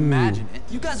couldn't imagine it.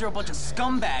 You guys are a bunch of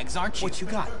scumbags, aren't you? What you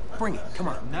got? Bring it, come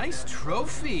on. Nice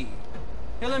trophy.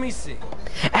 Here, let me see.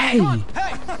 Hey!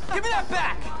 Hey, give me that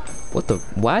back! What the?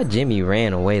 Why Jimmy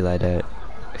ran away like that?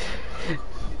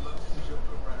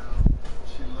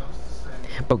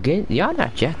 But y'all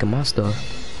not jacking my stuff.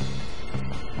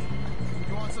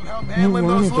 You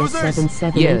want to get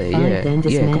 7785, then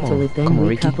dismantle it, then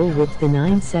recouple with the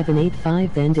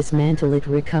 9785, then dismantle it,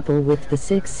 recouple with the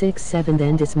 667,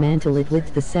 then dismantle it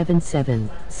with the 77,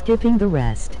 skipping the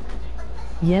rest.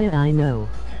 Yeah, I know.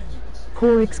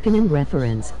 Korixkanen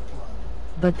reference.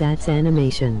 But that's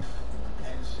animation.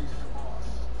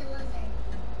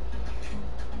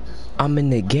 I'm in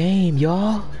the game,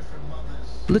 y'all.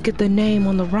 Look at the name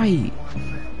on the right.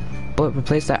 But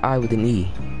replace that I with an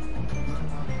E.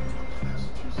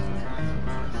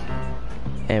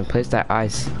 And replace that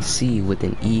IC with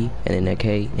an E and then a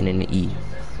K and then an E.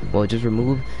 Well, just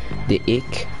remove the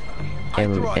ick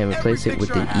and replace it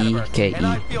with an EKE.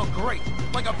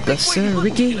 Yes, sir,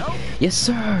 Ricky. Yes,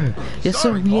 sir. Yes,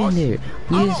 sir. We in there.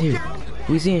 We is here.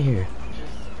 We's in here.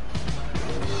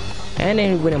 And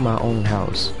then went in my own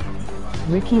house.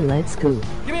 Ricky, let's go.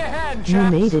 Give me a hand, You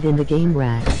made it in the game,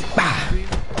 Rackz.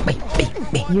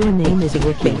 Your name is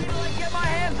Ricky. Get my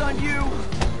hands on you.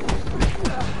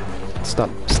 Stop.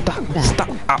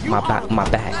 Out my back, my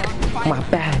neck, my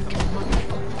back,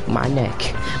 my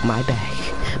neck,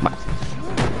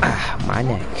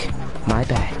 my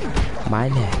back, my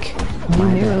neck.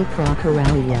 Numero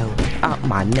Procuralio. Out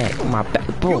my neck, my back.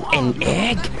 Bro, an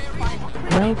egg?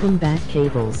 Welcome back,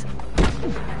 Cables.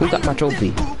 Who got my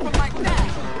trophy?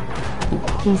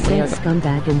 He said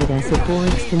scumbag in the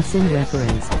Korixkanen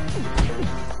reference.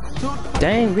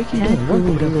 Dang, Ricky didn't work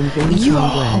with him.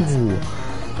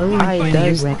 Oh, I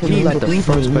recommend like the first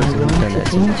person who's done that.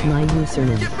 Change my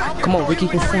username. Come on, Ricky,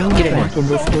 The get in soundtrack in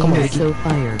this there. Come on, game is Ricky. so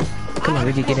fire. Come on,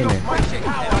 Ricky, get in there.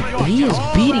 He is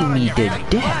beating me to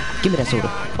death. Give me that soda.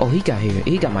 Oh, he got here.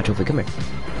 He got my trophy. Come here.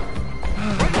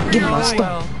 Give me my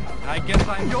stuff. I guess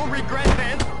you'll regret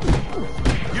this.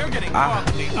 You're getting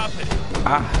awfully uppity.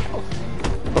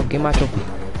 Oh, give my trophy.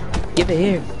 Give it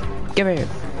here. Give it here.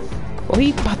 Oh,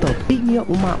 he about to beat me up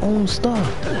with my own stuff.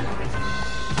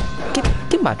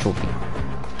 Give my trophy.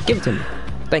 Give it to me.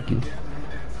 Thank you.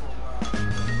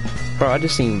 Bro, I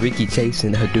just seen Ricky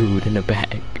chasing a dude in the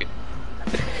back.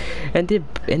 And did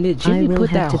Jimmy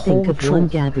put that whole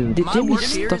trophy? Did Jimmy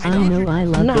stuff? I know I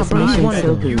love Nah, this bro, mission one of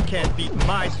so them. You good. can't beat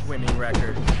my swimming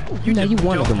record. You know, you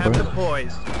wanted them, have bro. the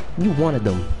poise. You wanted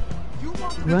them.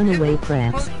 Runaway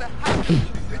crabs.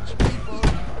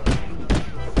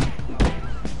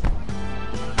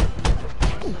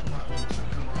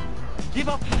 Give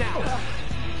up now.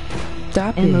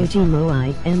 Stop it. Emoji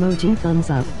Moai, emoji thumbs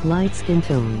up, light skin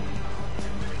tone.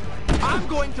 I'm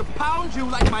going to pound you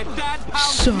like my dad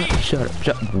pounds me. Shut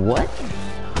up. What?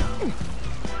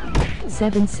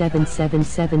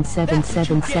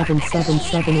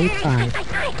 77777777785.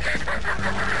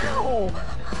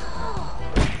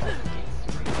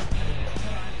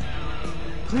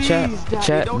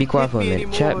 Chat, be quiet for a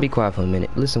minute. Chat, be quiet for a minute.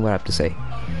 Listen what I have to say.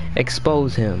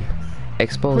 Expose him.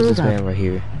 Expose this man right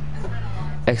here.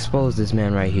 Expose this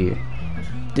man right here.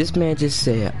 This man just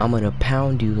said, I'm gonna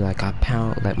pound you like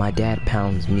my dad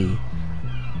pounds me.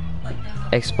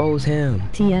 Expose him.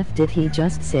 TF did he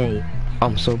just say?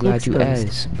 I'm so glad you Exposed.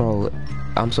 asked, bro.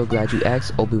 I'm so glad you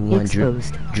asked, Obi-Wan Drip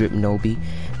Nobi.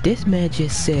 This man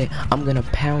just said, I'm gonna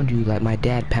pound you like my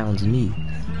dad pounds me.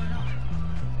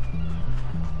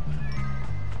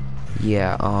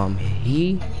 Yeah,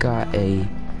 he got a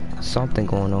something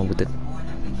going on with the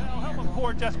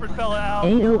Poor desperate fella out.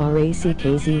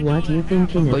 AORACKZ, what you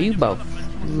thinking of? But you about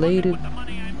later.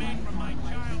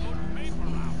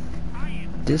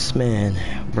 This man,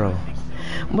 bro,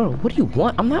 what do you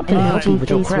want? I'm not gonna help you with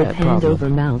your crap hand problem. over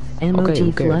mouth,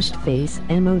 emoji flushed face,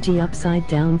 emoji upside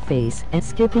down face, and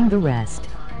skipping the rest.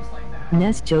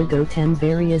 Nest Jogo 10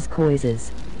 various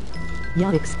coises.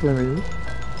 Ya exploru.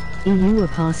 EU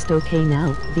aposto que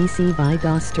now, VC by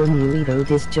Doster Muido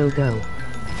dis Jogo.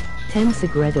 10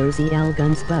 segredos y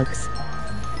alguns bugs.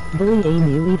 Bully a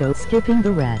Muido skipping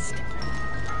the rest.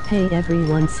 Hey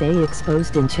everyone say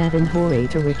exposed in chat and hooray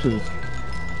to Ricky.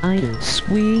 I do.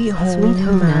 Sweet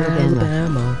home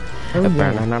Alabama. Oh yeah.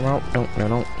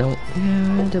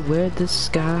 And where the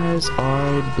skies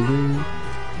are blue.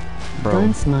 Bro.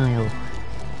 Gun smile.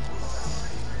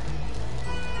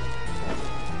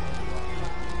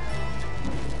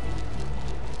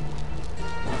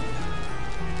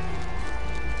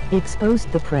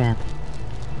 Exposed the prep.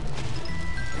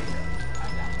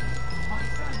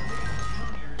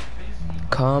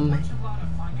 Come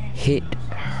hit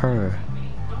her.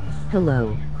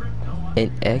 Hello.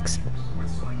 An X.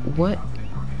 What?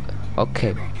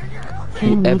 Okay.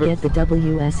 Can we get the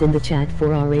WS in the chat for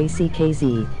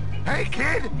RACKZ? Hey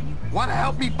kid, wanna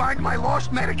help me find my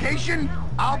lost medication?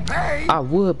 I'll pay. I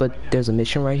would, but there's a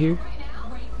mission right here.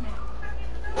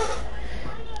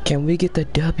 Can we get the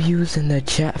W's in the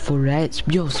chat for Rackz?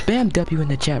 Yo, spam W in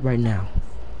the chat right now.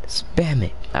 Spam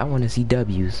it. I want to see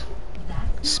W's.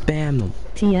 Spam them.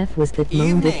 TF was the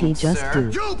clone that he just do.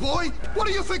 Yo, boy, what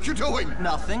do you think you're doing?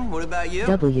 Nothing. What about you?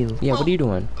 W. Yeah, what are you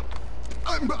doing?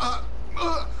 I'm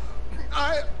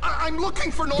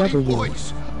looking for naughty W.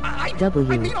 boys.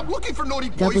 W. I mean, I'm looking for naughty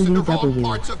boys in the wrong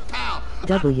parts of town.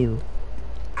 W.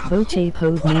 Voce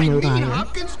Pode What I Nino mean, Liar.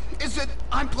 Hopkins, is that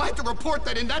I'm glad to report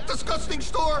that in that disgusting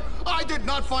store, I did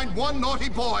not find one naughty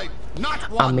boy. Not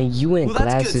one. I mean, you in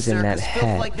glasses and that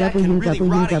hat. Like that can really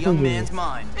rot a young man's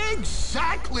mind.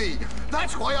 Exactly.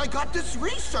 That's why I got this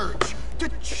research, to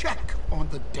check on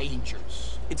the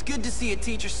dangers. It's good to see a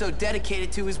teacher so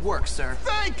dedicated to his work, sir.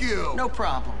 Thank you. No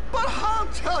problem. But I'll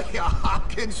tell you,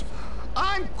 Hopkins,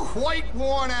 I'm quite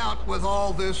worn out with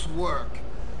all this work.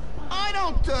 I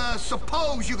don't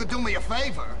suppose you could do me a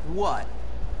favor. What?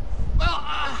 Well,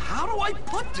 how do I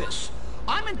put this?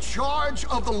 I'm in charge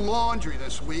of the laundry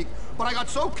this week, but I got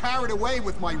so carried away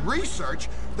with my research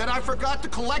that I forgot to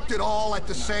collect it all at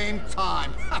the same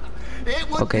time. It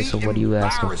would be so what are you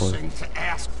asking for? embarrassing to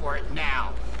ask for it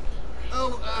now.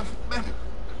 Oh,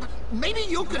 maybe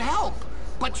you could help.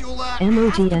 But you'll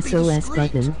Emoji SOS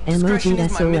button, emoji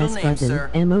SOS button,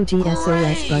 emoji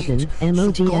SOS button,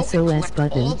 emoji SOS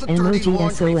button, emoji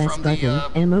SOS button,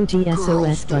 emoji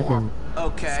SOS button.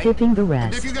 Okay. Skipping the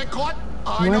rest. If you get caught,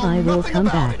 I will come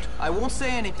back. I won't say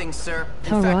anything, sir.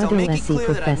 In fact, I'll make it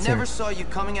clear that I never saw you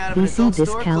coming out of an adult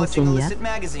store collecting illicit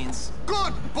magazines.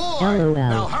 Good boy. LOL.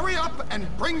 Now hurry up and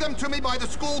bring them to me by the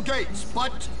school gates,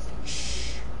 but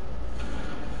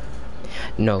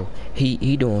no,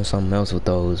 he doing something else with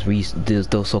those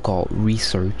so-called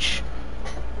research.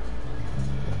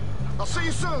 I'll see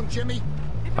you soon, Jimmy.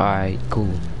 Alright,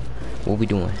 cool. What we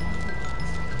doing?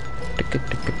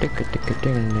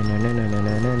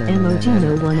 Emoji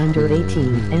no one under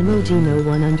 18. Emoji no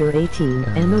one under 18.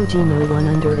 Emoji no one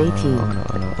under 18.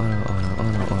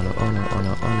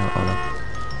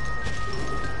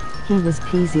 He was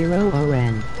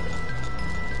P0RN.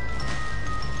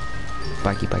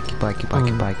 Bikey, no.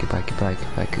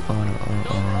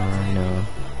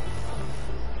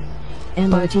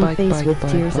 Emoji face with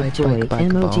tears of joy.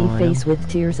 Emoji face with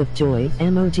tears of joy.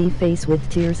 Emoji face with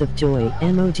tears of joy.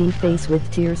 Emoji face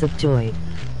with tears of joy.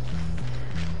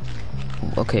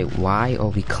 Okay, why are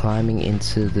we climbing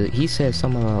into the... He said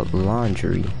something about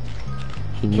laundry.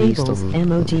 He needs Cables, the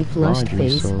emoji flushed laundry,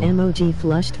 face, so... emoji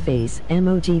flushed face,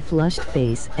 emoji flushed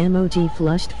face, emoji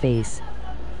flushed face.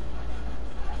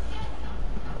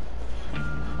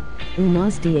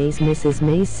 Unos dias Mrs.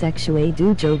 May's sexué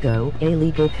do jogo,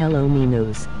 illegal pelo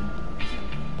menos.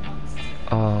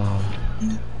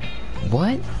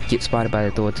 What? Get spotted by the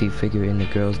authority figure in the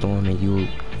girls' dorm and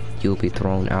you'll be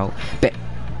thrown out.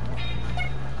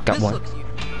 Got one.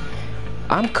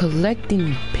 I'm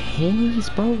collecting pennies,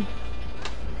 bro.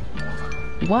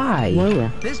 Why? Whoa.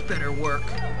 This better work.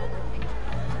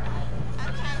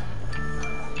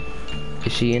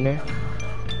 Is she in there?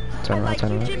 Turn around,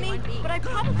 turn around. Jimmy, but I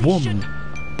probably Woman.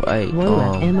 Hey,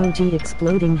 emoji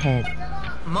exploding head.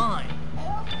 Mine.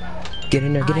 Get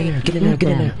in there, get in there, get in there, get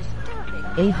in there.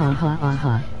 Ha ha ha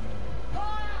ha.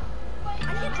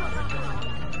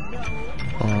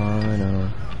 Oh no.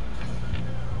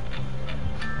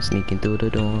 Sneaking through the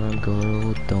dorm,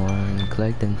 girl dorm,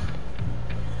 collecting.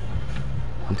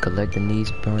 I'm collecting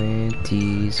these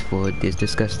panties for this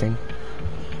disgusting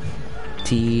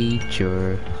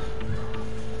teacher.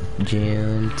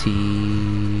 Gym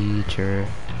teacher.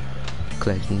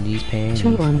 Collecting these panties.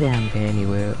 Chew on them. Panty,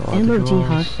 where all the emoji drawers?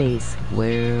 hot face.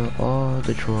 Where all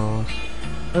the drawers?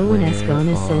 ONS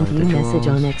gonna send you message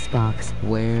on Xbox.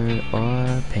 Where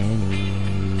are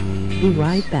panties? Be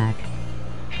right back.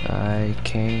 I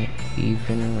can't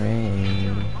even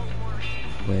read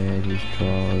where these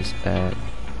drawers at.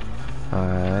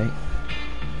 Alright.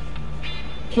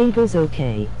 Cable's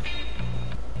okay.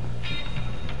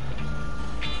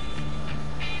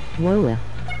 Whoa.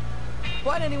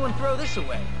 Why'd anyone throw this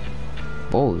away?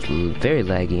 Oh, it's very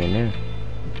laggy in there.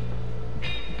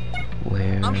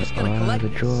 Where are the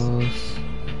drawers?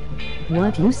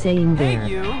 What you saying there? Hey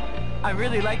you! I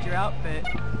really like your outfit.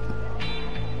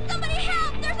 Somebody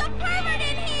help! There's a pervert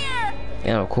in here!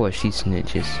 And of course she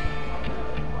snitches.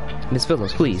 Miss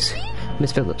Phillips, please.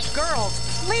 Miss Phillips.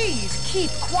 Girls, please keep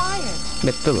quiet.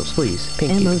 Miss Phillips, please.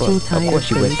 Pinky. Emoji Of course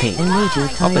she wears pink.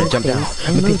 Emoji I'm gonna jump down.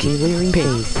 Emoji weary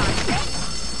face.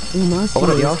 We must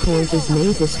raise forces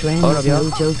mazes strands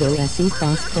mojo go se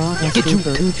fast pro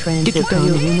super transit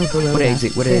What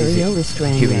exit? What exit?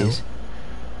 Here it is.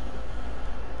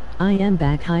 I am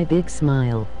back. Hi, big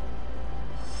smile.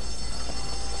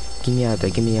 Get me out there.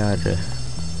 Get me out there.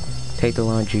 Take the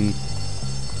laundry.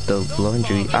 The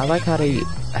laundry. I like how they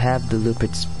have the little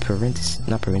parentheses,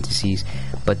 not parentheses,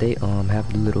 but they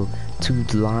have the little 2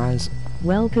 lines.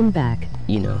 Welcome back.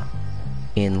 You know,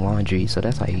 in laundry, so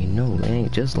that's how you know it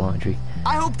ain't just laundry.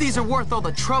 I hope these are worth all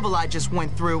the trouble I just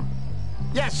went through.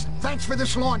 Yes, thanks for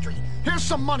this laundry. Here's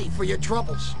some money for your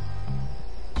troubles.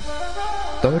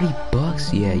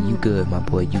 $30? Yeah, you good, my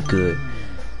boy, you good.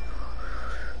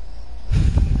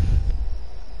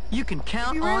 You can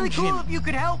count It'd be really on Jimmy. cool if you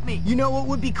could help me. You know what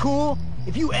would be cool?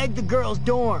 If you egged the girls'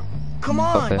 dorm. Come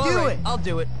on, Okay. do it. I'll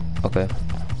do it. Okay.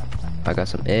 I got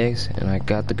some eggs, and I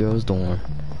got the girls' dorm.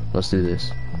 Let's do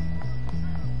this.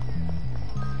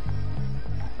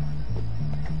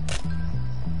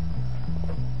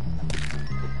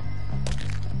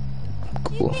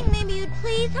 You think maybe you'd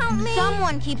please help me?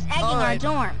 Someone keeps egging our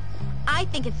dorm. I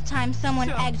think it's time someone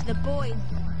egged the boys'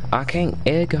 dorm. I can't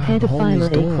egg a homie's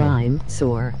Pedophile dorm. a crime,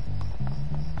 sore.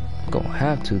 Gonna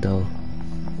have to though.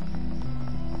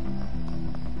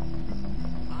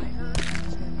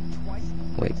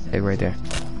 Wait, egg right there.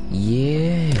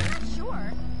 Yeah.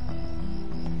 Sure.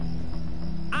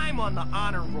 I'm on the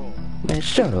honor roll. Man,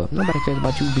 shut up. Nobody cares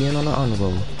about you being on the honor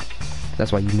roll.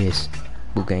 That's why you miss.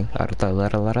 Boot gang. Out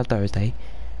of Thursday.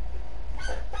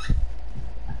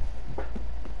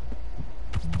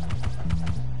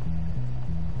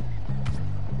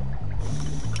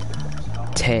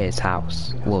 Tad's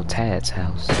house. Well, Tad's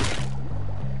house.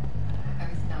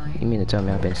 You mean to tell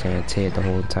me I've been saying Ted the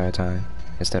whole entire time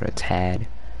instead of Tad?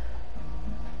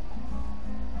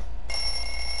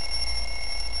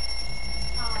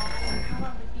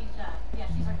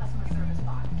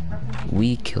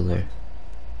 Weed killer.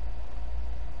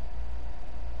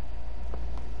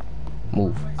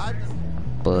 Move.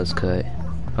 Buzz cut.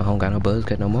 I don't got no buzz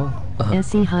cut no more.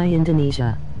 SE Hi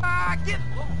Indonesia.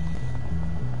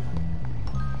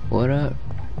 What up?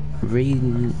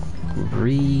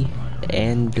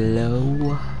 And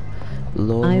low.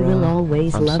 Laura. I will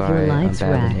always I'm love sorry, your lives,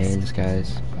 I'm bad with Rackz. names,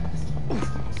 guys.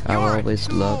 I will always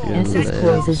love your SS lives.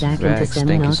 closes Rackz,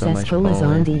 thank you so much for escolas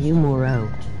on following. du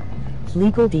moro.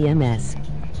 Legal DMS.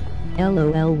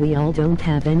 LOL, we all don't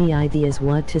have any ideas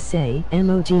what to say.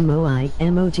 Emoji moai,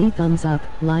 emoji thumbs up,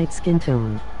 light skin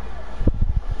tone.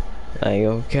 I ain't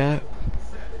gonna cap.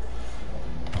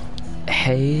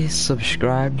 Hey,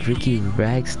 subscribe,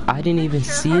 RekeyRackz. I didn't even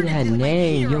see that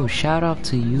name. Yo, shout out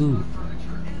to you.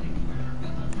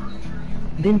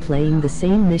 Been playing the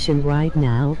same mission right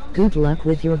now. Good luck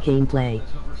with your gameplay.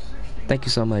 Thank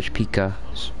you so much, Pika.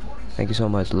 Thank you so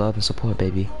much. Love and support,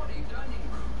 baby.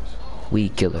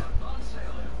 Weed killer.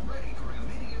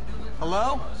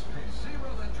 Hello?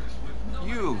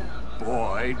 You,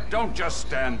 boy, don't just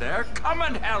stand there. Come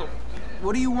and help.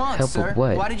 What do you want, Help sir? with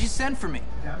what? Why did you send for me?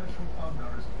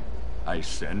 I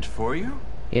sent for you?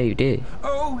 Yeah, you did.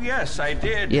 Oh, yes, I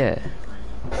did. Yeah.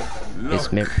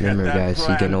 It's memory, guys.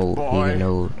 He getting old. He getting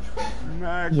old.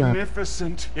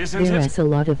 Magnificent, isn't There's it? a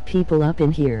lot of people up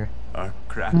in here. A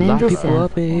crap. A lot of Mendes people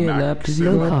up in here. A lot of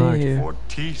people up in here.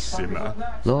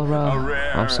 Fortissima.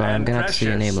 Laura, I'm sorry, I'm gonna have to say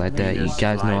your name like that. You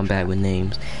guys know I'm bad with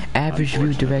names. Average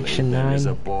view direction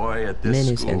 9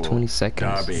 minutes and 20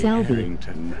 seconds. Darby Selby.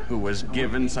 Harrington, who was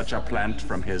given such a plant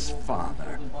from his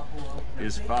father.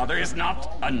 His father is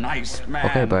not a nice man.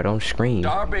 Okay, bro, don't scream.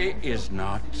 Darby is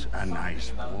not a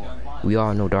nice boy. We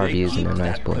all know Darby isn't a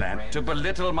nice boy. Plant to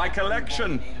belittle my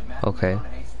collection. Okay.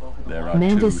 There are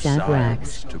Mandis two at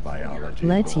sides Rackz. to biology.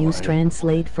 Let's use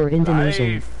translate for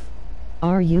Indonesian.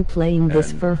 Are you playing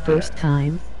this for first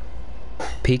time?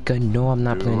 Pika, no, I'm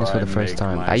not playing this for the first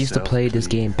time. I used to play this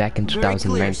game back in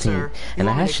 2019, and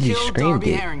I actually streamed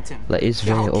it. Like, it's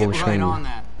very old streaming.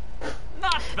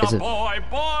 Not the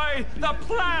boy, the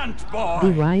plant boy. Be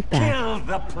right back. Kill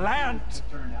the plant.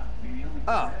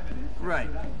 Oh, right.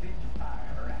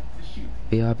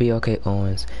 BRB, okay,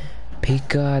 Owens.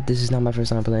 Pika, this is not my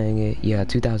first time playing it. Yeah,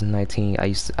 2019.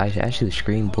 I actually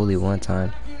streamed Bully one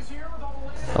time.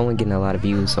 I wasn't getting a lot of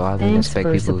views, so I wouldn't expect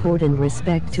people. Thanks for support and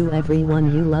respect to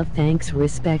everyone you love. Thanks,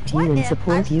 respect you and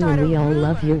support you, and we all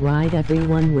love you. Right,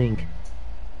 everyone. Wink.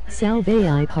 Salve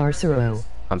I Parcero.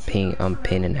 I'm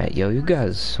pinning that. Yo, you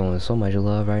guys showing so much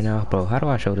love right now, bro. How do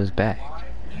I show this back?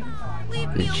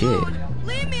 Legit.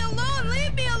 Leave me alone!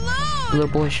 Leave me alone! Little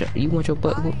boy, you want your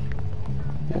butt whoop?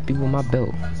 Whoop you with my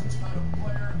belt.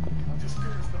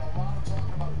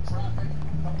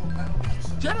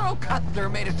 General Cutler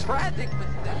made a tragic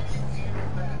mistake.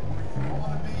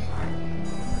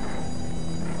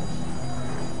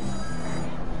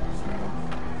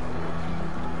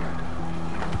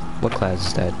 What class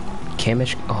is that?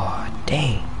 Chemistry? Oh,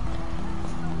 dang.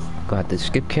 Got to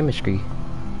skip chemistry.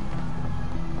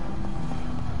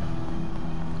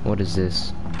 What is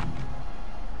this?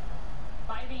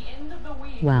 By the end of the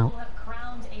week, wow. we'll have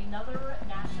crowned another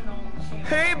national champion.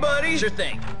 Hey, buddy! Sure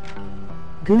thing.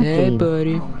 Good hey, game.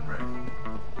 buddy.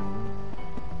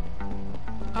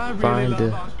 Find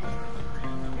the...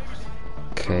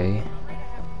 Okay.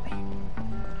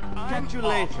 Catch you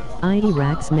later.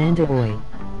 RekeyRackz Mandaboy.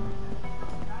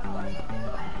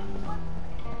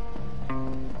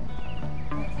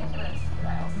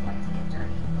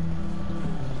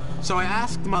 So I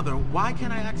asked Mother, why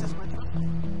can't I access my...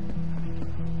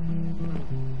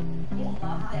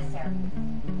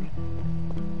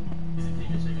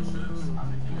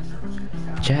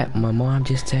 Chat, my mom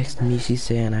just texted me. She's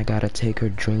saying I gotta take her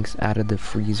drinks out of the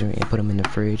freezer and put them in the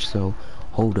fridge, so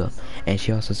hold up. And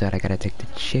she also said I gotta take the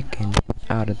chicken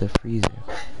out of the freezer.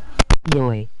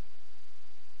 Yoy.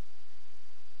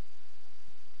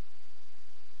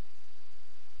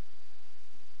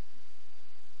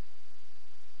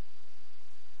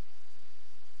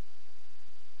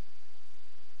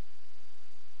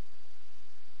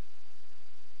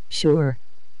 Sure.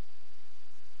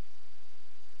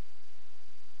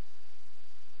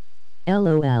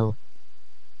 LOL.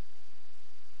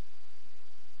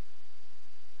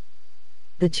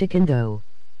 The chicken dough.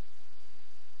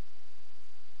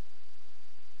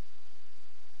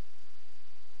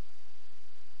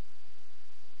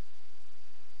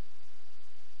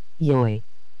 Yoy.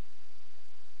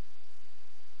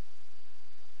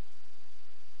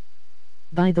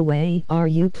 By the way, are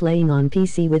you playing on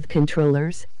PC with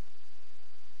controllers?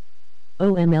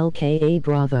 OMLKA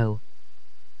Bravo.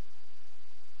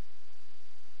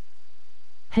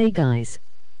 Hey guys.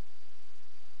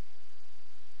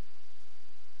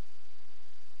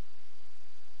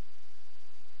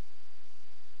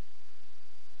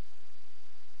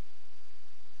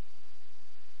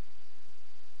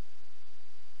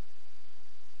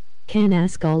 Can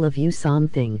ask all of you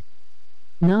something.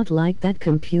 Not like that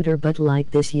computer but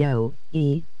like this yo,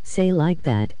 say like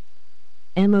that.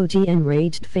 Emoji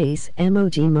enraged face,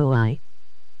 emoji moai.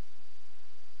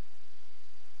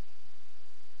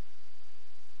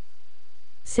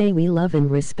 Say we love and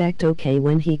respect okay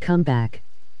when he come back.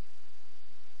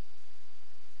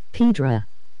 Pedra.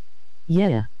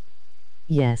 Yeah.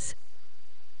 Yes.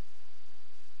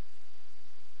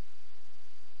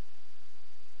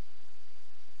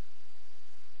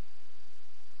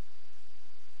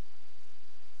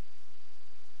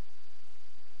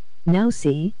 Now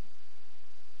see?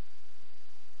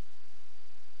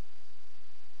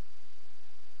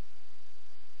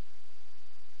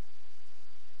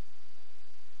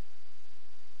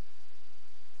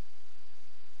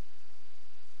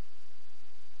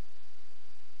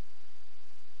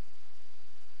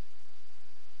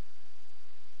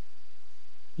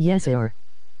 Yes sir.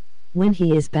 When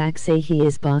he is back say he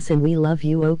is boss and we love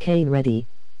you okay ready.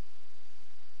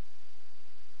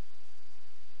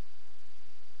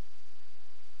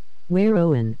 Where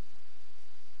Owen?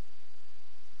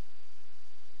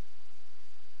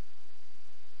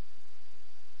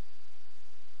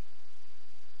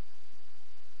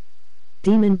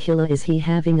 Demon Killer, is he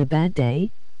having a bad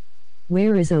day?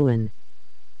 Where is Owen?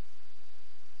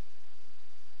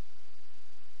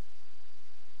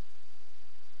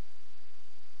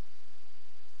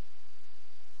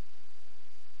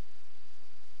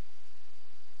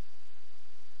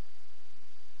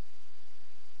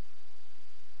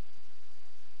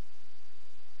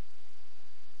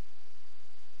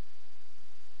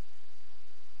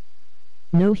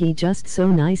 No, he just so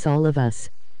nice all of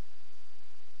us.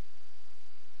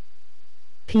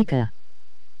 Pika.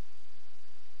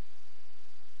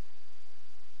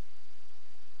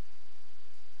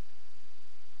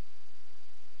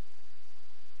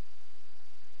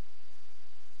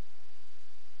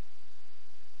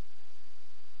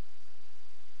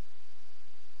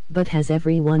 But has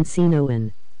everyone seen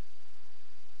Owen?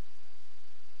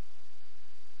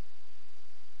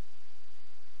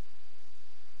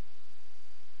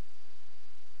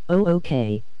 Oh,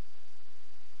 okay.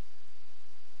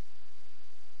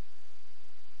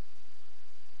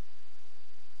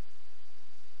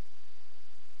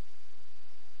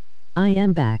 I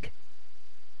am back.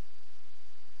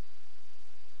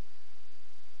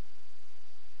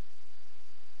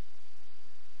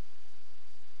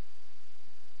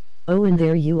 Oh, and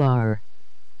there you are.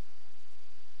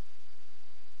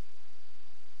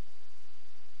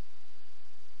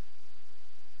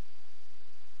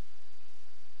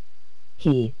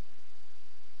 He.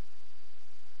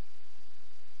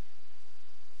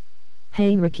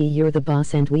 Hey Ricky, you're the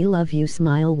boss and we love you.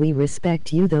 Smile, we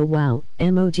respect you though. Wow,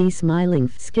 emoji smiling,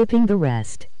 skipping the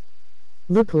rest.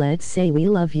 Look, let's say we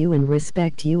love you and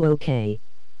respect you, okay?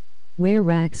 Where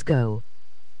Rackz go?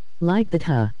 Like that,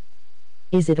 huh?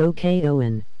 Is it okay,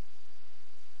 Owen?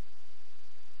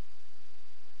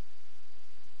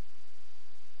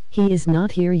 He is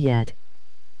not here yet.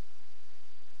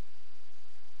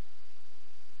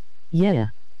 Yeah.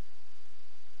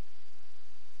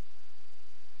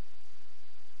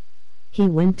 He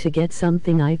went to get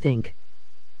something, I think.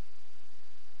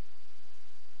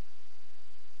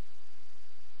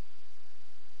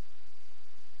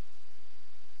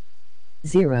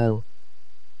 Zero.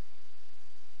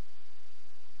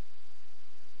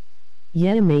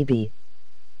 Yeah, maybe.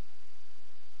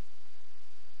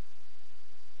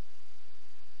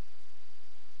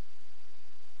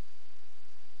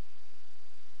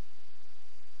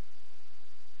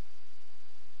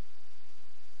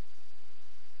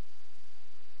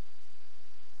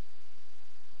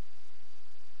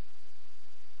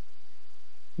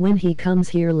 When he comes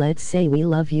here, let's say we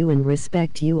love you and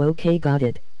respect you, okay? Got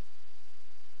it.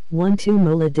 1 2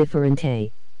 mola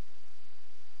differente.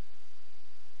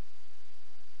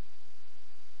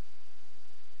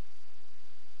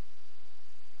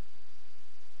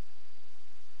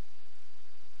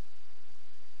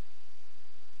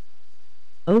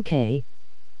 Okay.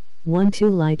 1 2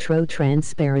 litro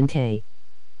transparente.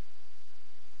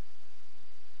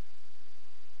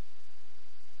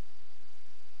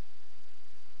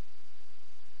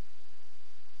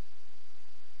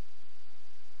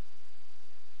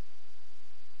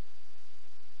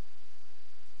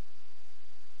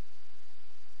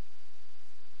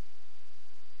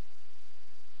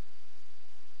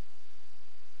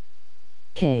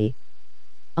 K.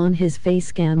 On his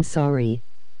face cam, sorry.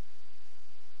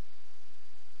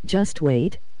 Just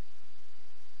wait.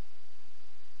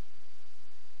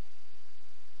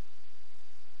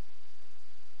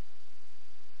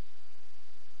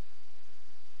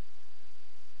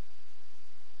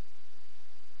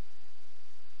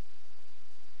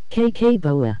 KK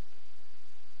Boa.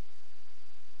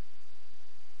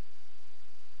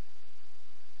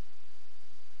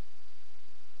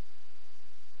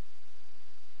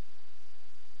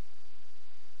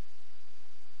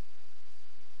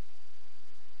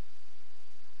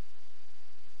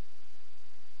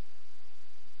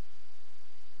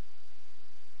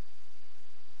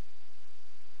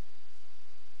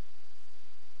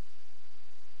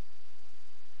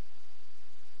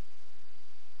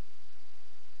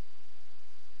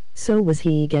 So was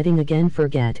he getting again?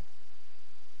 Forget.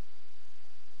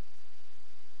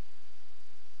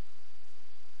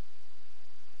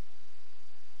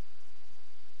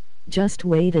 Just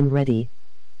wait and ready.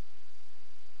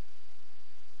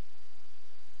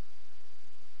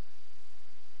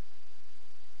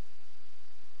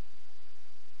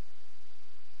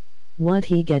 What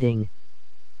he getting?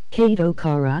 Kato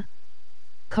Kara?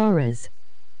 Karas.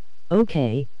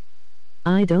 Okay.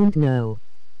 I don't know.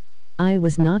 I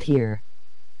was not here.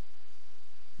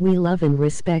 We love and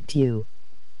respect you.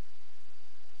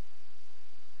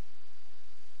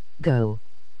 Go.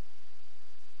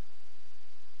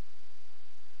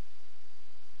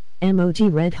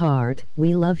 Emoji red heart,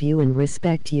 we love you and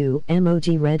respect you.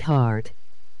 Emoji red heart.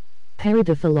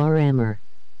 Paradophilarammer.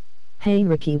 Hey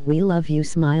Ricky, we love you.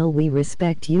 Smile, we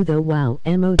respect you though. Wow.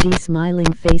 Emoji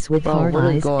smiling face with hard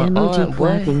eyes. Emoji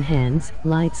clapping hands,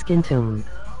 light skin tone.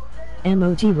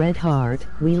 Emoji red heart,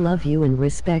 we love you and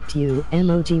respect you.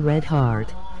 Emoji red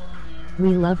heart.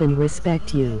 We love and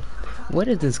respect you. Where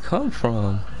did this come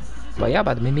from? Bro, y'all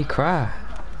about to make me cry.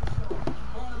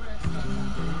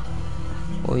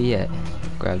 Oh yeah,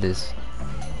 grab this.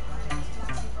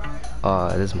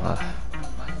 This is my.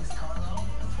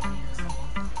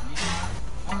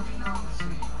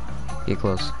 Get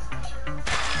close.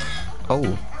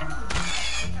 Oh.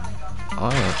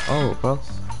 Oh, bro.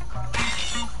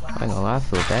 I ain't gonna lie, I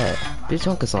feel bad. Bitch,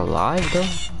 Uncle's alive though.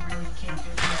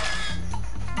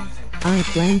 I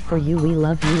plan for you, we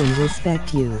love you and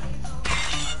respect you.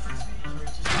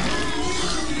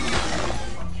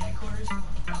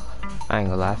 I ain't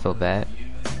gonna lie, I feel bad.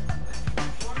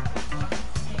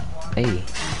 Hey,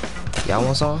 y'all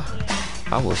want some?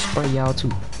 I will spray y'all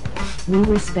too. We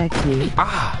respect you.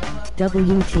 Ah!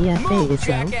 WTFA is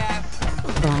so.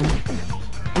 Bomb.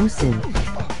 Usin.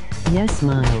 Yes,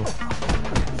 smile.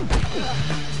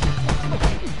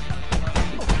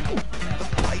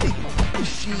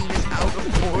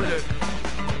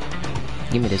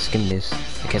 Give me this,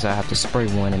 in case I have to spray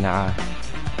one in the eye.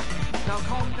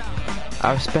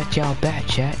 I respect y'all back,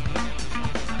 chat.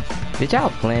 Did y'all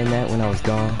plan that when I was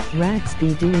gone? Rackz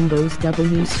be doing those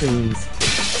W streams.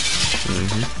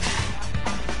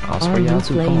 I'll spray y'all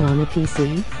too. Are you playing on a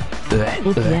PC?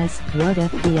 If yes, what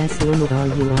FPS limit are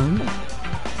you on?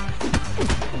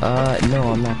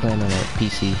 No, I'm not playing on a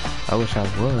PC. I wish I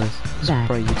was.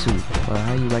 Spray you too.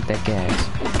 How you like that gas?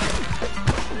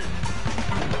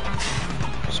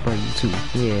 Spray you too.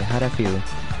 Yeah, how'd that feel?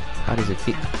 How does it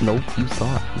feel? Nope, you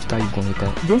thought you were gonna hit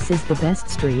that. This is the best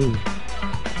stream.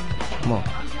 Come on.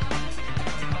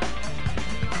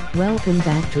 Welcome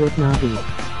back to it, Navi.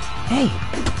 Hey!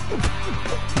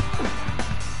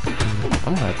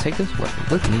 I'm gonna take this weapon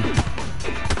with me.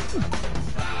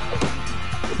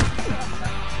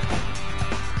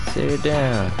 Sit it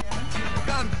down.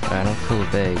 I don't fill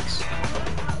bags.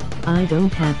 I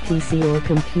don't have PC or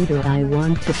computer. I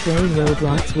want to play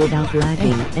Roblox without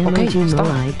lagging. Emoji no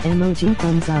like, emoji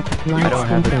thumbs up, likes. I don't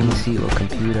have a PC or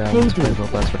computer. I want to play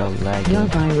Roblox without lagging. Your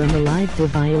Byram alive to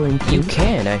violent. You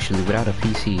can actually without a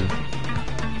PC.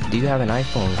 Do you have an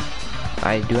iPhone?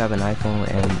 I do have an iPhone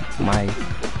and my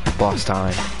boss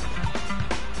time.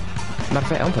 Matter of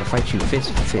fact, I'm gonna fight you fist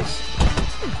for fist.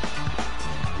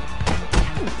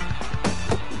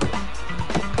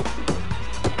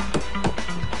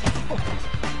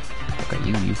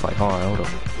 You fight hard, hold up.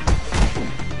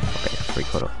 Okay, freak,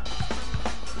 hold up.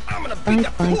 I'm gonna beat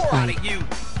the poor out of you.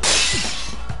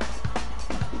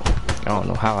 I don't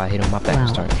know how I hit him, my back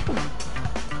was turning.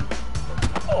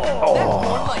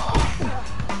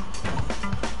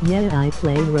 Yeah, I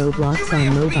play Roblox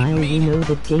on mobile, you know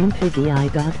that game, Piggy. I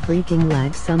got freaking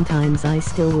lag sometimes. I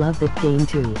still love that game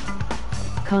too.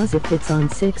 Cause if it's on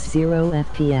 60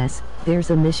 FPS,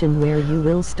 there's a mission where you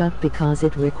will stuck because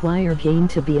it require game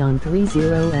to be on 30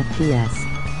 FPS.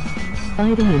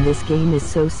 Fighting in this game is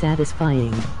so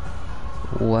satisfying.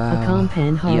 Wow. A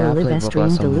compan horror live stream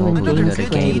Deluan games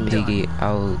game Piggy.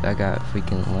 I got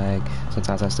freaking lag.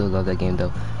 Sometimes I still love that game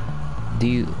though. Do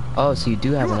you? Oh, so you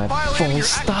do have an iPhone?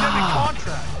 Stop!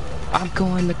 I'm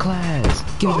going to class.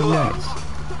 Give me the next.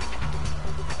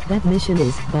 That mission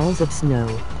is balls of snow.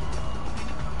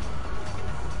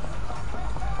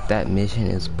 That mission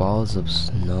is balls of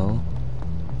snow.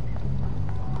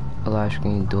 A live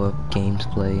screen door games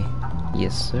play.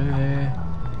 Yes, sir.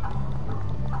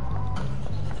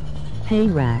 Hey,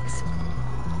 Rackz.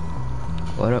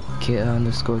 What up,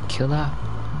 kid_killer?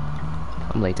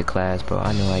 I'm late to class, bro.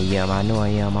 I know I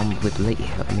am. I'm with late.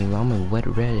 I'm in wet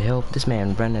red help. This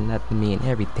man running after me and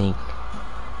everything.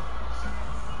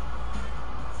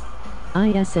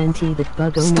 ISNT that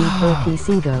bug only for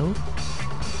PC though.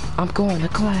 I'm going to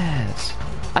class.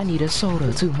 I need a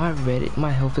soda too.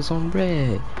 My health is on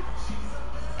red.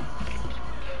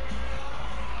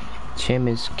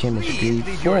 Chemistry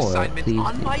 4, please.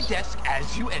 On my desk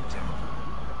as you enter.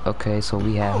 Okay, so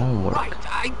we have homework. Right,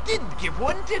 I didn't give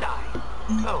one, did I?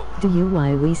 Oh. Do you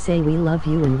why we say we love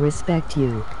you and respect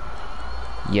you?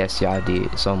 Yes, yeah, I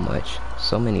did so much,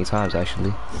 so many times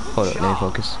actually. Hold up, let me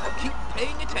focus. Keep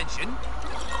paying attention.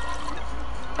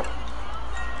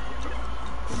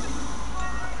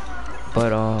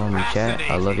 But chat,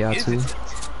 I love y'all too.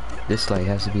 This like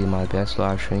has to be my best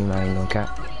live stream. I ain't gonna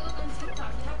cap.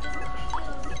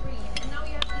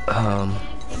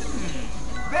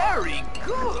 Very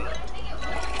good.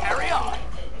 Carry on.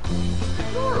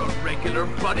 You're a regular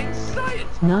budding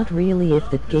scientist. Not really if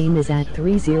that game is at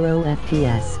 30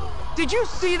 FPS. Did you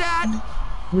see that?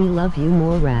 We love you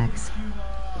more, Rackz.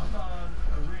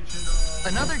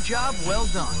 Another job well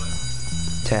done.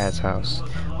 Tad's house.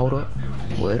 Hold up.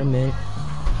 Wait a minute.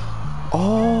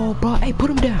 Oh, bro. Hey, put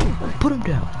him down. Put him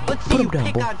down. Let's put see him down,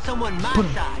 pick boy. on someone my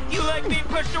side. You like being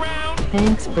pushed around?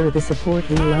 Thanks for the support.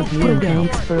 We love you and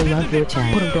thanks for love your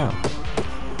chat. Put him down.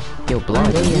 Yo,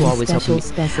 Blonde, you always helping me.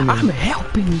 Specimen. I'm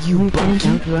helping you, you can't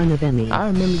outrun of any. I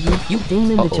remember you.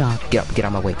 Demon the jock. Get up, get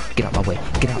out my way. Get out my way.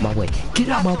 Get out my way. Get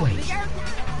out my way.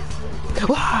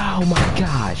 Oh my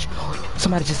gosh.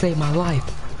 Somebody just saved my life.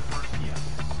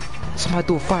 Somebody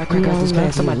threw a firecracker at this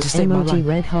man. Somebody just saved my life. Emoji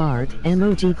red heart.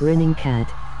 Emoji grinning cat.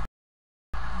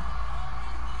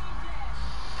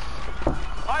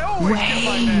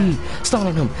 Wait! Stun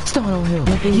on him! Stun on him!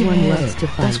 Everyone loves to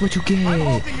fight. That's what you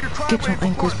get! Get your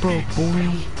ankles broke,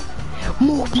 boy!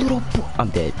 Move, little boy! I'm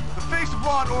dead. The face of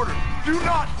law and order. Do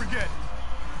not forget.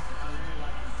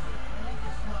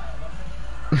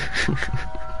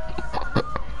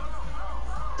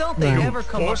 Don't they ever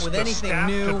come up with anything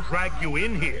new? To drag you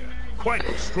in here. Quite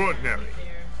extraordinary.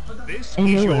 This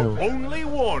is your only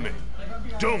warning.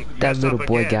 Don't that little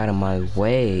boy got in my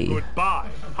way. Goodbye,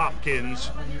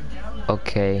 Hopkins.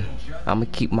 Okay, I'ma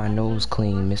keep my nose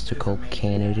clean, Mr. Coke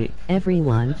candidate.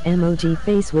 Everyone, emoji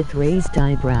face with raised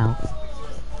eyebrow.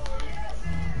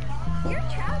 Your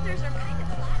trousers are kind of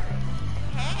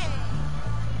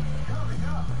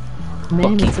flattering.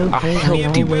 Man, okay, it's okay,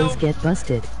 I always get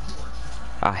busted.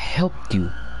 I helped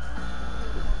you.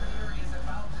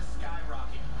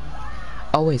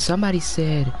 Oh wait, somebody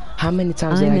said, how many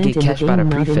times did I get catched by the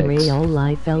prefix? Real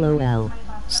life, LOL.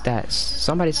 Stats.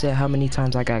 Somebody said how many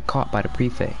times I got caught by the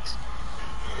prefix.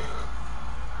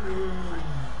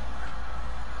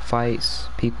 Fights,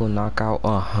 people knock out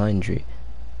 100.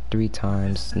 3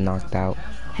 times knocked out.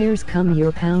 Here's come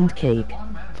your pound cake.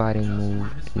 Fighting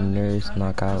move, nerds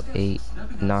knock out 8.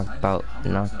 Knocked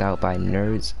out by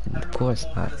nerds? Of course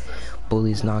not.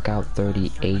 Bullies knock out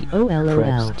 38. Oh, LOL.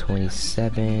 Preps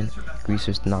 27.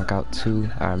 Greasers knock out 2.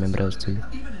 I remember those 2.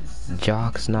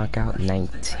 Jocks knock out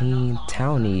 19.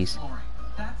 Townies.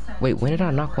 Wait, when did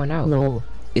I knock one out? Lol.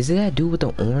 Is it that dude with the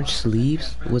orange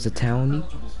sleeves? Was a townie?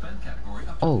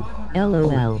 Oh.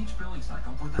 LOL. Oh.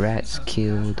 Rats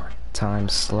killed,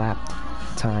 times slapped,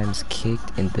 times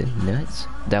kicked in the nuts.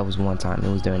 That was one time. It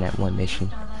was during that one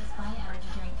mission.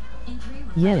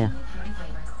 Yeah.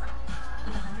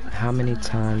 How many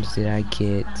times did I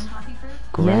get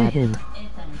grabbed? Yeah,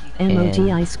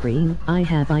 emoji ice cream. I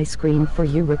have ice cream for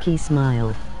you, Rekey.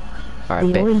 Smile.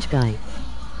 Alright, the orange guy.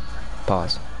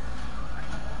 Pause.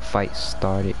 Fight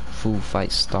started. Food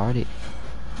fight started.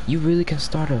 You really can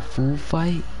start a food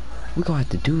fight? We're gonna have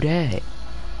to do that.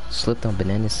 Slipped on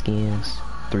banana skins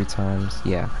 3 times.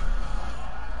 Yeah.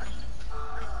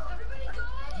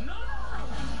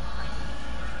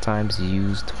 Times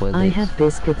used toilets. I have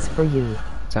biscuits for you.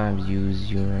 Times used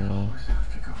urinal.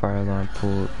 Fire alarm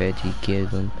pulled. Veggie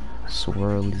given.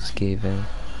 Swirlies given.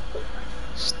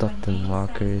 Stuffed in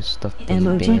lockers. Stuffed in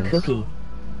emoji bins. cookie.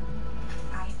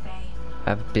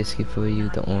 I have a biscuit for you,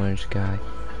 the orange guy.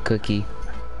 Cookie.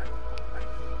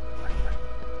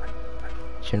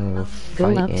 General Go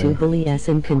up fighting. to Bully S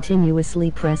and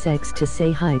continuously press X to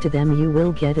say hi to them. You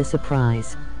will get a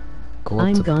surprise.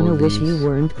 I'm gonna wish you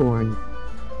weren't born.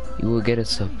 You will get a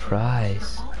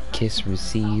surprise. Kiss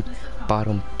received.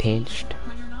 Bottom pinched.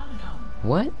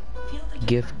 What?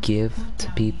 Gift give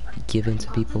to people. Given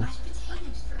to people.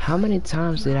 How many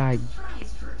times did I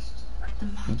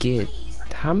get?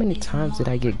 How many times did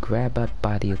I get grabbed up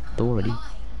by the authority?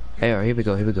 Hey, here we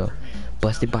go. Here we go.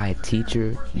 Busted by a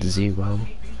teacher. 0.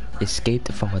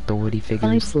 Escaped from authority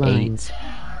figures. 8.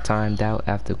 Timed out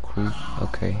after crew.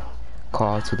 Okay.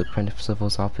 Called to the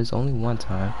principal's office only 1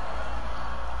 time.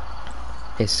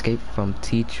 Escaped from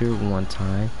teacher 1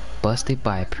 time. Busted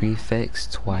by prefects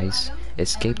twice.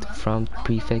 Escaped from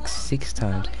prefects 6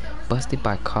 times. Busted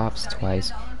by cops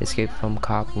twice. Escaped from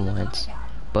cop once.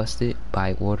 Busted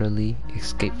by orderly.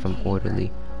 Escaped from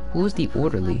orderly. Who was the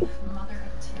orderly?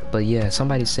 But yeah,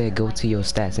 somebody said go to your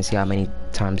stats and see how many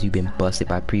times you've been busted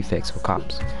by prefects or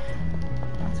cops.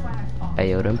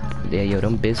 Hey yo,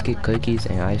 them biscuit, cookies,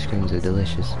 and ice creams are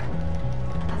delicious.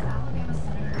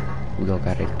 We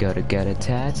gotta go to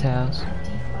Tad's house.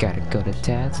 Gotta go to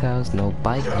Tad's house. No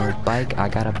bike, no bike. I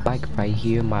got a bike right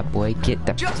here, my boy. Get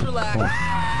the. Just relax.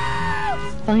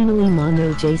 Finally,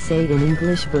 Mono J said in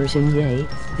English version, yay,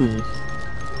 B.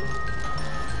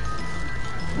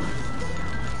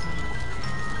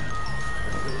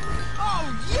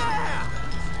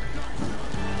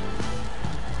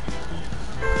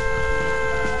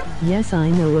 Yes, I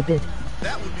know a bit.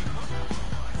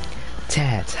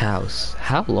 Tad's house.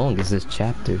 How long is this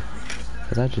chapter?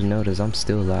 Cause I just noticed I'm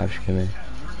still live streaming.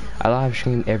 I live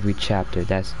stream every chapter.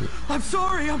 That's it. I'm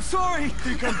sorry.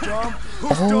 Think I'm dumb?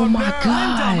 Oh my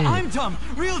god! I'm dumb.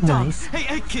 Real dumb. Nice.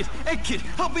 Hey, kid,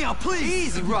 help me out, please.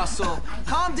 Easy, Russell.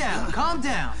 Calm down.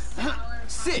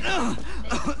 Sit.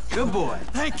 Good boy.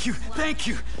 Thank you, thank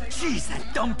you. Jeez,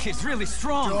 that dumb kid's really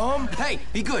strong. Dumb? Hey,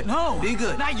 be good. No, be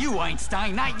good. Not you,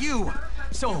 Einstein, not you.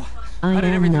 So, I how did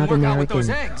am everything not work American. out with those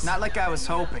eggs? Not like I was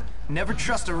hoping. Never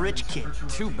trust a rich kid.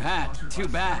 Too bad, too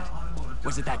bad.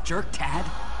 Was it that jerk Tad?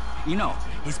 You know,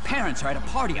 his parents are at a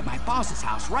party at my boss's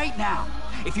house right now.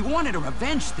 If you wanted a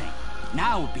revenge thing,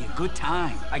 now would be a good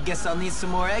time. I guess I'll need some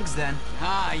more eggs then.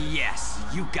 Ah, yes,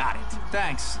 you got it.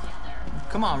 Thanks.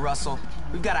 Come on, Russell.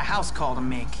 We've got a house call to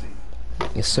make.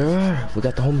 Yes, sir. We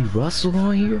got the homie Russell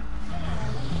on here.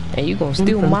 And you gonna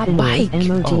steal my bike?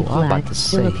 Oh, I'm about to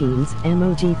say. Philippines,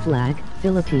 emoji flag,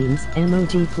 Philippines,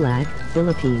 emoji flag,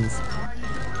 Philippines.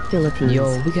 Philippines.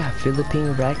 Yo, we got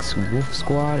Philippine Rackz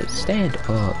Squad. Stand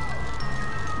up.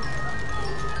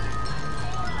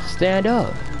 Stand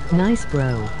up. Nice,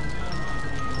 bro.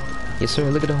 Yes, sir.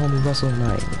 Look at the homie Russell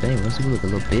tonight. Dang, Russell look a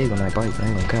little big on that bike. I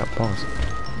ain't gonna cap. Pause.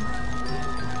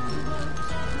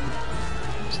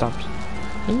 Stop.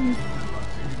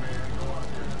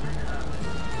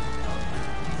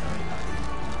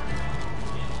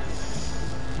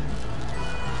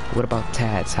 What about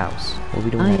Tad's house? What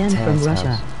we doing at Tad's house? I am from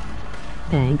Russia.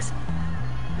 Thanks.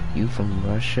 You from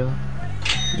Russia?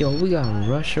 Yo, we got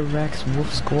Russia Rackz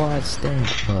Wolf Squad. Stand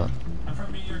up. I'm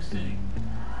from New York City.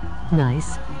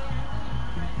 Nice.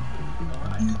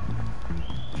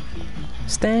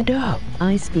 Stand up.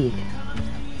 I speak.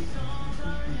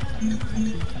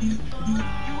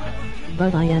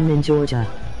 But I am in Georgia.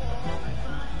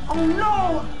 Oh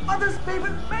no! Mother's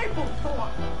favorite maple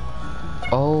torch!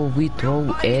 Oh, we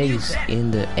throw eggs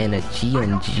in a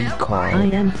G&G car. I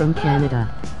am from Canada.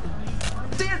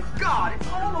 Dear God, it's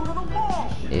all over the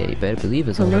wall! Yeah, you better believe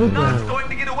it's all over the wall. I'm going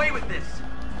to get away with this.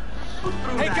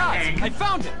 Hey guys, I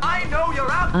found it! I know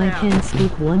you're out there! I can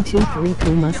speak 1, 2, 3,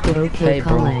 Kumasko, okay, hey,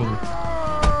 bro. Kalang.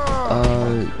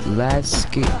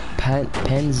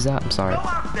 Penza, I'm sorry.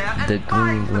 The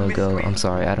green logo, I'm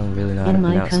sorry, I don't really know how to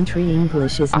pronounce it. In my country,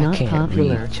 English is not popular. I can't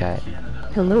read, chat.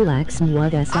 Hello, Rackz,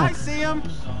 what is up? I see him!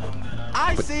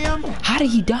 I see him! How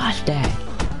did he dodge that?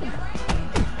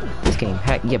 This game,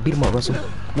 hack, yeah, beat him up, Russell.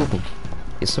 Whoop him.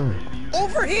 Yes, sir.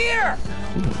 Over here!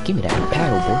 Give me that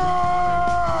paddle, boy.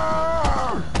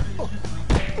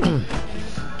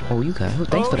 Oh, you got it.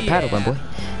 Thanks for the paddle, my boy.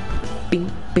 Bing,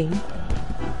 bing.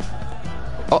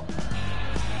 Oh.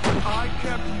 I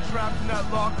kept you trapped in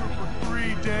that locker for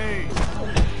 3 days.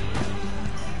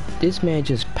 This man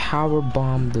just power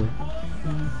bombed the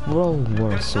roll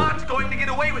Russell. Not going to get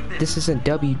away with this. This isn't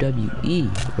WWE.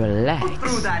 Relax. Who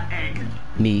threw that egg?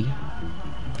 Me.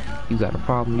 You got a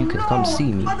problem? You can come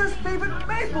see me. Mother's favorite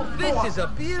maple torch. This is a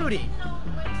beauty.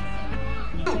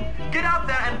 Get out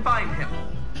there and find him.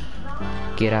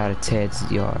 Get out of Tad's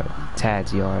yard.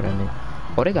 Tad's yard, I mean.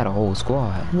 Oh, they got a whole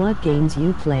squad. What games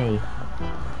you play?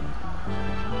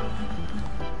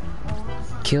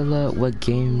 Killer, what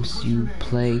games you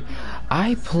play?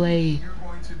 I play,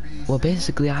 well,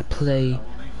 basically I play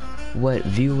what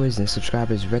viewers and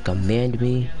subscribers recommend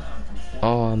me.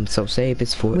 So say if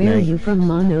it's Fortnite. Where are you from,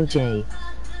 Mono J?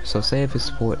 So say if it's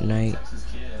Fortnite.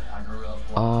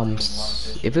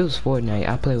 If it was Fortnite,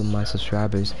 I play with my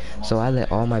subscribers, so I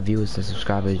let all my viewers and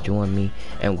subscribers join me,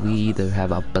 and we either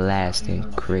have a blast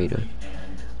in creative.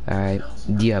 Alright,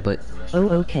 yeah, but... Oh,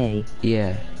 okay.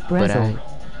 Yeah, Brazil.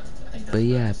 but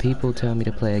yeah, people tell me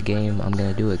to play a game, I'm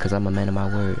gonna do it, because I'm a man of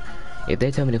my word. If they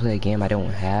tell me to play a game I don't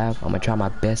have, I'm gonna try my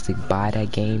best to buy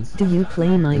that game. Do you play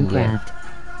Minecraft?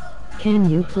 Yeah. Can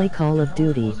you play Call of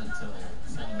Duty?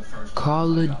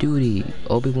 Call of Duty,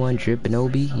 Obi-Wan Drip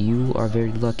Obi, you are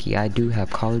very lucky. I do have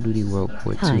Call of Duty World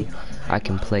War II. I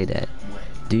can play that.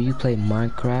 Do you play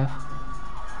Minecraft?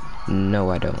 No,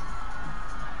 I don't.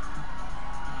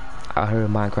 I heard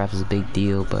Minecraft is a big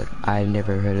deal, but I've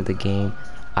never heard of the game.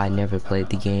 I never played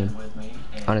the game.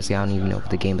 Honestly, I don't even know what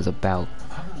the game is about.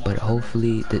 But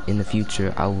hopefully, in the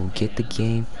future, I will get the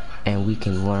game and we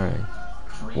can learn.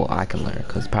 Well, I can learn,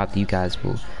 because probably you guys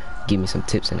will give me some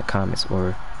tips in the comments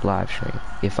or live stream.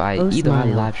 If I either I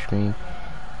live stream,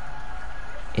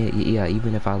 yeah,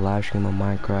 even if I live stream on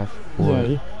Minecraft,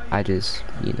 or I just,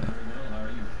 you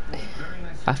know,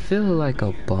 I feel like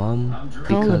a bum because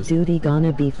Call of Duty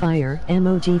gonna be fire,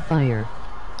 emoji fire.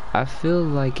 I feel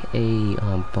like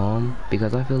a bum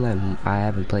because I feel like I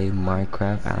haven't played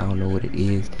Minecraft. I don't know what it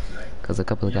is. Because a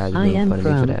couple of guys made fun of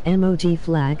me for that. Emoji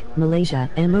flag, Malaysia,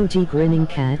 emoji grinning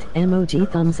cat,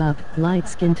 emoji thumbs up, light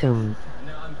skin tone.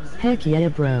 Heck yeah,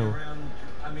 bro.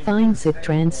 Find sick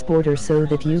transporter so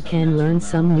that you can learn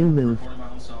some new move.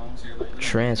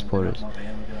 Transporters.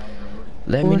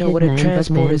 Let me know what a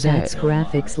transporter is at.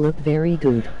 Graphics look very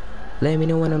good. Let me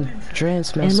know when I'm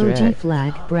Transmaster emoji at.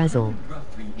 flag Brazil.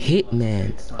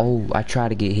 Hitman. Oh, I try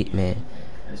to get Hitman.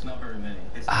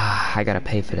 Ah, I gotta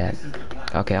pay for that.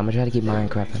 Okay, I'm gonna try to get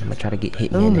Minecraft and I'm gonna try to get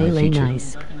Hitman Oh, in the melee future.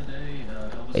 nice.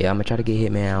 Yeah, I'm gonna try to get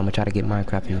Hitman. I'm gonna try to get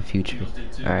Minecraft in the future.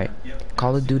 Alright.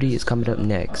 Call of Duty is coming up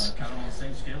next.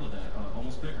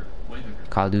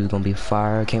 Call of Duty is gonna be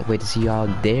fire. Can't wait to see y'all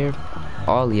there.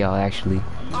 All of y'all, actually.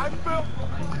 I'm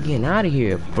getting out of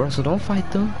here, bro. So don't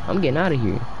fight them. I'm getting out of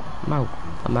here. I'm out.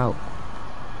 I'm out.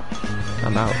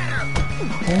 I'm out.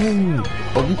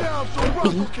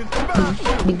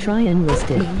 We try and list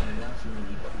it.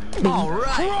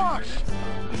 Alright.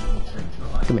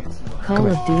 Come here. Call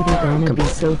of Duty gonna be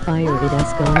so fire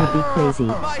it's gonna be crazy.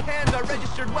 My hands are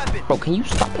registered weapons. Bro, can you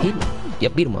stop hitting? Yeah,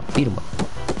 beat him up. Beat him up.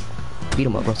 Beat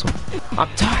him up, Russell. I'm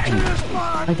tired of you. A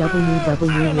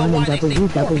WW1 and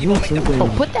WW2 Bro,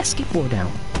 win. put that skateboard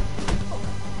down.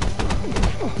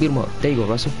 Beat him up. There you go,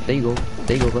 Russell. There you go.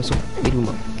 There you go, Russell. Beat him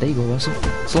up. There you go, Russell.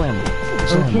 Slam him.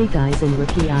 Slam Okay, him. guys, and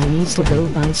Ricky, I need to go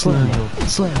buy Slam Smile. him.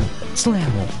 Slam him.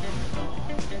 Slam him.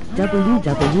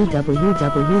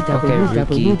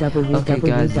 Okay,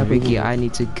 guys, Ricky, I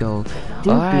need to go.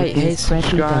 Alright, hey,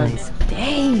 subscribe.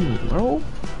 Dang, bro.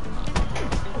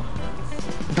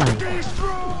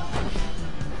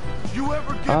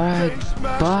 Alright,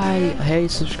 bye. Hey,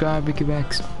 subscribe,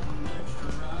 RekeyRackz.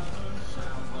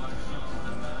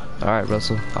 Alright,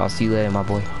 Russell. I'll see you later, my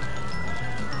boy.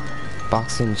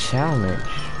 Boxing challenge.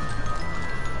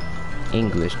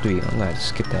 English 3. I'm gonna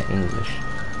skip that English.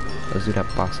 Let's do that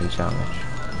boxing challenge.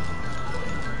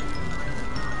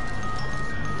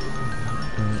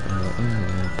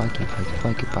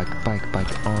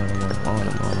 Bike, on him.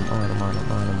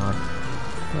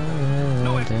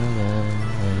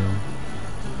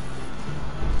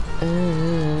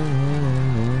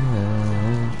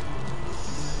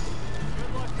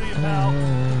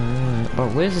 Bro,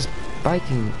 where's this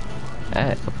biking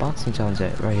at? The boxing challenge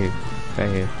at? Right here. Right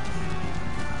here.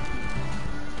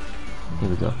 Here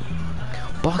we go.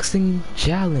 Boxing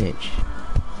challenge.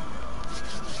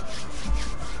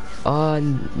 Let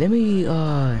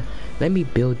me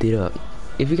build it up.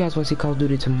 If you guys want to see Call of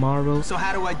Duty tomorrow, so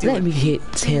how do I do let it? me hit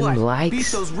 10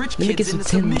 likes. Let me get some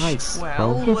 10 likes.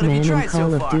 Hitman and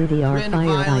Call of Duty are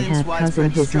fired. I have cousin,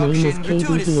 his name is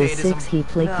KD, he is 6, he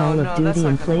play Call of Duty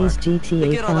and plays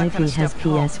GTA 5, he has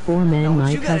PS4, man,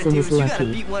 my cousin is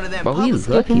lucky. Bro, he's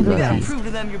lucky.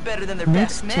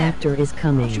 Next chapter is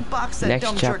coming.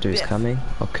 Next chapter is coming?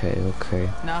 Okay.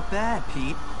 Not bad,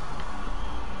 Pete.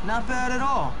 Not bad at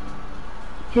all.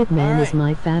 Hitman is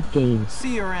my fab game.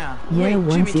 See you around. Yeah,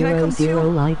 Wait, Jimmy, 100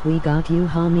 like we got you,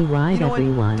 homie, right,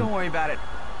 everyone. Don't worry about it.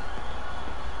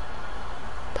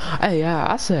 Hey, yeah,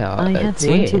 I said I have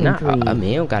 10. 1, 2, and 3. I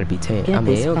mean, it don't gotta be 10. Get I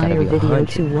mean, it this don't gotta fire be video 100.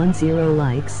 to 10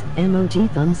 likes. Emoji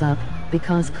thumbs up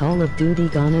because Call of Duty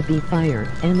gonna be fire.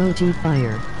 Emoji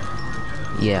fire.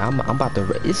 Yeah, I'm about to.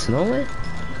 It's snowing.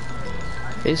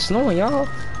 It's snowing, y'all.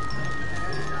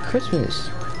 Christmas.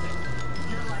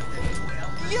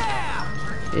 Yeah.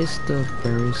 It's the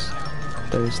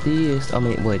thirstiest. I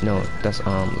mean, wait, no, that's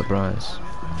LeBron's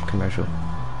commercial.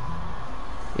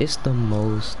 It's the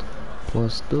most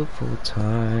wonderful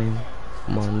time,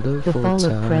 wonderful the fall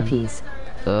time of preppies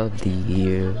of the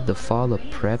year. The fall of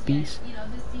preppies.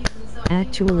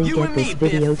 Actually, get this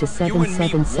video to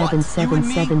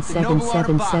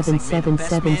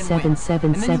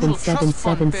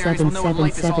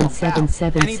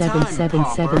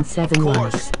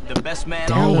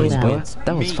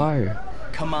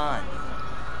 77777777777777777777777777777777777777777777777777777777777777777777777777777777777777777777777777777777777777777777777777777777777777777777777777777777777777777777777777777777777777777777777777777777777777777777777777777777777777777777777.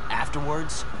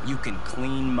 Afterwards, you can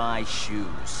clean my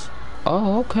shoes.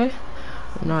 Oh, okay.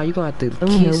 Nah, you gonna have to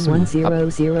kiss me.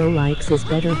 100 likes is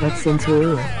better, but since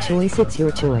we're choice, it's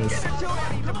your choice.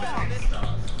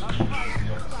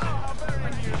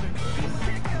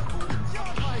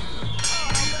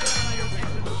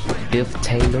 Biff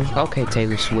Taylor. Okay,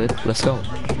 Taylor Swift. Let's go.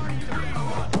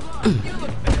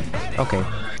 Okay,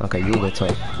 you a little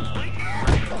tough.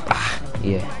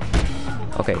 Yeah.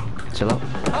 Okay, chill out.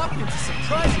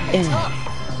 Yeah.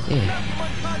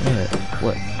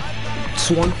 What?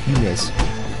 Swan, you miss.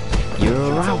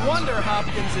 You're out. No wonder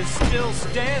Hopkins is still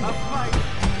standing.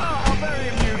 Oh, very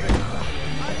amusing.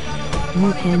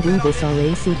 You can do this,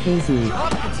 RACKZ.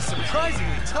 Hopkins is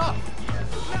surprisingly tough.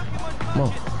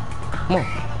 More.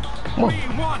 We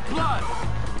want blood.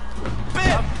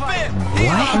 Fight.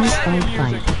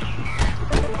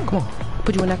 Come on,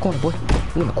 put you in that corner, boy.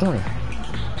 You in the corner.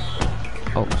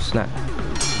 Oh, snap.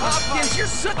 Hopkins, you're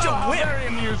such a whip.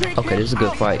 Okay, this is a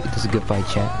good fight.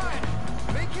 Chat.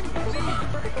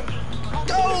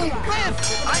 Go,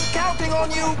 Biff! I'm counting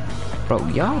on you. Bro,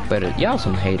 y'all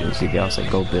some haters if y'all say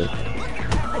go Biff.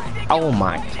 Oh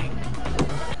my.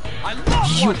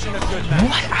 watching a good match.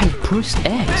 What? I pushed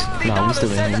X. No, we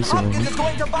still in. We still in.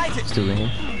 Still in.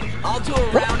 I'll do a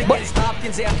round against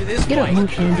Hopkins after this Get up, fight.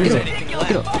 get up,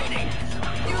 get up.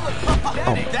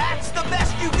 Oh. That's the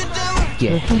best you can do.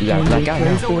 Yeah, you got a black eye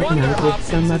now. Fortnite with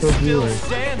some other viewers.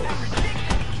 That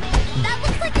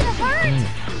looks like it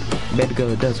hurt. Baby girl,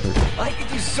 it does hurt. I could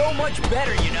do so much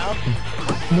better, you know.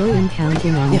 No one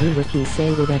counting on you, Ricky. Say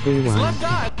it, everyone. Left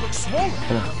eye looks swollen.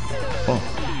 Come on,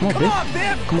 Come on,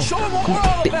 Biff. Come on, Show him what come we're on,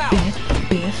 all about.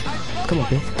 Biff. Come on,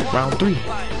 Biff. Round 3.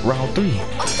 Round 3. Oh,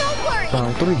 don't worry.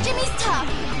 Round 3. Jimmy's tough.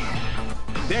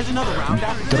 There's another round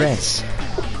after Dress.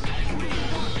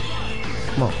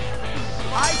 Come on.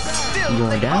 I still Going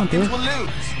think down, Hopkins Biff. will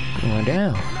lose. Going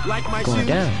down. Like my Going shoes,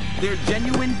 down. they're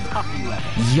genuine puppy leather.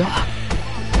 Yeah.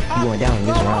 You going down in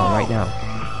this round right now.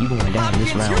 You going down in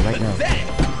this round right now.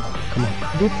 Come on.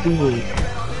 Victory.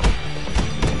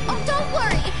 Oh, don't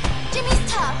worry. Jimmy's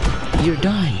tough. You're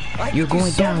done. You're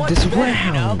going down this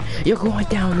round. You're going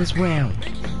down this round.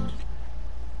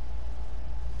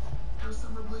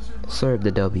 Serve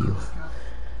the W.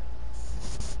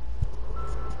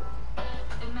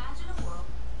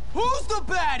 Who's the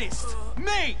baddest?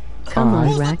 Me. Come on,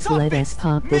 Who's the Rackz, let us toughest?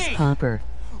 pop this Me. popper.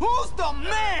 Who's the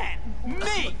man?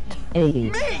 Me. 80.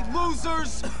 Me,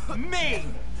 losers. Me.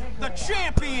 The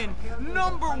champion,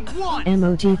 #1.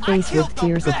 Emoji face with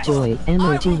tears of joy.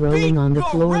 Emoji rolling on the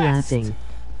floor laughing.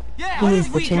 He is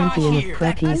the champion of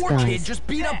preppies, Kid guys. just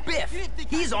beat up Biff.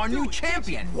 He's our new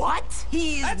champion. What?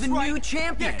 He's the new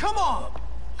champion. Yeah, come on.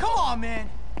 Come on, man.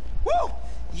 Woo!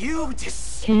 You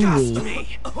disgust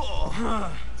me.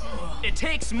 It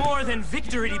takes more than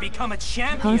victory to become a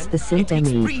champion. Pause the synth, It takes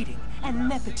Emmy. breeding and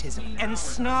nepotism and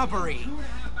snobbery.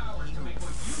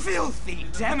 Filthy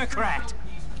Democrat.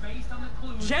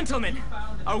 Gentlemen,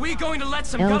 are we going to let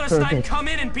some El gutter snipe Perfect. come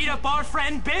in and beat up our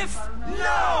friend Biff?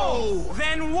 No!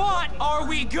 Then what are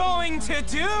we going to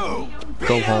do?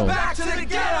 Go home. Back to the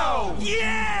ghetto!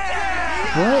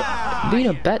 Yeah! What? Beat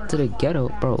him back to the ghetto,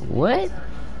 bro. What?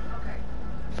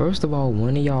 First of all,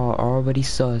 one of y'all already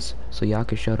sus, so y'all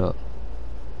can shut up.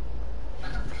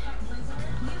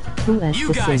 Who has You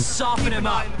the guys synth? soften him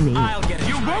up. Me. I'll get it.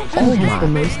 Who Oh has my. the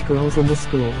most girls in the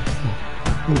school?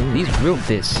 These real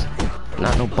fists,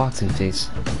 not no boxing fists.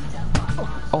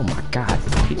 Oh my god,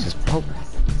 he just poked.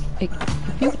 Hey,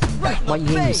 you, why you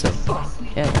hitting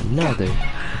yourself? And another,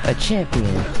 a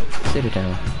champion. Sit it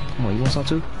down. Come on, you want some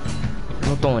too?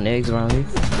 No throwing eggs around here.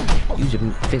 Use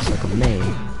your fist like a man.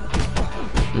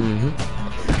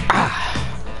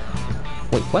 Ah.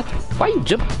 Wait, what? Why you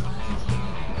jump?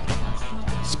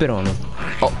 Spit on him.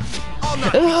 Oh.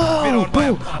 Oh,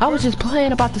 bro, I was just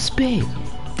playing about the spit.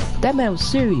 That man was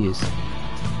serious.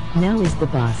 Now is the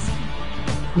boss.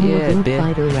 Yeah, Moving Biff.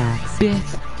 fighter Rackz.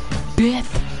 Biff,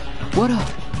 what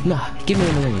up? Nah, get me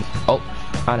in the ring. Oh,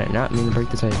 I did not mean to break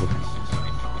the table.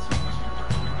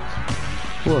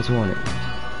 Who else wanted?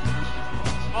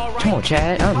 Come on,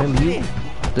 Chad, I remember you.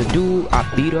 The dude I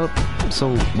beat up so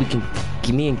we can,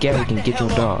 me and Gary can get your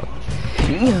dog.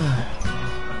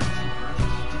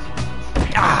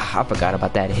 Ah, I forgot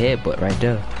about that headbutt right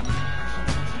there.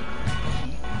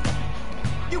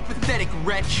 You pathetic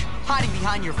wretch, hiding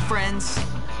behind your friends.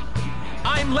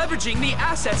 I'm leveraging the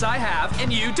assets I have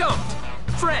and you don't.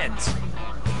 Friends.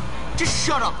 Just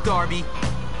shut up, Darby.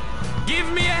 Give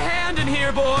me a hand in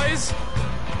here, boys.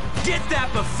 Get that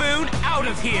buffoon out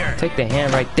of here. Take the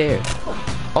hand right there.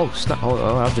 Oh, stop. Oh,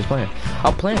 I was just playing.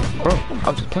 I'm playing, bro. I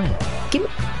was just playing. Give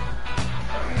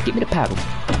me the paddle.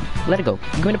 Let it go.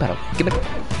 Give me the paddle. Give me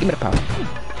the paddle.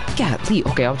 God, please.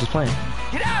 Okay, I was just playing.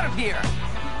 Get out of here!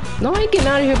 No, I ain't getting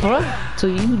out of here, bro. So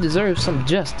you deserve some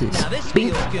justice. Now this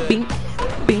Bing, feels good. bing,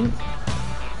 bing,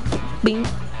 bing.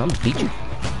 I'm gonna beat you.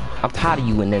 I'm tired of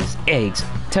you and those eggs.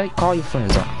 Call your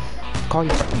friends up. Call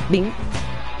your friends. Bing.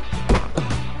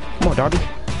 Come on, Darby.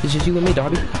 It's just you and me,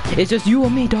 Darby. It's just you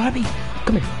and me, Darby.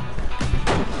 Come here.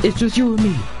 It's just you and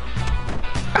me.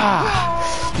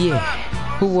 Ah, yeah.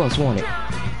 Who else want it?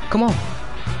 Come on.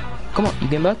 Come on. You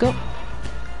getting back up?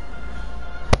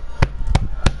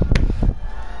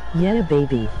 Yeah,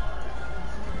 baby.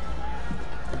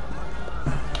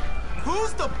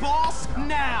 Who's the boss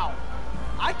now?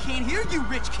 I can't hear you,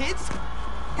 rich kids.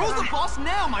 Who's the boss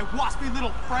now, my waspy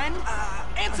little friend?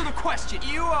 Answer the question.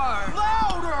 You are...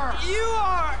 Louder! You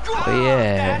are... Oh,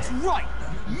 yeah. That's right.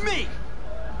 Me.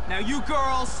 Now you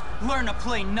girls, learn to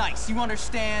play nice. You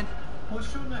understand?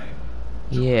 What's your name?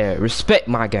 Yeah, respect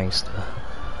my gangster.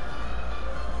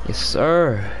 Yes,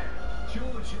 sir. George,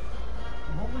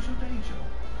 what was your day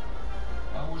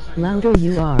job? I was a Louder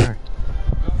you are. government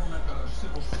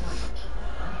civil servant.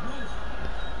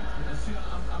 See,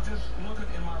 I'm just looking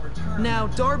in my retirement. Now,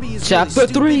 Darby is Chapter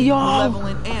really 3, stupid, y'all.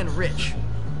 malevolent, and rich.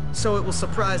 So it will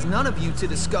surprise none of you to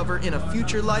discover in a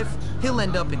future life, he'll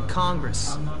end up in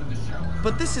Congress.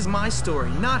 But this is my story,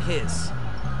 not his.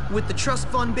 With the trust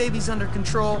fund babies under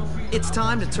control, it's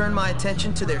time to turn my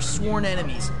attention to their sworn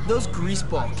enemies, those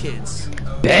greaseball kids.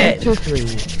 Chapter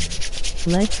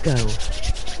 3. Let's go.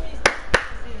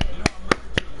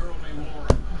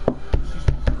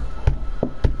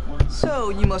 So,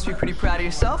 you must be pretty proud of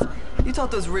yourself. You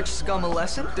taught those rich scum a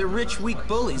lesson. They're rich, weak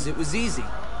bullies. It was easy.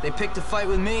 They picked a fight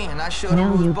with me, and I showed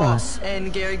them who's boss.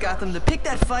 And Gary got them to pick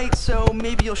that fight, so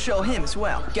maybe you'll show him as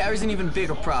well. Gary's an even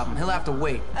bigger problem. He'll have to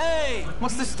wait. Hey,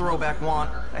 what's this throwback want?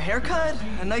 A haircut?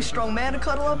 A nice strong man to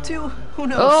cuddle up to? Who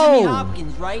knows? Jimmy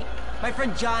Hopkins, right? My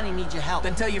friend Johnny needs your help.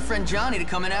 Then tell your friend Johnny to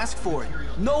come and ask for it.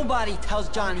 Nobody tells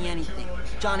Johnny anything.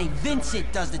 Johnny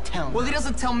Vincent does the telling. Well, he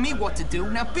doesn't tell me what to do.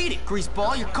 Now beat it,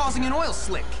 greaseball. You're causing an oil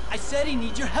slick. I said he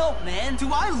needs your help, man.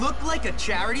 Do I look like a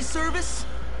charity service?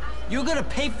 You're gonna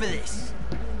pay for this.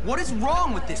 What is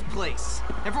wrong with this place?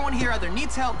 Everyone here either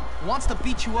needs help, wants to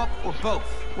beat you up, or both.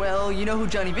 Well, you know who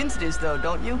Johnny Vincent is, though,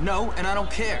 don't you? No, and I don't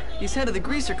care. He's head of the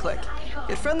Greaser Clique.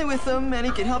 Get friendly with him, and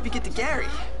he can help you get to Gary.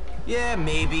 Yeah,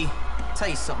 maybe. Tell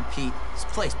you something, Pete. This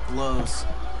place blows.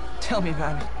 Tell me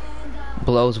about it.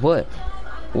 Blows what?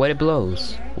 What it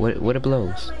blows? What it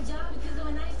blows?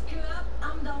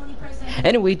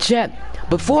 Anyway, chat.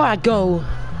 Before I go,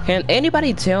 can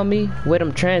anybody tell me where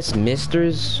them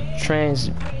transistors, things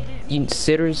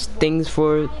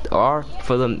are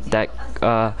for them that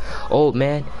old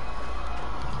man?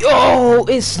 Oh,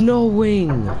 it's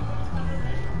snowing.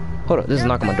 Hold on, this is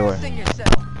knocking my door.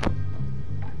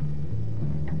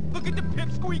 Look at the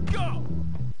pipsqueak go.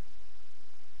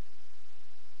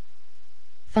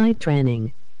 Fight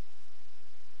training.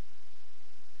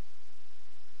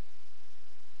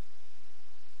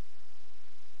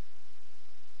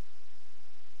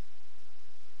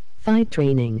 Fight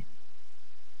training.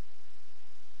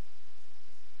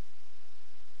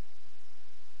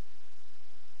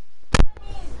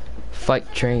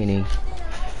 Fight training.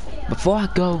 Before I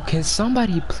go, can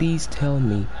somebody please tell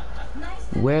me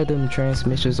where them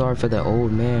transmissions are for the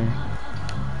old man?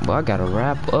 Well, I gotta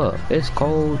wrap up. It's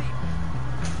cold.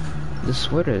 The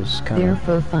sweater's kind of... They're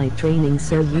for fight training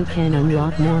so you can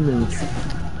unlock more moves.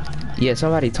 Yeah,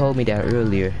 somebody told me that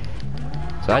earlier.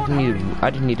 So I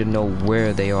just need to know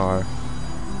where they are.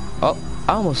 Oh,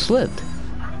 I almost slipped.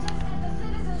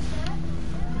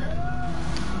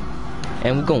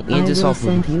 And we're gonna end this off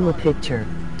with... I will send you a picture.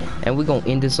 And we're gonna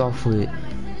end this off with...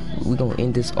 We're gonna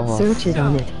end this off... Search it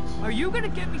on it. Are you gonna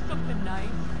get me something nice?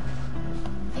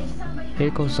 Here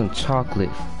goes some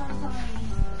chocolate.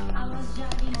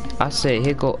 I said,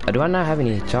 here go... Do I not have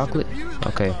any chocolate?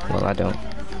 Okay, well I don't.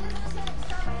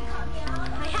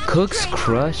 Cooks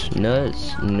Crush,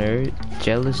 Nuts, Nerd,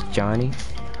 Jealous Johnny,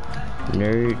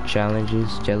 Nerd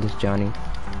Challenges, Jealous Johnny,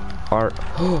 Art,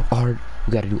 Art,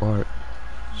 we gotta do art.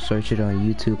 Search it on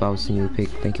YouTube, I will send you a pic.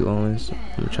 Thank you, Owens.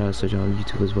 I'm trying to search it on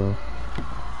YouTube as well.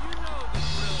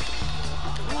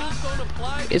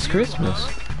 It's Christmas.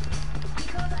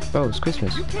 Bro, it's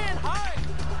Christmas.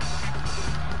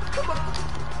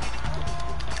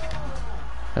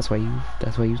 That's why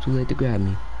you too late to grab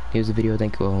me. Here's the video,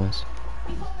 thank you, Owens.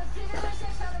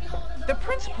 The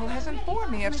principal has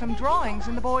informed me of some drawings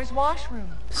in the boys' washroom.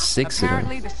 6 of them.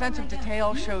 Apparently, the sense of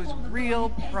detail shows real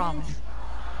promise.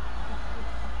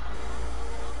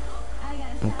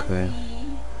 Okay.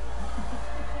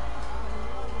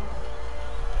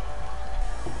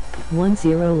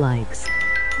 $10 likes.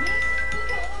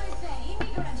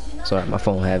 Sorry, my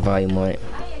phone had volume on it.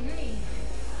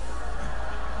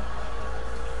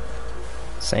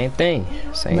 Same thing.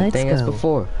 Same thing as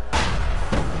before.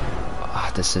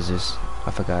 Ah, the scissors.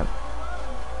 I forgot.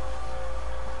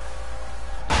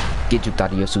 Get you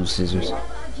out of your suit, scissors.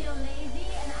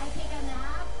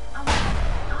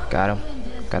 Got him.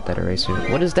 Got that eraser.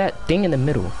 What is that thing in the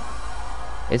middle?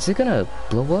 Is it gonna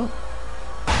blow up?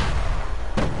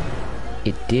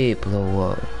 It did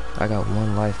blow up. I got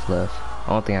 1 life left.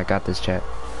 I don't think I got this, chat.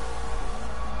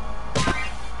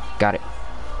 Got it.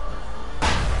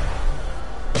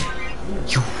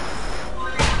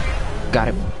 Got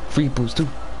it. Free boost too.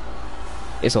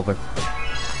 It's over.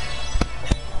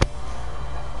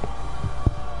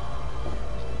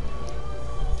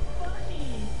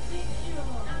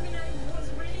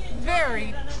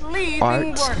 Very pleasing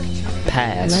Art work.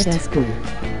 passed. Let us go.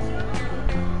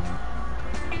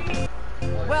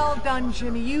 Well done,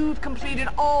 Jimmy. You've completed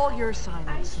all your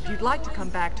assignments. If you'd like to come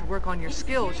back to work on your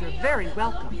skills, you're very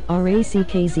welcome.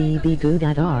 RackZ be good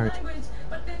at art.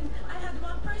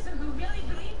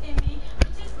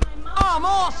 I'm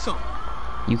awesome!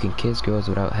 You can kiss girls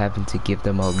without having to give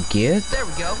them a gift? There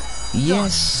we go.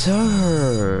 Yes,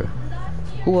 sir.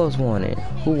 Who else wanted?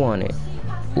 Who wanted?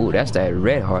 Ooh, that's that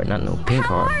red heart, not no pink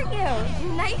heart. How are you?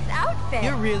 Nice outfit.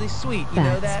 You're really sweet, you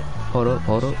know that? Hold up,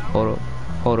 hold up, hold up,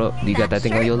 hold up. Do you got that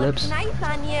thing on your lips? Nice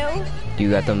on you. Do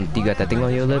you got that thing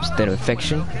on your lips? That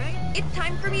infection? It's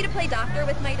time for me to play doctor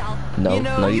with my doll. No, you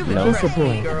know, no, you no. Kiss a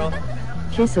boy. Girl.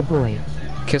 Kiss a boy.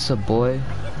 Kiss a boy.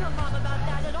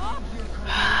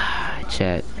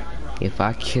 Chat. If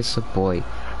I kiss a boy,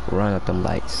 run up them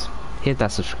lights. Hit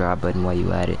that subscribe button while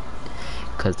you at it.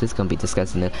 Cause this gonna be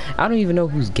disgusting. I don't even know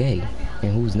who's gay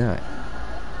and who's not.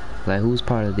 Like who's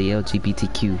part of the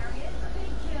LGBTQ.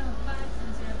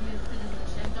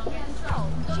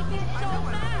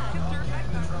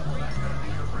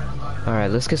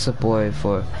 Alright, let's kiss a boy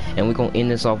and we're gonna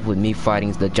end this off with me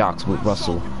fighting the jocks with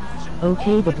Russell.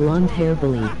 Okay, the blonde hair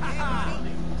bully.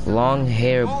 Long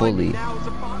hair bully.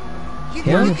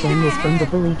 One of them is from the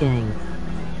bully gang.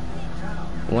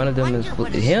 One of them is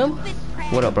him?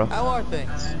 What up, bro? How are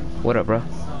things? What up, bro?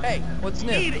 Hey, what's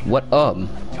new? What up?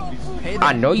 Hey,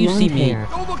 I know you see me.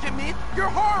 Don't look at me. You're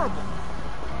horrible.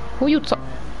 Who you talk?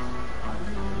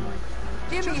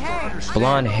 Jimmy, hey.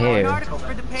 Blonde hair.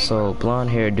 So blonde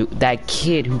hair dude. That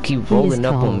kid who keep rolling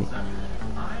up on me.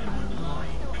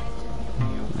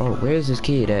 Bro, where's this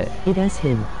kid at? That's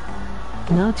him.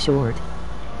 Not short.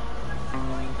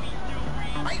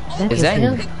 Is that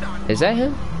him? Is that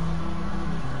him?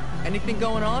 Anything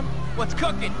going on? What's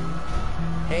cooking?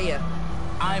 Hey,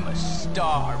 I'm a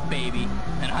star, baby,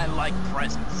 and I like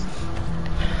presents.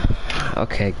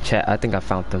 Okay, chat. I think I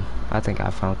found them.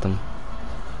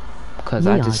 Cause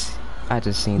I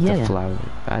just seen the flower.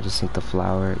 I just seen the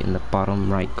flower in the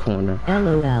bottom right corner.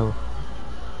 LOL.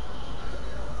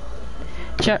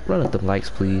 Chat, run up the likes,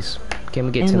 please. Can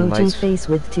we get 10 likes? Emoji face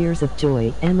with tears of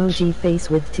joy. Emoji face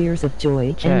with tears of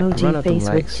joy. Chat, Emoji face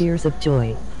with tears of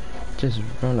joy. Just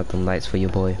run up them likes for your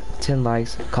boy. 10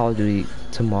 likes. Call of Duty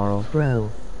tomorrow.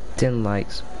 Bro. 10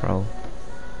 likes, bro.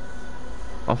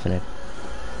 I'm finna.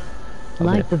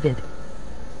 Like the vid.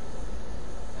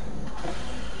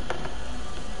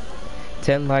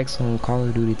 10 likes on Call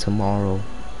of Duty tomorrow.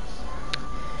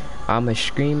 I'ma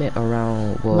stream it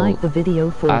around, well, like the video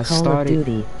for Call of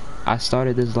Duty. I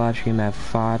started this live stream at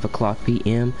 5 o'clock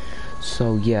p.m.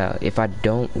 So yeah, if I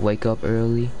don't wake up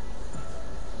early,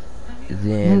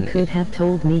 then... You could have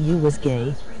told me you was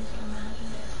gay.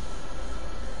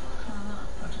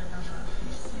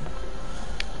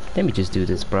 Let me just do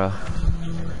this, bro.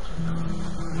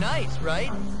 Nice,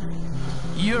 right?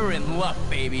 You're in luck,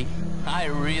 baby. I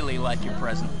really like your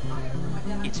present.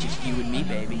 It's just you and me,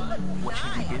 baby. What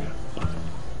should we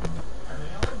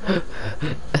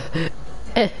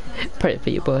do? Pray for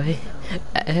you, boy.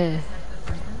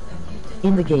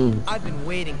 In the game. I've been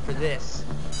waiting for this.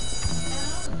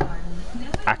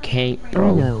 I can't, bro.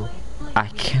 Oh no. I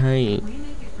can't.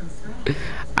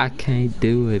 I can't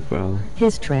do it, bro.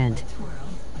 His trend.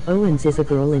 Owens is a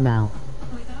girly mouth.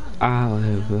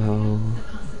 Oh, bro.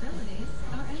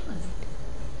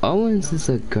 Owens is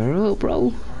a girl,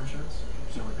 bro?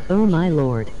 Oh my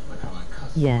lord.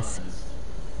 Yes.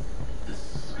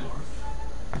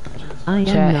 I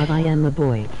am not, I am a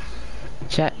boy.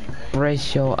 Chat,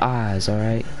 brace your eyes,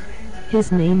 alright?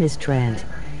 His name is Trent.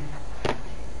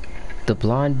 The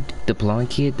blonde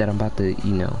kid that I'm about to,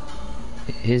 you know,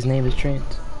 his name is Trent.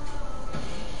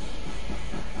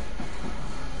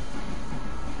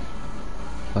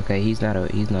 Okay, he's not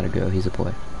a girl, he's a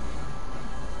boy.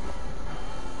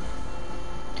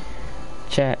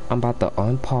 Chat, I'm about to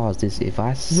unpause this if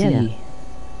I see. Yeah.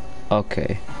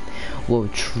 Okay. Well,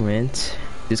 Trent,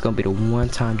 this is gonna be the one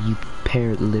time you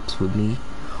paired lips with me.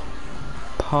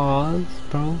 Pause,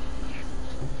 bro.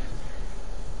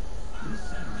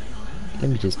 Let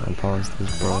me just unpause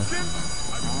this, bro.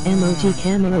 Emoji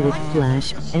camera with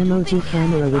flash. Emoji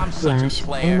camera with flash.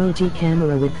 Emoji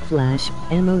camera with flash.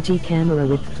 Emoji camera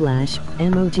with flash.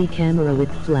 Emoji camera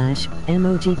with flash.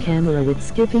 Emoji camera with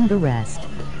skipping the rest.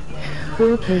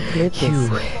 4K clip this.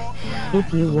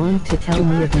 If you want to tell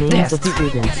me of names of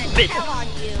students.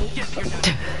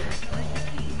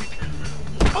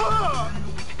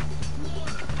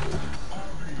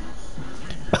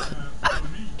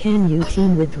 Can you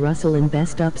team with Russell and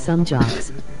best up some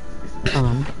jocks?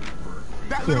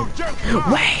 Clip.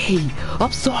 Wait!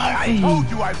 I'm sorry! I told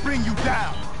you I'd bring you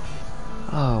down!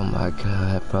 Oh my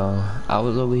god, bro. I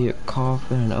was over here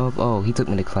coughing up. Oh, he took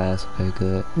me to class. Okay,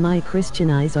 good. My Christian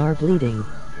eyes are bleeding.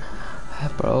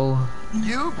 Bro.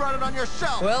 You brought it on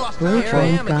yourself! Well, Bro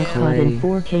Trent got caught in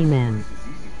 4K man.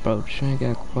 Bro, Trent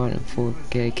got caught in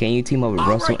 4K. Can you team up with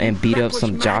Russell and beat up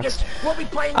some jocks?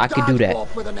 I could do that.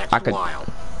 I could.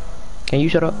 Can you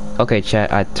shut up? Okay,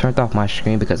 chat. I turned off my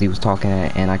screen because he was talking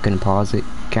and I couldn't pause it.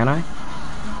 Can I?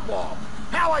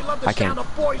 How I love the sound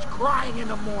of boys crying in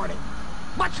the morning.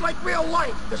 Much like real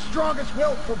life, the strongest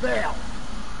will prevail.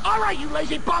 All right, you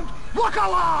lazy bums, look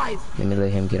alive! Let me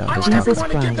let him get on his topic. topic. I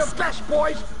want to give the best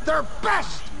boys their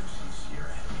best.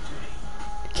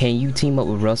 Can you team up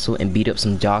with Russell and beat up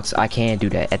some jocks? I can do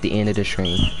that at the end of the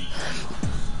stream.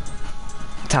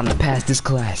 Time to pass this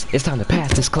class. It's time to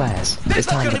pass this class. It's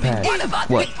time to pass.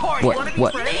 What?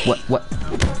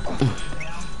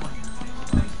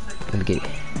 Let me get it.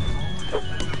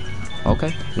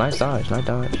 Okay, nice dodge, nice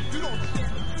dodge.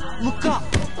 Look up.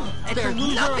 There's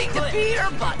nothing to fear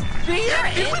but fear.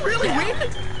 Did we really win?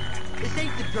 This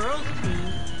ain't the girls' team.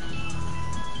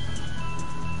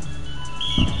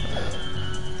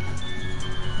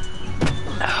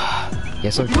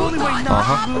 Yes, sir. The only way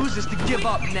not to lose is to give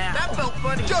up now. That felt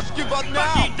funny. Just give up now.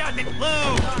 He doesn't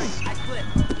lose.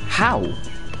 How?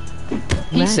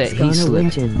 He said he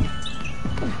slipped.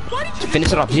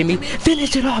 Finish it off, Jimmy.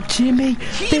 Finish it off, Jimmy.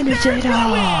 Finish it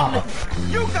off.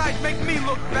 You guys make me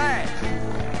look bad.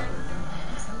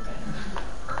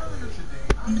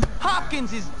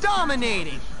 Hopkins is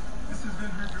dominating. This has been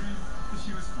her dream since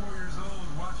she was 4 years old,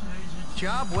 watching AG.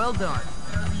 Job well done.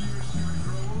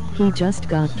 He just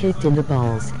got kicked in the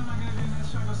balls.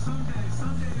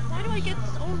 Why do I get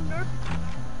so nervous?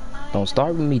 Don't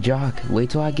start with me, Jock. Wait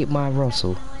till I get my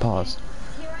Russell. Pause.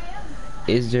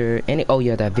 Is there any... Oh,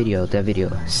 yeah, that video.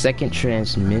 Second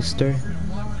transmitter.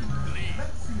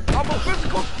 I'm a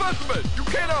physical specimen. You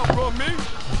can't outrun me.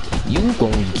 You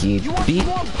gonna get beat.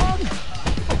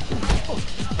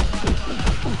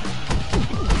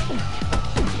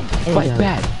 Fight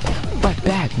back. Fight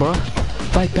back, bro.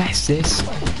 Fight back, sis.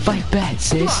 Fight back,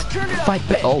 sis. Fight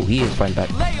back. Oh, he is fighting back.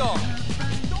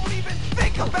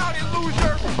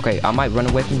 Okay, I might run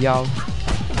away from y'all.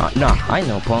 Nah, I ain't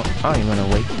no punk. I ain't running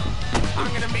away.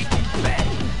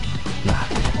 Nah,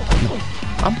 no.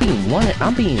 I'm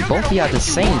beating both of y'all at the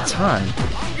same time.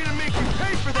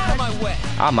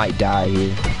 I might die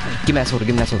here. Give me that soda,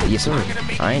 Yes, sir.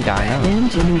 I ain't dying now. Then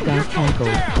Jimmy got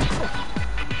tackled.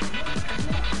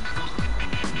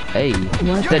 Hey,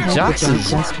 the jocks is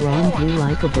just run through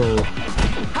like a bull.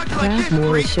 Crab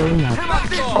Moore is showing up.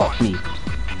 Off me.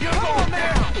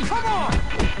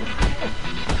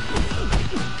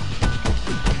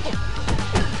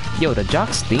 Yo, the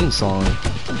jocks theme song.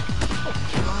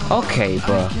 Okay,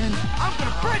 bro.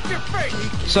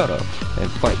 Shut up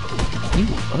and fight. You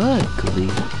ugly.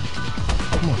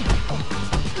 Come on.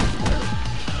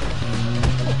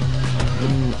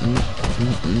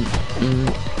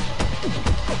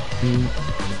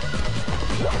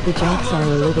 The jocks are a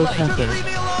little tougher.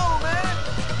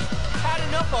 Had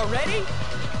enough already?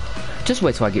 Just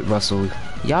wait till I get Russell.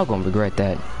 Y'all gonna regret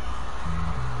that.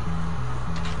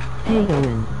 Hey,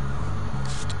 Owen.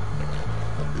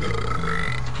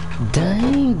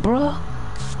 Dang, bro.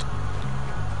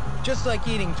 Just like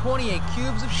eating 28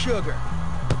 cubes of sugar.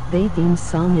 They theme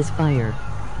song is fire.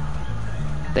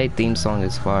 Their theme song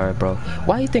is fire, bro.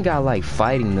 Why do you think I like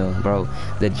fighting them, bro?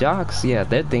 The jocks, yeah,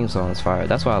 their theme song is fire.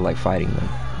 That's why I like fighting them.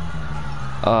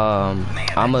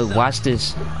 I'ma watch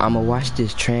this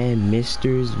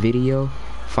Transmisters video.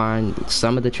 Find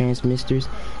some of the Transmisters.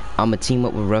 I'ma team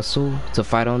up with Russell to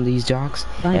fight on these jocks,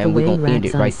 and we're gonna end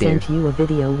it right there. I sent you a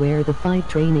video where the fight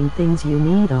training things you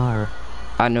need are.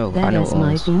 I know, That is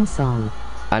my theme song.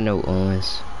 I know,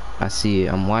 Owens. I see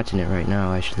it. I'm watching it right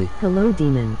now, actually. Hello,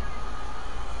 Demon.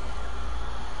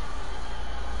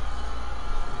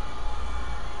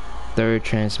 Third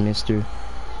transmitter.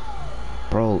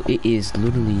 Bro, it is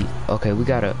literally... Okay, we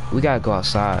gotta go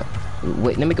outside.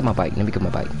 Wait, let me get my bike.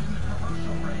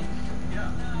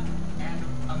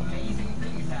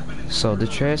 So, the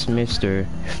transmitter...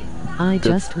 I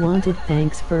just wanted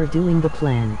thanks for doing the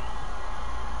plan.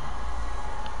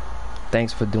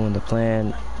 Thanks for doing the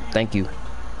plan. Thank you.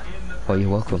 Oh, you're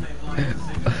welcome.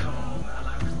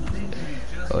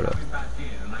 Hold up.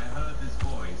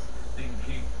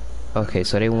 Okay,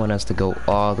 so they want us to go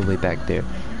all the way back there.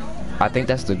 I think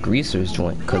that's the greasers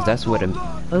joint, because that's where the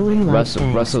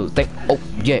Russell think. Oh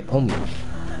yeah, homie.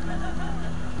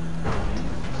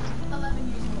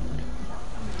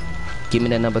 Give me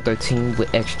that number 13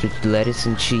 with extra lettuce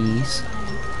and cheese.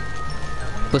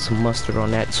 Put some mustard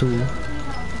on that too.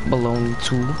 Bologna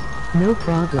too. No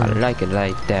problem. I like it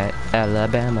like that.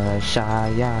 Alabama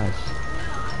shy ass.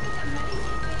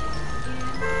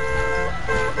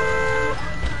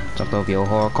 Jumped over your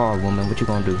hard car, woman. What you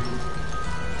gonna do?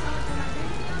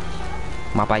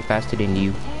 My bike faster than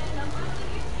you.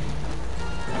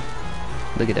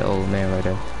 Look at the old man right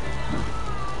there.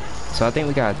 So I think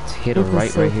we got hit a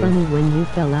right so right here. It was so funny when you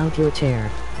fell out your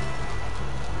chair.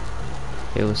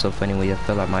 It was so funny when you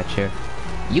fell out my chair.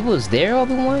 You was there,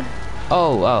 Obi-Wan?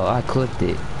 Oh, I clipped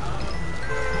it.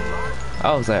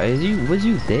 I was like, was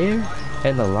you there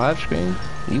in the live stream?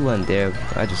 You wasn't there.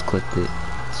 I just clipped it.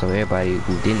 So everybody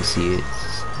who didn't see it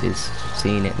is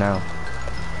seeing it now.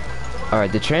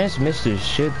 Alright, the transmitter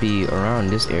should be around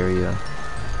this area.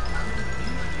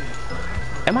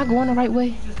 Am I going the right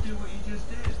way?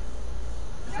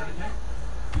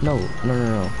 No.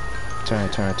 Turn.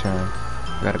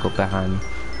 Gotta go behind me.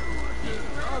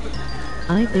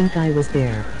 I think I was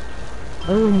there.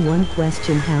 Oh, and one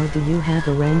question, how do you have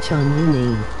a wrench on your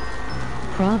name?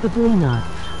 Probably not.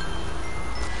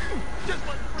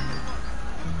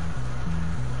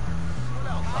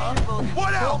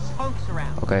 What else?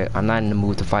 Okay, I'm not in the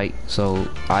mood to fight, so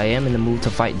I am in the mood to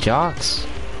fight jocks.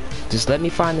 Just let me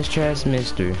find this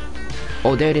transmitter.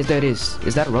 Oh, there it is.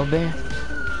 Is that a rubber band?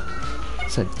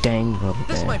 It's a dang rubber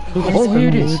band. Oh, here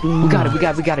it is. We got it.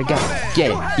 Get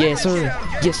it. Yes, sir.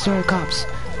 Yes, sir, cops.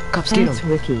 Cops, get him.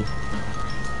 Ricky.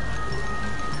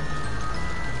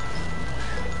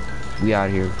 We out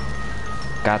here.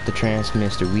 Got the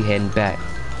transmitter. We heading back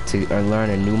to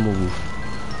learn a new move.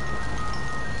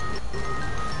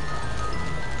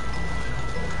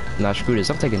 Nah, screw this.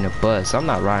 I'm taking the bus. I'm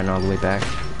not riding all the way back.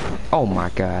 Oh my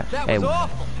god.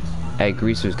 Hey,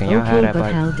 greasers, can y'all have that bike?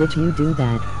 Okay, but how did you do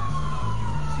that?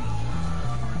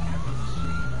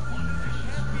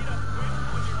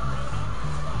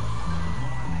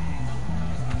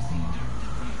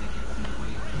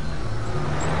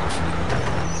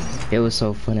 It was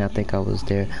so funny. I think I was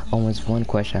there. Oh, it's one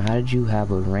question. How did you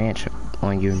have a ranch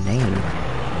on your name?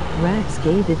 Rackz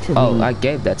gave it to me. Oh, I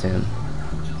gave that to him.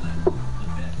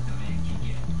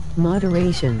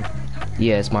 Moderation.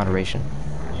 Yeah, it's moderation.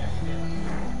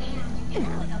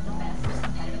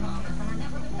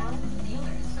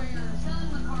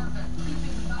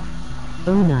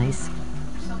 Oh, nice.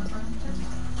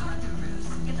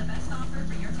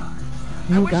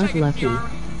 You got lucky.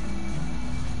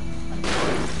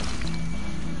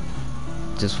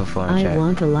 Just for fun, I chat.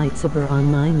 want a lightsaber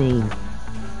on my name.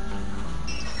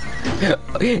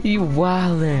 You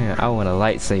wildin'. I want a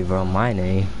lightsaber on my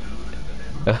name.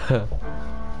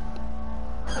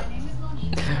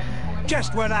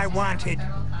 Just what I wanted.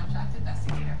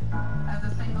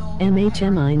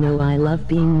 MHM, I know I love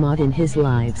being mod in his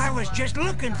lives. I was just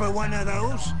looking for one of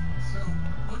those.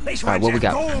 This Alright, what we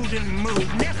got? Golden move.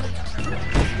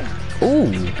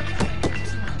 Ooh.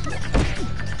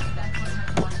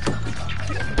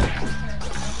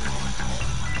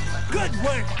 Good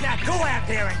work. Now go out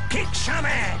there and kick some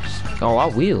ass. Oh, I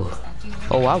will.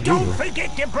 Oh, I will. Don't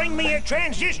forget to bring me a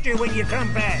transistor when you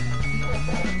come back.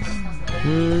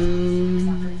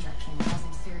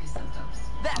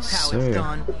 That's how it's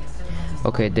done.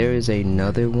 Okay, there is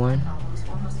another one.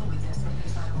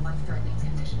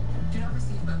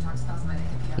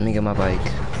 Let me get my bike.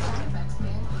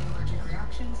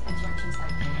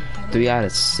 3 out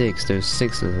of 6. There's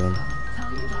 6 of them.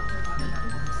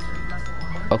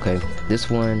 Okay, this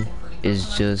one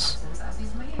is just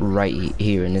right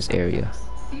here in this area.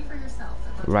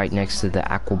 Right next to the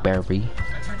Aquaberry.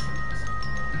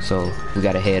 So we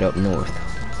gotta head up north.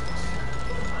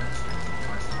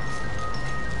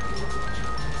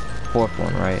 4th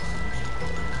one, right?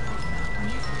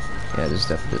 Yeah, this is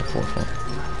definitely the 4th one.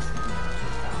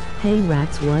 Hey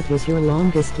Rackz, what was your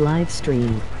longest live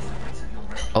stream?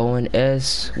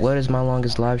 O&S, what is my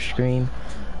longest live stream?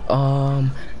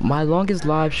 My longest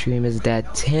live stream is that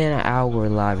 10-hour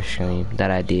live stream that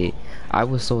I did. I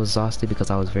was so exhausted because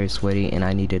I was very sweaty and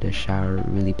I needed a shower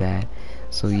really bad.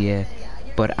 So yeah,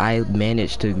 but I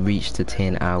managed to reach the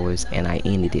 10 hours and I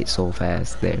ended it so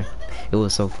fast there. It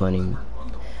was so funny.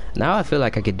 Now I feel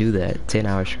like I could do that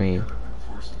 10-hour stream.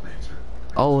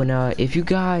 Oh, and if you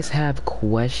guys have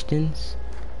questions,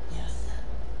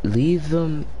 leave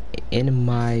them in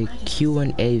my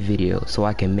Q&A video so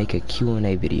I can make a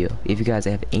Q&A video if you guys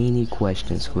have any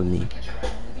questions for me.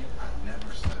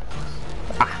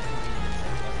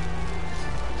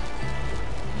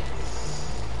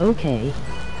 Okay.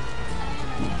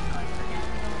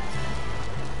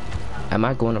 Am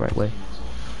I going the right way?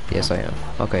 Yes, I am.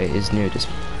 Okay, it's near this.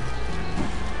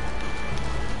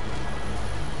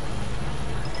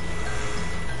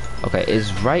 Okay,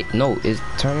 it's right. No, it's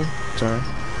turn.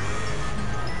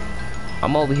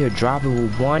 I'm over here driving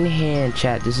with one hand,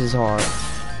 chat. This is hard.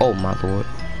 Oh my lord.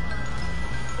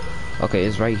 Okay,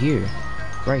 it's right here.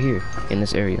 Right here in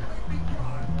this area.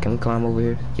 Can we climb over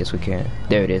here? Yes, we can.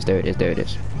 There it is.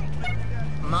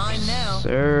 Mine now.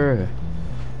 Sir.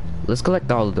 Let's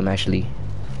collect all of them actually.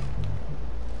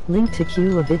 Link to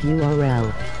Q a vid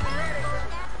URL.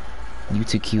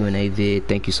 YouTube Q&A vid.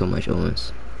 Thank you so much,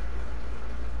 Owens.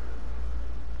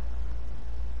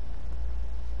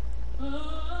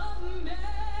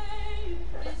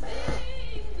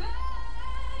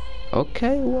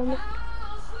 Okay, woman.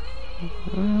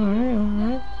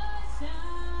 Alright.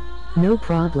 No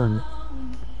problem.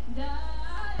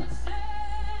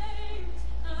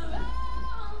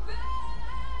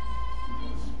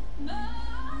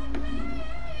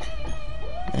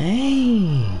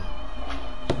 Hey.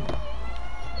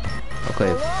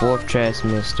 Okay, 4th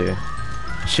transmitter.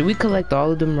 Should we collect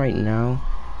all of them right now?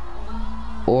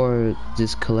 Or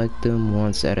just collect them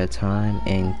once at a time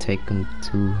and take them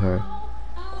to her?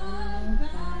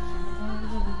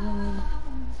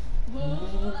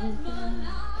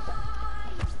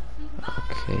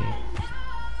 Okay.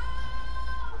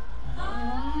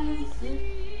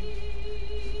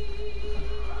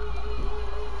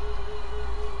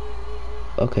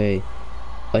 Okay,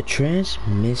 a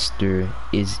transmitter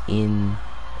is in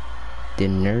the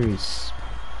nurse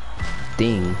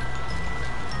thing,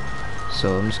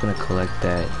 so I'm just gonna collect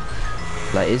that.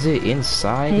 Like, is it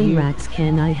inside Hey here? Rackz,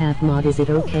 can I have mod? Is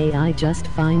it okay I just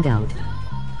find out?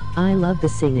 I love the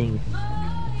singing.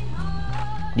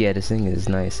 Yeah, the singing is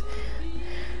nice.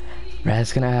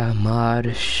 Rackz, can I have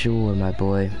mod? Sure, my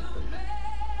boy.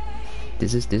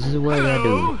 This is what I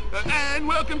do. And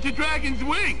welcome to Dragon's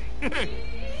Wing.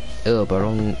 Bro,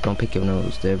 don't pick your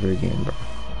nose ever again, bro.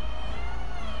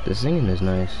 The singing is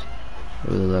nice.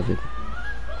 I really love it.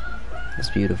 It's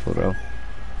beautiful, bro.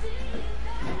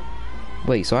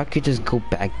 Wait, so I could just go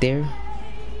back there?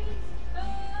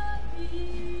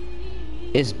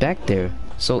 It's back there,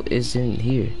 so it's in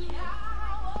here.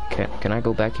 Can I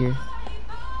go back here?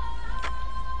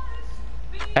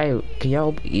 Hey, can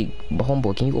y'all,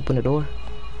 homeboy, can you open the door?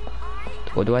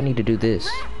 Or do I need to do this?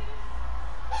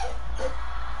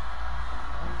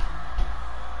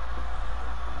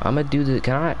 I'm gonna do the,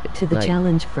 can I? To the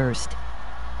challenge first.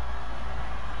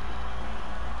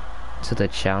 To the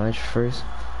challenge first?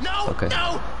 No, okay.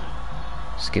 No!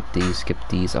 Skip these.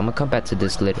 I'm gonna come back to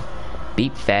this later.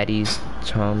 Beat fatties,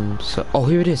 so, oh,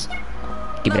 here it is.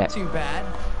 Give me that. Not too bad.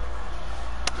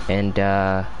 And,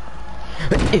 Oh,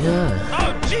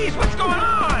 jeez, what's going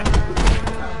on?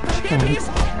 Thanks.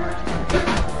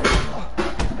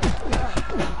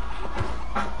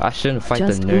 I shouldn't fight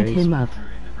Just the nerds. beat him up.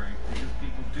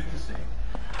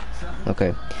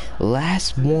 Okay,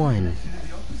 last one.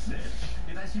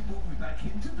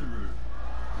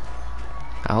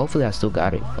 Hopefully I still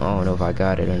got it. I don't know if I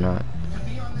got it or not.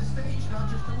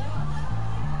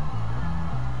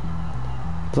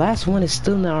 Last one is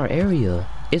still in our area.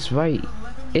 It's right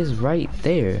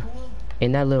there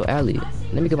in that little alley.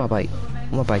 Let me get my bike.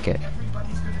 Where my bike at?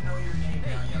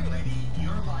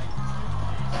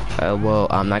 Well,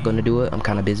 I'm not gonna do it. I'm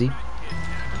kind of busy.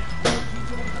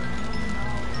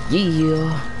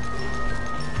 Yeah.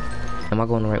 Am I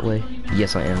going the right way?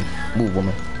 Yes, I am. Move,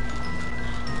 woman.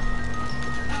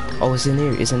 Oh, it's in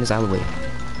there. It's in this alleyway.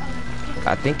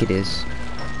 I think it is.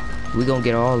 We're gonna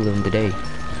get all of them today.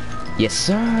 Yes,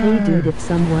 sir. Hey, dude, if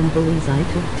someone believes I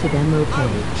took to them, okay. I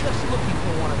was just looking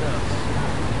for one of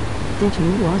those. Did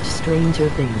you watch Stranger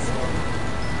Things?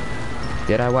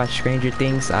 Did I watch Stranger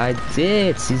Things? I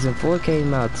did. Season 4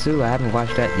 came out too. I haven't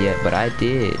watched that yet, but I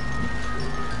did.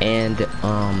 And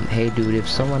hey dude, if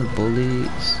someone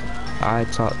bullies, I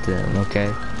talk to them,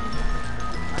 okay?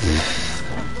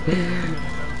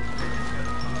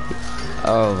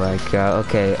 Oh my god,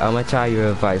 okay, I'm gonna try your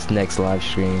advice next live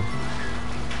stream.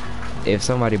 If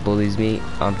somebody bullies me,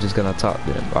 I'm just gonna talk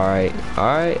to them, alright?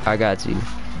 Alright, I got you.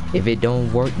 If it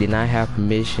don't work, then I have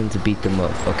permission to beat them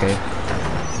up, okay?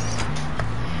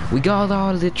 We got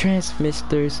all the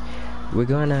transmitters. We're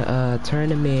gonna turn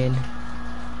them in.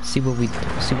 See what we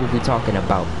talking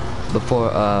about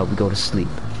before we go to sleep.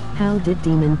 How did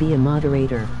Demon be a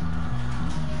moderator?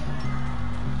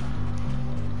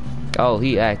 Oh,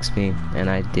 he asked me,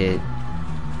 and I did.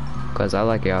 Cause I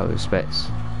like y'all respects.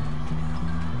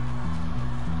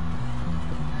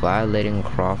 Violating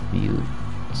Croft view.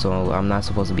 So I'm not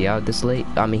supposed to be out this late.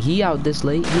 I mean, he out this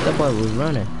late. He thought I was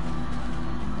running.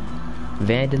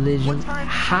 Vandalism.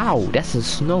 How? That's a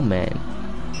snowman.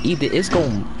 Either it's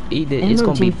gonna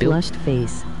be built.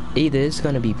 Face. Either it's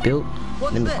gonna be built.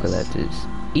 Let me collect this.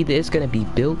 Either it's gonna be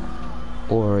built,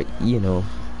 or you know,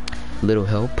 little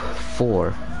help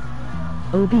for.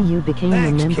 OBU became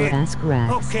a member. Kid. Ask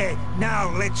Rackz. Okay,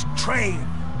 now let's train.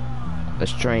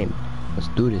 Let's train. Let's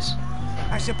do this.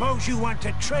 I suppose you want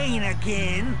to train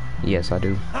again. Yes, I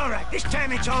do. Alright, this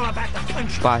time it's all about the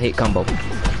punch. 5-hit combo.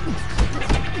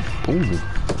 Ooh.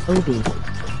 Obi.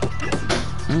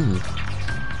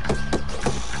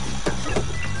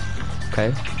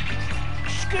 Okay.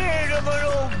 Scared of an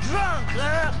old drunk,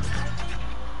 huh?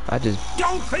 I just...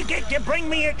 Don't forget to bring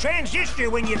me a transistor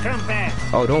when you come back.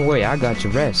 Oh, don't worry, I got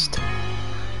your rest.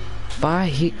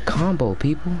 5-hit combo,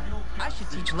 people. I should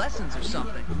teach lessons or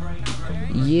something.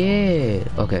 Yeah.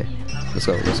 Okay. Let's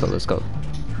go, let's go, let's go.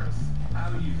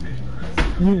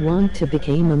 You want to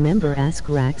become a member? Ask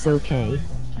Rackz, okay?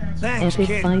 Thanks, Epic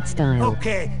kid. fight style.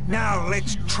 Okay, now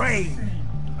let's train.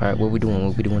 Alright, what we doing?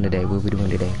 What we doing today? What we doing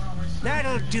today?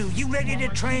 That'll do. You ready to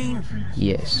train?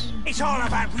 Yes. It's all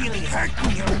about really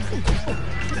hurting you.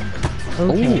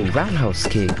 Okay. Ooh, roundhouse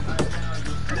kick.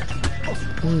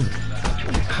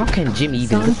 How can Jimmy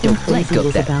even lift your leg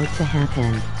up that? About to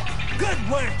happen. Good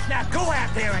work. Now go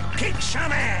out there and kick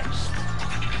some ass.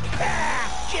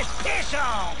 Ah, just piss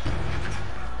off.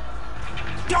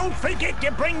 Don't forget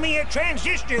to bring me a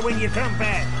transistor when you come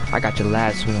back. I got your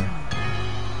last one.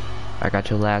 I got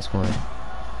your last one.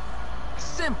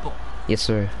 Simple. Yes,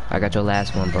 sir. I got your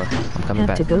last one, bro. I'm coming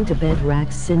back. Have to go to bed,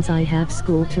 Rackz, since I have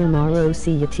school tomorrow.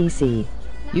 See you, TC.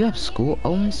 You have school?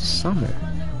 Oh, it's summer.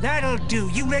 That'll do.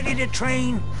 You ready to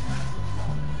train?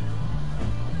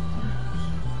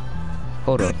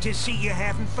 Hold up. Good to see you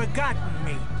haven't forgotten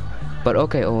me. But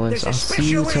okay, Owens, I'll see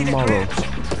you tomorrow.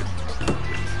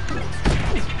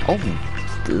 Oh,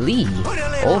 Lee.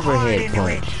 Overhead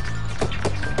punch.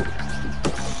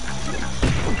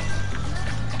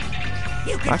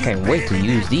 I can't wait to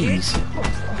use these.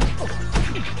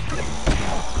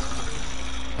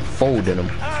 Folding them.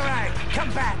 Alright,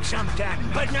 come back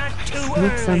sometime, but not too early.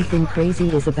 Look, something crazy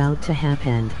is about to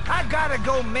happen. I gotta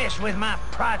go mess with my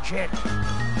project.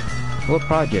 What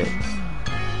project?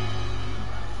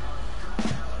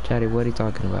 Chatty, what are you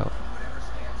talking about?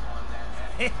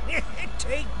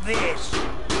 Take this.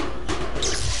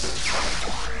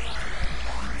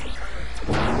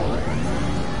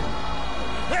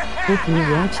 If you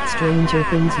watched Stranger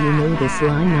Things, you know this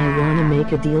line. I wanna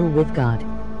make a deal with God.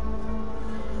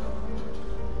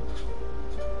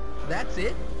 That's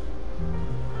it?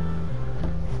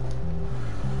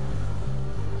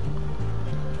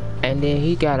 And then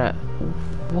he got a...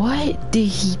 What did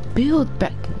he build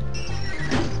back?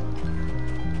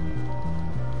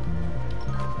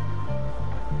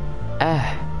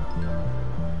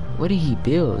 What did he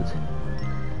build?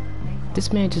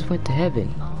 This man just went to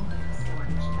heaven.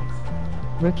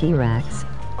 RekeyRackz.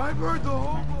 I've heard the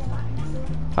whole...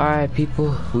 Alright,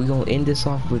 people, we're gonna end this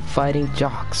off with fighting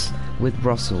jocks with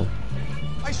Russell.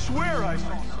 I swear I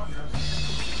saw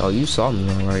something. Oh, you saw me,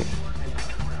 alright.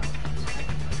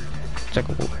 Check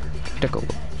a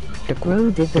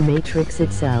Bro did the Matrix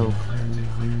itself.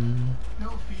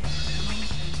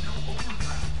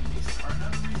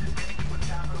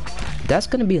 That's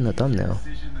gonna be in the thumbnail.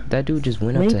 That dude just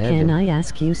went up to heaven. Can I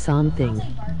ask you something?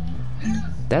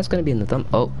 That's gonna be in the thumb.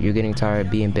 Oh, you're getting tired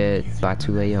of being in bed by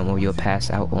 2 a.m. or you'll pass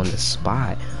out on the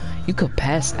spot. You could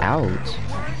pass out.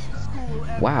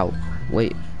 Wow.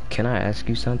 Wait, can I ask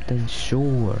you something?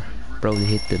 Sure. Bro,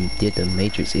 did the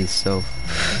Matrix itself.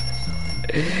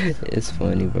 It's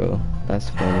funny, bro. That's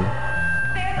funny.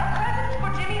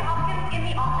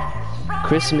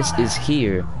 Christmas is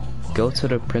here. Go to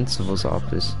the principal's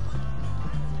office.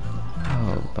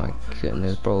 Oh my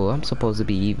goodness, bro. I'm supposed to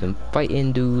be even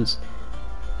fighting dudes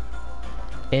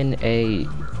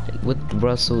with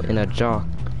Russell in a jock.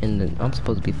 I'm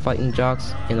supposed to be fighting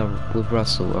jocks with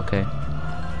Russell, okay?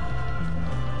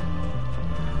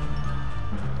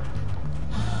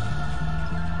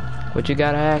 What you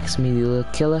gotta ask me, you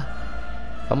little killer?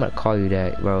 I'm gonna call you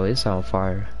that, bro. It's on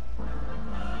fire.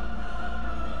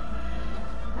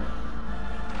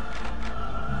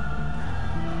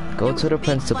 Go to the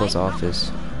principal's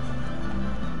office.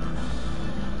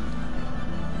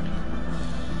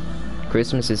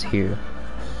 Christmas is here.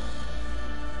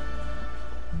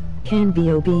 Can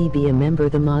B.O.B. be a member,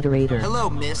 the moderator? Hello,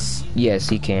 miss. Yes,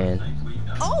 he can.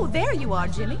 Oh, there you are,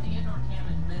 Jimmy.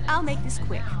 I'll make this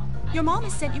quick. Your mom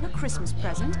has sent you a Christmas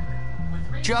present.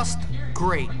 Just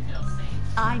great.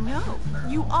 I know.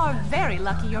 You are very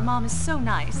lucky your mom is so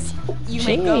nice. You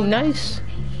She ain't nice.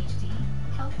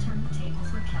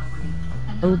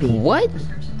 Obi. What?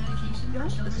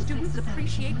 Don't the students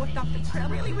appreciate what Dr. Krell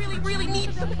really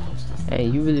needs them? Hey,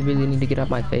 you really need to get out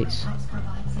my face.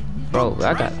 Bro,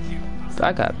 I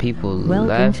got people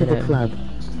laughing to the at club. me.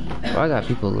 Bro, I got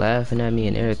people laughing at me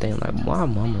and everything. Like, my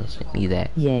mama sent me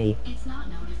that. Yay.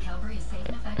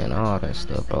 And all that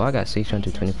stuff, bro. I got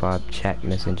 625 chat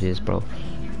messages, bro.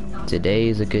 Today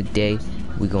is a good day.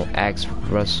 we gonna ask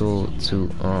Russell to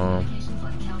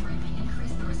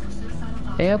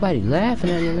Hey, everybody laughing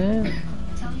at me, man.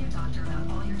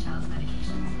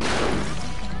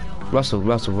 Russell,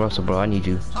 bro, I need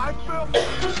you.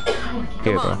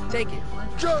 Here, bro. Take it.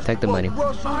 Take the money.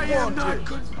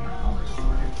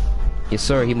 Yes,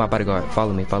 sir. He my bodyguard.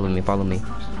 Follow me.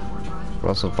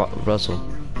 Russell.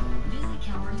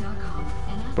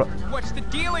 Bro. What's the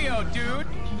dealio, dude?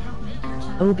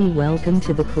 Obi, welcome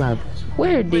to the club.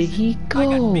 Where did he go? I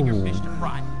got bigger fish to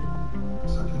fry.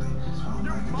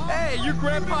 Hey, your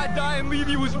grandpa die and leave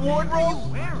you his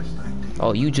wardrobe?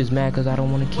 Oh, you just mad because I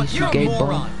don't want to kiss you, gay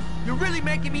bum? You're really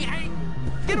making me angry.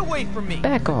 Get away from me.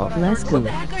 Back off. Let's go. What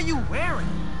the heck are you wearing?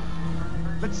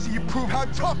 Let's see you prove how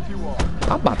tough you are.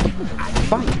 I'm about to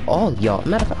fight all y'all.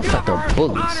 Matter of fact, I'm about to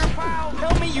bullies.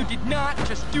 Tell me you did not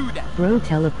just do that. Bro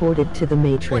teleported to the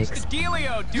Matrix. What's the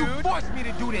dealio, dude? You forced me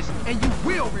to do this, and you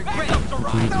will regret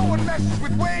it. No one messes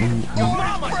with Wayne. Your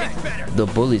mama gets better. The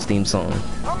Bullies theme song.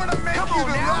 I'm gonna make you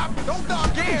the rap. Don't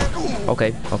dog in school.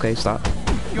 Okay, stop.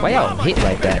 Why y'all hit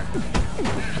like that?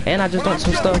 And I just done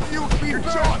some stuff.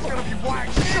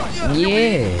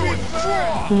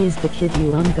 Yeah. He is the kid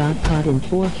you got caught in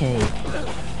 4K.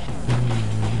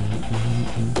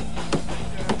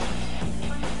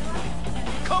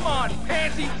 Come on,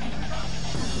 pansy.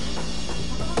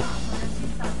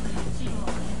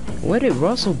 Where did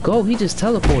Russell go? He just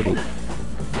teleported.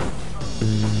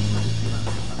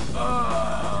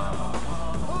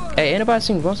 Hey, anybody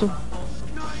seen Russell?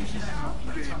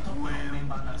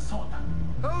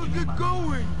 How's it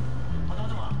going?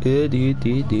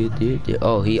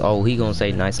 Oh, he gonna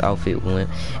say nice outfit one,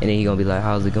 and then he gonna be like,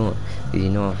 how's it going? Cause you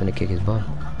know I'm finna kick his butt.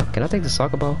 Can I take the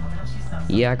soccer ball?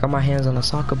 Yeah, I got my hands on the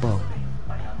soccer ball.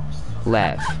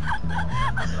 Laugh.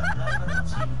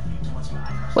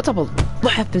 What type of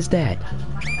laugh is that?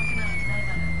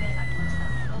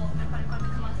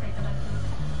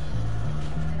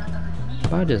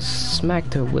 I just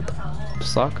smacked her with the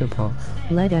soccer ball.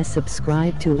 Let us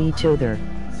subscribe to each other.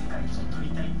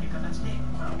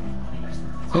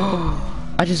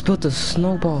 I just built a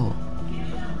snowball.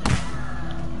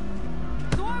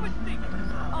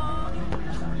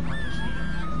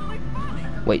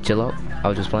 Wait, chill out. I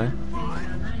was just playing.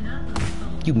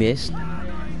 You missed.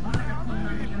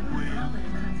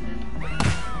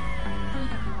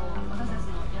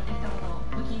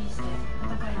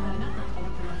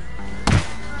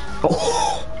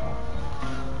 Oh.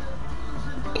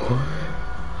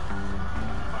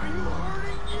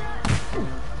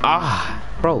 Ah,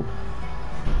 bro.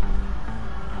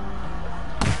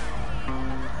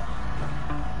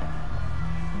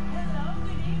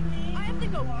 I have to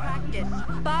go practice.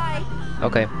 Bye.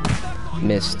 Okay.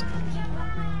 Missed.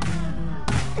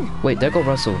 Wait, there go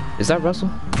Russell. Is that Russell?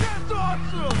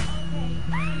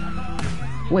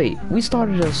 Wait, we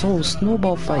started a whole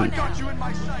snowball fight.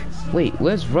 Wait,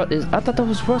 where's Russell? I thought that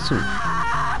was Russell.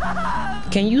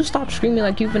 Can you stop screaming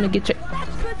like you finna get your...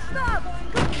 Good stuff.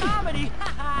 Good comedy.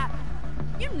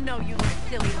 You know you look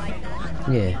silly like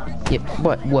that. Yeah.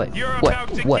 What?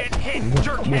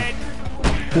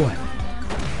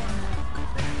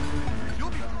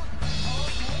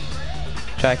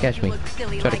 Try to catch me.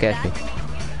 Try to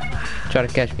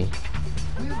catch me.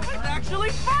 It's actually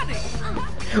funny.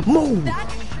 Move!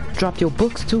 Drop your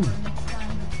books too.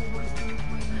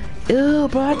 Ew,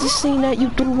 bro, I just seen that you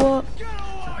threw up.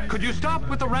 Could you stop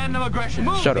with the random aggression?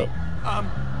 Shut up.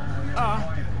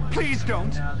 Please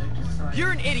don't.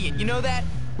 You're an idiot, you know that?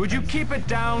 Would you keep it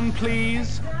down,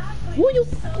 please? Who you?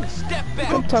 Step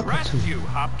back. I'm talking Drat to you,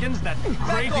 Hopkins, that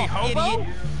crazy hobo.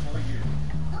 Idiot.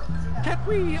 Can't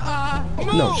we,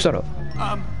 move? No, shut up.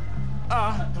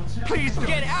 Please don't.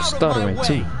 Get out Stuttering of my way.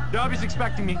 too. Dobby's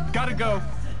expecting me. Gotta go.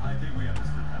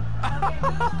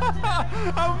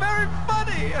 Oh, very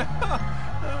funny.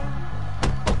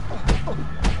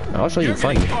 I'll show you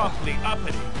funny. Awfully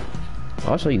uppity.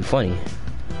 I'll show you funny.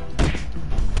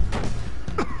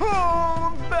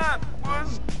 Oh, that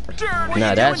was dirty.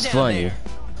 Nah, that's funny.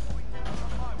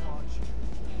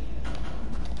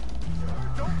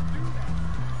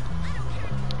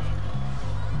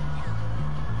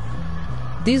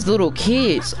 These little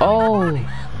kids. Oh,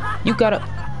 you gotta.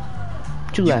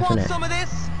 What you laughing at? Some of this?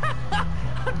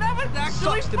 That was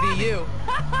actually sucks to be you.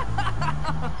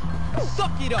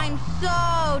 Suck it up. I'm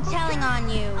so telling on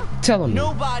you. Tell him.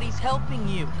 Nobody's helping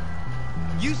you.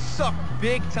 You suck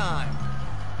big time.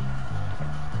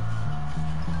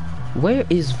 Where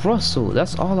is Russell?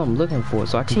 That's all I'm looking for,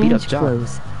 so I can beat up John.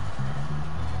 Clothes.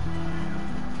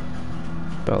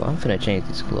 Bro, I'm finna change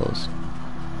these clothes.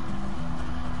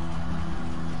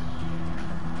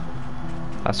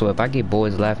 I I swear, if I get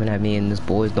boys laughing at me and this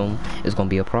boys don't, it's gonna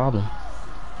be a problem.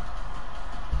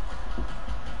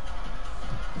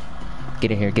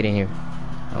 Get in here, get in here.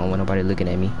 I don't want nobody looking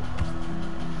at me.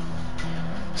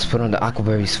 Let's put on the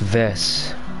Aquaberry's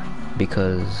vest.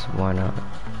 Because, why not?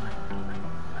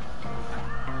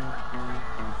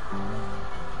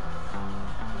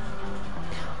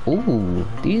 Ooh,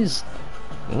 these...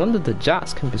 One of the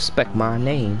jocks can respect my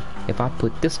name if I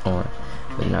put this on.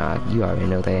 But nah, you already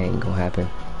know that ain't gonna happen.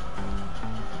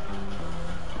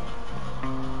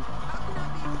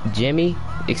 Jimmy,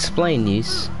 explain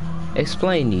these.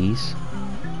 Explain these.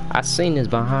 I seen this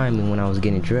behind me when I was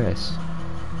getting dressed.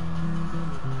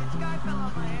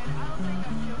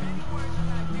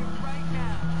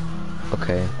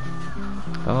 Okay.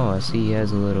 Oh, I see he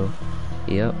has a little,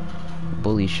 yep,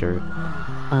 bully shirt.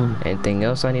 Anything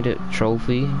else I need? A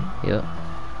trophy? Yep.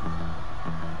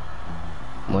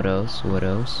 What else? What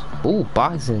else? Ooh,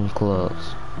 boxing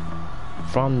gloves.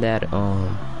 From that,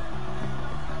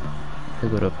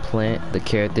 look at the plant, the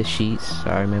character sheets.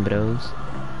 I remember those.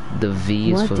 The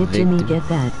V is for victory. What did Jimmy get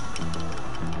that?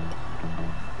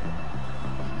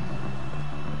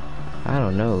 I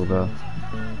don't know, bro.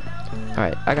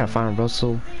 Alright, I gotta find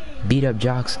Russell, beat up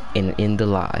jocks, and end the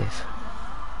live.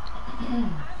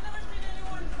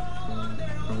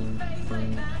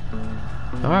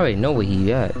 I already know where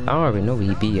he at. I already know where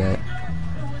he be at.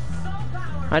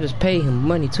 I just paid him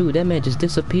money too. That man just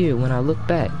disappeared when I looked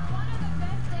back.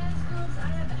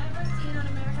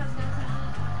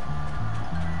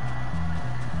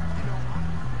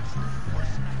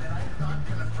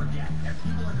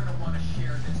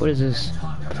 What is this?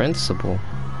 Principal?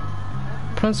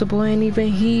 Principal ain't even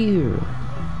here.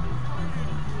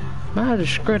 I had to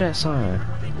screw that sign.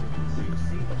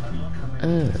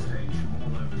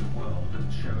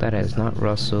 That is not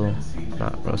Russell.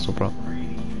 Not Russell, bro.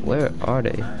 Where are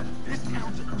they?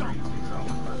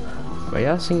 Are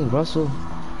y'all seen Russell?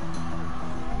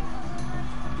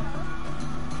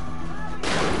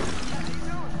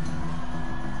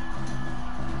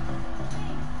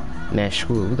 Man,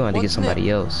 screw it. We're going to get somebody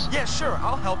else. Yeah, sure.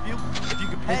 I'll help you. If you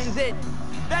can pay. This is it.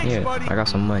 Thanks, yeah, buddy. I got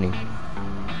some money.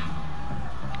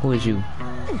 Who is you?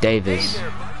 Davis.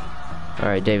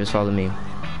 Alright, Davis, follow me.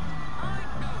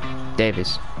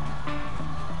 Davis.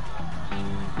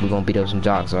 We're gonna beat up some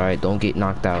jocks, alright? Don't get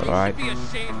knocked out, alright?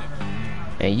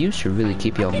 And you should really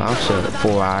keep your mouth shut,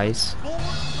 Four Eyes.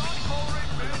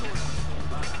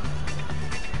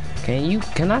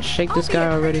 Can I shake this guy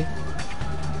already?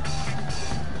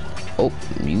 Oh,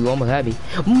 you almost had me.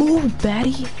 Move,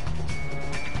 baddie!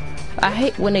 I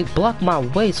hate when they block my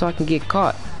way so I can get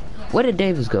caught. Where did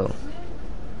Davis go?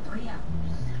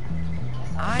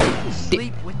 I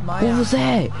sleep with my What was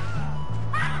that?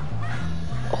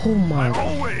 Oh my.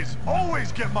 I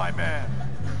always get my man.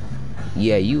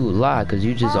 Yeah, you lied because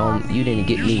you just you didn't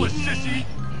get me.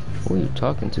 Who are you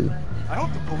talking to? I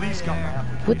hope the police got my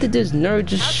application. What did this nerd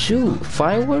just shoot?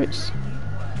 Fireworks?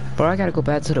 Bro, I gotta go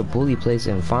back to the bully place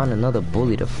and find another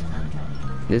bully to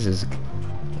This is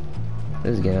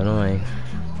getting annoying.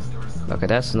 Okay,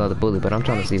 that's another bully, but I'm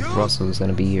trying to see if Russell is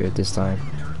gonna be here at this time.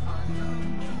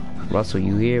 Russell,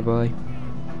 you here, boy?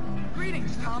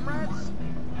 Greetings, comrades.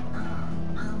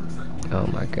 Oh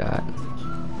my god.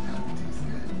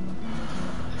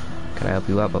 Can I help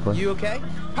you out, Bubba? You okay?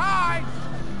 Hi!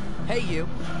 Hey, you.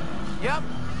 Yep,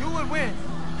 you would win.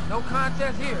 No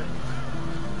contest here.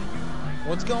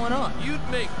 What's going on? You'd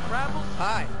make crabbles?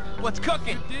 Hi. What's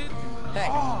cooking? Hey,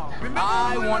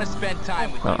 I want to spend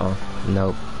time with you.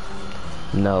 Nope.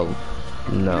 No.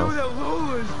 No. You know that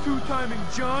Lola's two-timing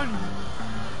Johnny.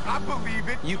 I believe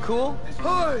it. You cool?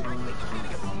 Hi.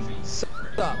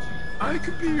 Up. I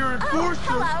could be your enforcer.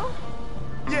 Hello.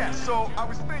 Yeah, so I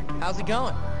was thinking. How's it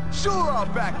going? Sure, I'll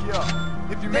back you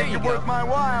up. If you make it worth my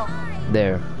while.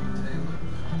 There.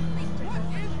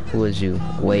 Who is you?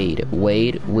 Wade.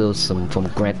 Wade Wilson from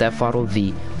Grand Theft Auto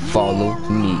V. Follow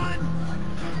me.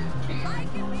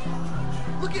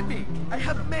 Look at me. I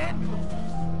have a man.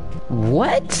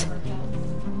 What?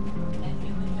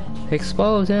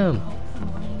 Expose him.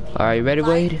 Are you ready,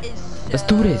 Wade? Let's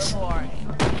do this.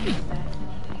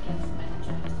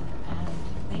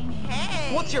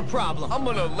 What's your problem? I'm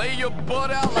gonna lay your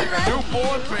butt out like a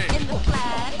newborn baby.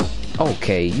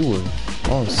 Okay, you were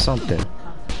on something.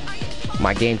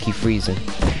 My game keep freezing.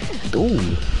 Ooh.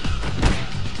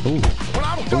 Ooh. When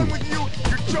I'm done with you,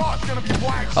 your jaw's gonna be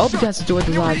black. I hope you guys enjoyed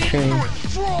the live stream.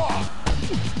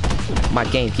 My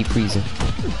game keep freezing.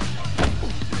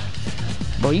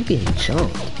 Bro, you getting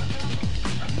jumped.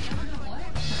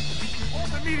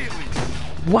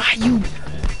 Why you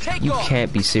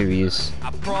can't be serious.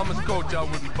 I promised Coach I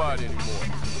wouldn't fight anymore.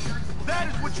 That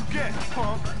is what you get,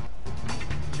 punk.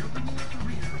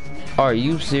 Are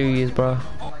you serious, bro?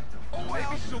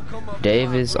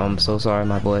 Davis, I'm so sorry,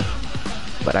 my boy,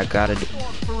 but I gotta do.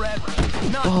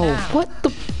 Oh, what the?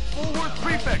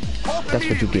 That's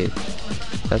what you get.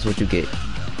 That's what you get.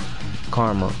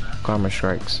 Karma. Karma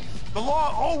strikes. The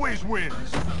law always wins.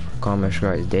 Karma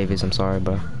strikes. Davis, I'm sorry,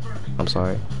 bro. I'm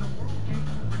sorry.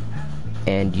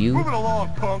 And you? Moving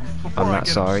along, punk, I'm not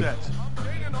sorry.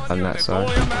 I'm not sorry.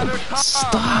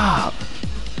 Stop!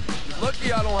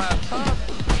 Lucky I don't have time.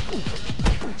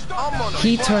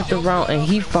 He turned around and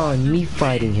he found me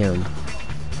fighting him.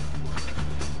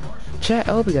 Chat,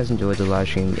 I hope you guys enjoyed the live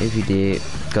stream. If you did,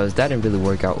 because that didn't really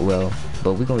work out well,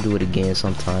 but we're gonna do it again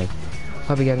sometime.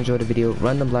 Hope you guys enjoyed the video.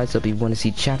 Run them lights up if you want to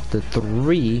see chapter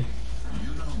 3.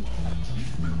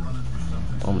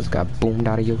 Almost got boomed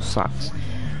out of your socks.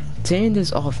 To end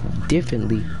this off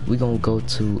differently, we're gonna go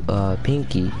to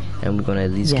Pinky and we're gonna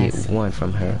at least get one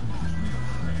from her.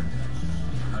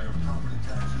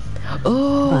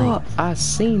 Oh, I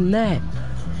seen that.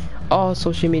 All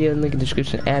social media link in the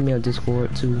description. Add me on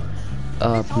Discord to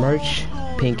merch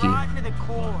Pinky.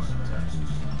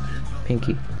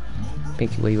 Pinky,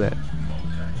 where you at?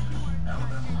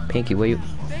 Pinky, where you?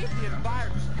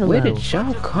 Hello. Where did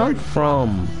y'all come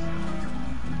from?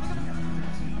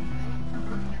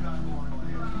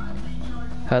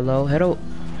 Hello.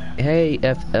 Hey,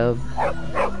 FF.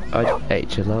 Hey,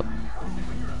 chill out.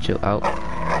 Chill out.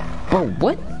 Bro,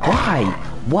 what?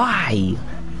 Why?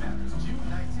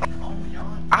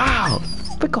 Ow!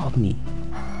 Frick off me.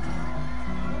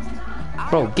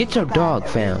 Bro, get your dog,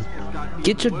 fam.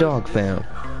 Get your dog, fam.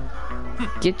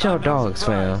 Get your dogs,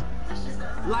 fam.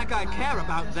 Like I care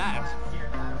about that.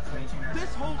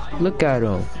 Look at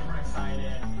him.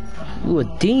 You a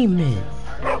demon.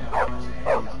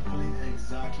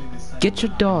 Get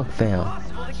your dog, fam.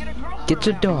 Get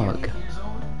your dog.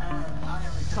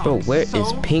 Bro, where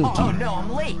is Pinky? Oh no,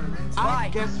 I'm late. I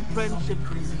guess friendship.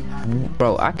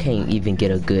 Bro, I can't even get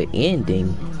a good ending.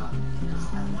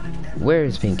 Where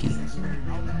is Pinky?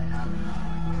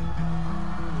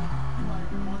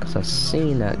 Cause I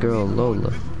seen that girl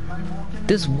Lola.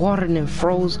 This water then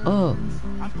froze up.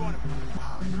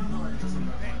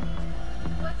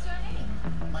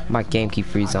 My game keep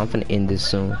freezing. I'm finna end this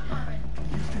soon.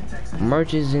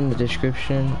 Merch is in the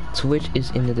description. Twitch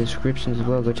is in the description as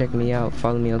well. Go check me out.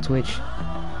 Follow me on Twitch.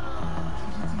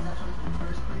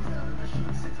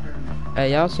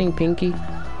 Hey, y'all seen Pinky?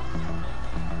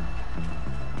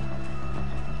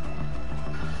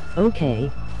 Okay.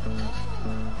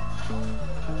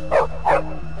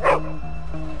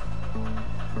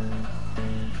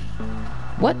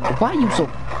 What? Why you so...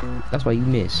 That's why you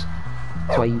miss.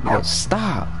 That's why you miss.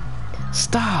 Stop.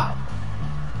 Stop.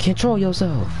 Control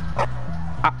yourself.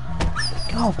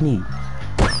 Get off me.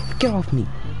 Get off me.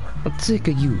 I'm sick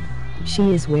of you.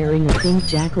 She is wearing a pink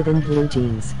jacket and blue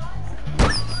jeans.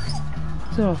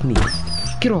 Get off me.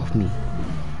 Get off me.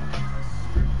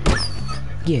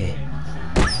 Yeah.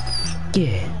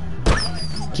 Yeah.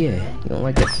 Yeah. You don't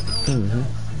like that?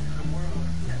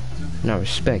 Now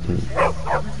respect me.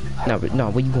 No,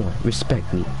 where you going?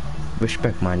 Respect me.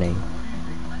 Respect my name.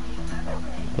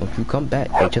 Don't you come back.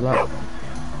 Hey, chill out.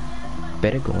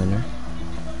 Better go in there.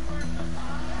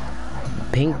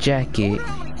 Pink jacket.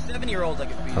 7-year-olds I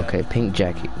could beat up. Okay, pink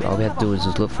jacket. All we have to do is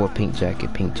just look for a pink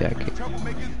jacket. Pink jacket.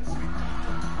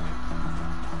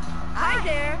 Hi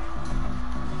there.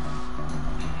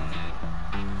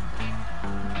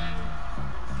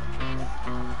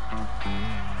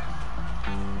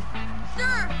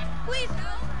 Sir, please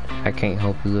help. I can't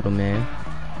help you, little man.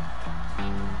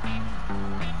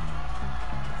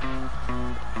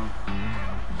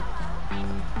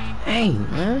 Hey,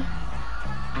 man.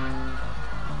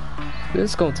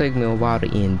 It's gonna take me a while to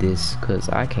end this, cause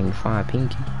I can't find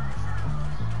Pinky.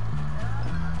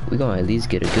 We're gonna at least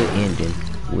get a good ending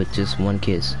with just one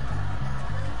kiss.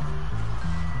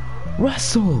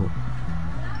 Russell!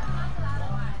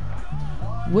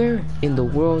 Where in the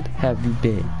world have you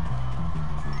been?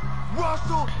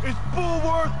 Russell is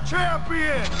Bullworth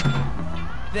champion!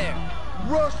 There.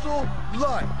 Russell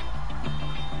Light.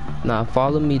 Nah,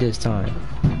 follow me this time.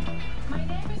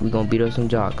 We gonna beat up some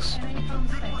jocks.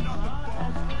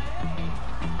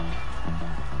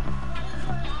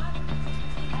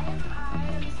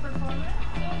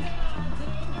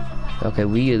 Okay,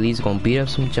 we at least gonna beat up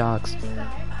some jocks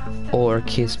or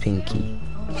kiss Pinky.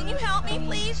 Can you help me,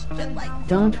 please? Just like...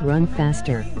 Don't run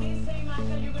faster.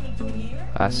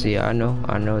 I see, I know,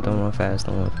 don't run fast,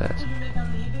 don't run fast.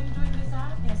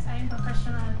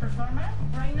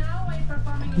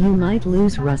 You might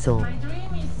lose, Russell.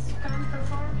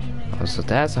 Oh, so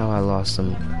that's how I lost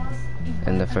him.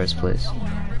 in the first place.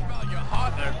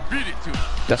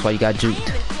 That's why you got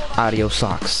juked out of your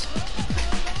socks.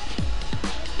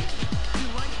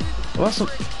 Awesome.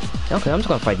 Okay, I'm just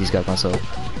gonna fight these guys myself.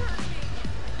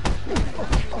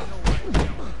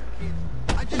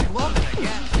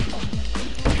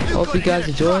 Hope you guys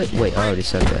enjoy it. Wait, I already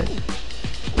said that.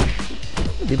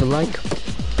 Leave a like.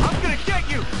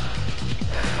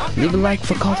 Leave a like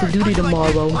for Call of Duty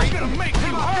tomorrow.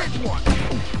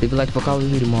 Leave a like for Call of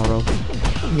Duty tomorrow.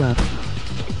 Yeah.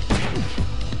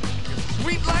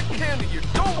 Sweet like candy, you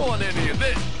don't want any of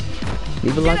this.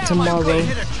 Leave a like tomorrow.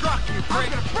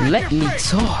 Let me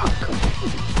talk.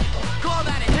 Come on,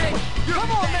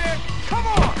 man. Come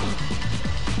on.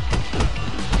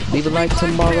 Leave a like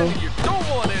tomorrow.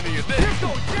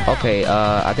 Okay,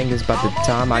 I think it's about the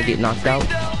time I get knocked out.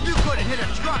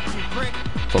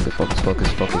 Focus, focus,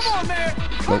 focus, focus.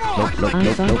 Nope, nope, nope,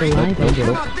 nope, nope, nope, nope,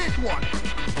 nope.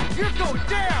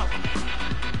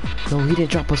 No, he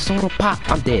didn't drop a soda pop.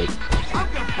 I'm dead.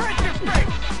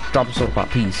 Drop a soda pop,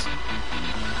 please.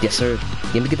 Yes, sir.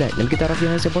 Let me get that. Let me get that off your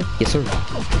hands, boy. Yes, sir.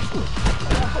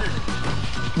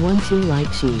 1-2 like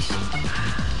sheesh.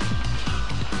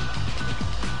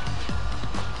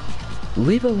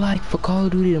 Leave a like for Call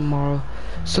of Duty tomorrow.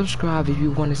 Subscribe if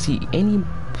you want to see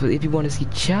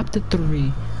chapter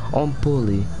 3 on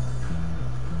Bully.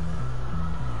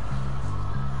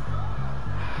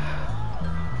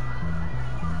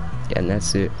 Yeah, and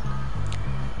that's it.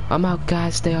 I'm out,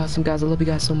 guys. Stay awesome, guys. I love you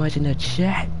guys so much in the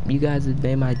chat. You guys have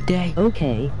made my day.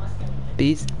 Okay.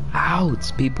 Peace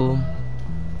out, people.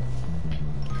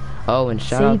 Oh, and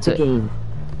shout out to game.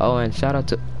 Oh, and shout out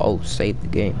to save the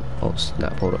game. Oh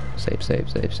snap, hold up. Save.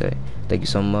 Thank you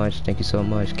so much. Thank you so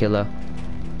much, Killer.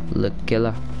 Look,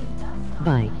 Killer.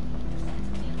 Bye.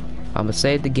 I'ma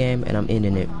save the game and I'm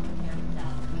ending it.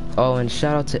 Oh, and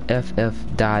shout out to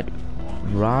ff.Raji.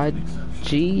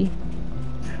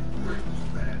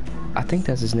 I think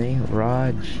that's his name.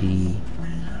 Raji.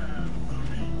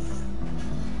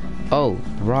 Oh,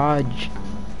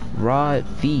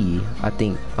 Rod-V, I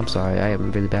think. I'm sorry, I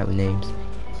am really bad with names.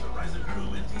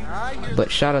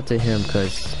 But shout out to him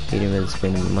because he didn't really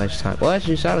spend much time. Well,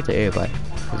 actually, shout out to everybody.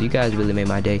 Because you guys really made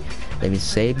my day. Let me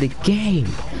save the game.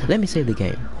 Let me save the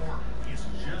game.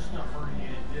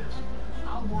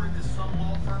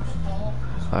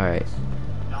 Alright.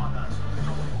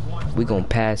 We're gonna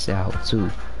pass out too.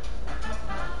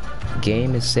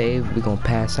 Game is saved. We're gonna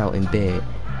pass out in bed.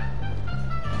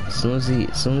 As soon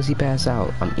as he pass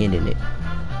out, I'm ending it.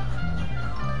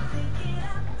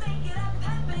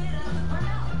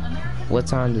 What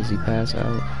time does he pass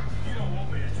out?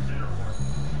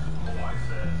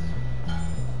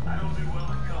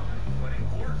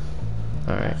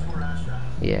 Alright.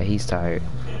 Yeah, he's tired.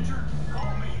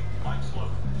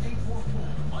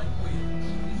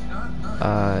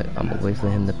 I'm gonna wait for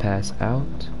him to pass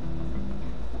out.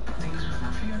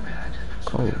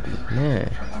 Oh,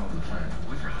 man.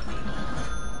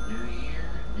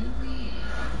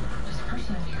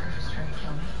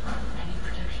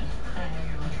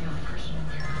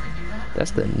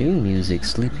 That's the new music,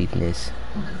 Sleepiness.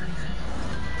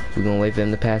 We're gonna wait for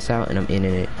him to pass out and I'm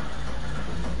ending it.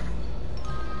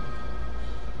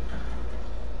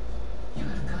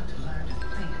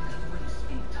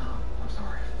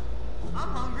 I'm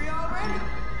hungry already.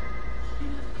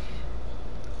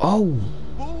 Oh!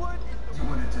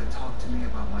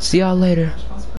 See y'all later.